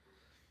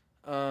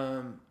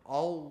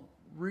 I'll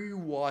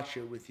rewatch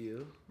it with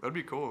you, That'd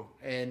be cool.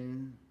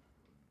 and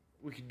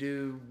we could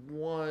do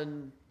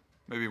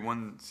Maybe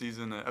one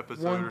season, an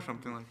episode One- or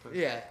something like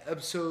that.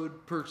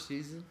 episode per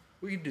season.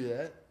 We could do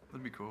that.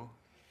 That'd be cool.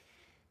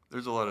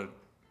 There's a lot of.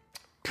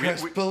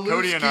 Kaspeluski.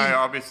 Cody and I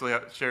obviously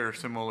share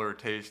similar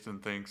tastes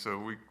and things, so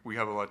we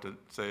have a lot to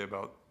say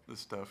about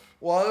this stuff.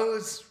 Well, I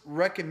always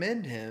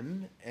recommend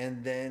him,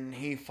 and then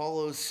he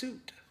follows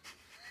suit.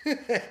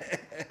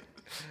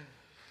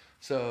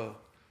 So,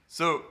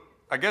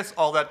 I guess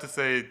all that to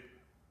say,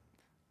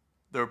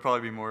 there will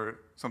probably be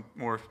some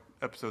more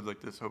episodes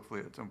like this,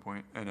 hopefully at some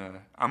point. And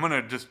I'm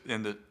gonna just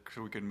end it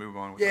so we can move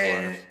on with the yeah,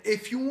 lives. and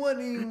if you want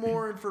any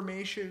more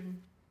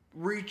information,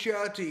 reach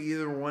out to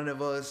either one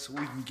of us.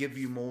 We can give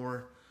you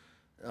more.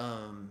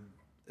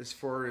 As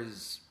far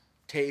as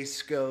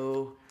tastes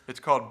go, It's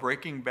called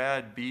Breaking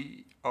Bad.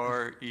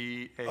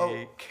 BREA.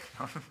 Oh.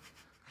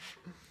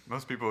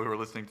 Most people who are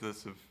listening to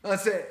this have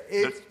that's it.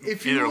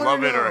 If you either wanna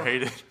love it or know-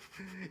 hate it.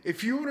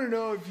 If you want to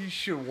know if you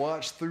should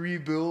watch 3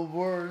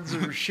 Billboards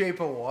or Shape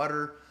of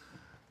Water,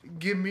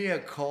 give me a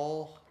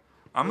call.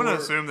 I'm gonna Or-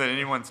 assume that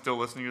anyone still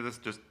listening to this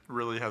just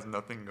really has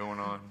nothing going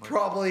on. Like,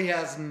 Probably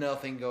has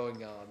nothing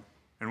going on.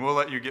 and we'll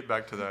let you get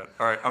back to that.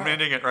 All right, I'm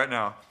ending it right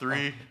now.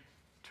 3,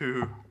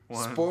 2,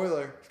 1.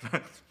 Spoiler.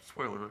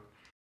 Spoiler.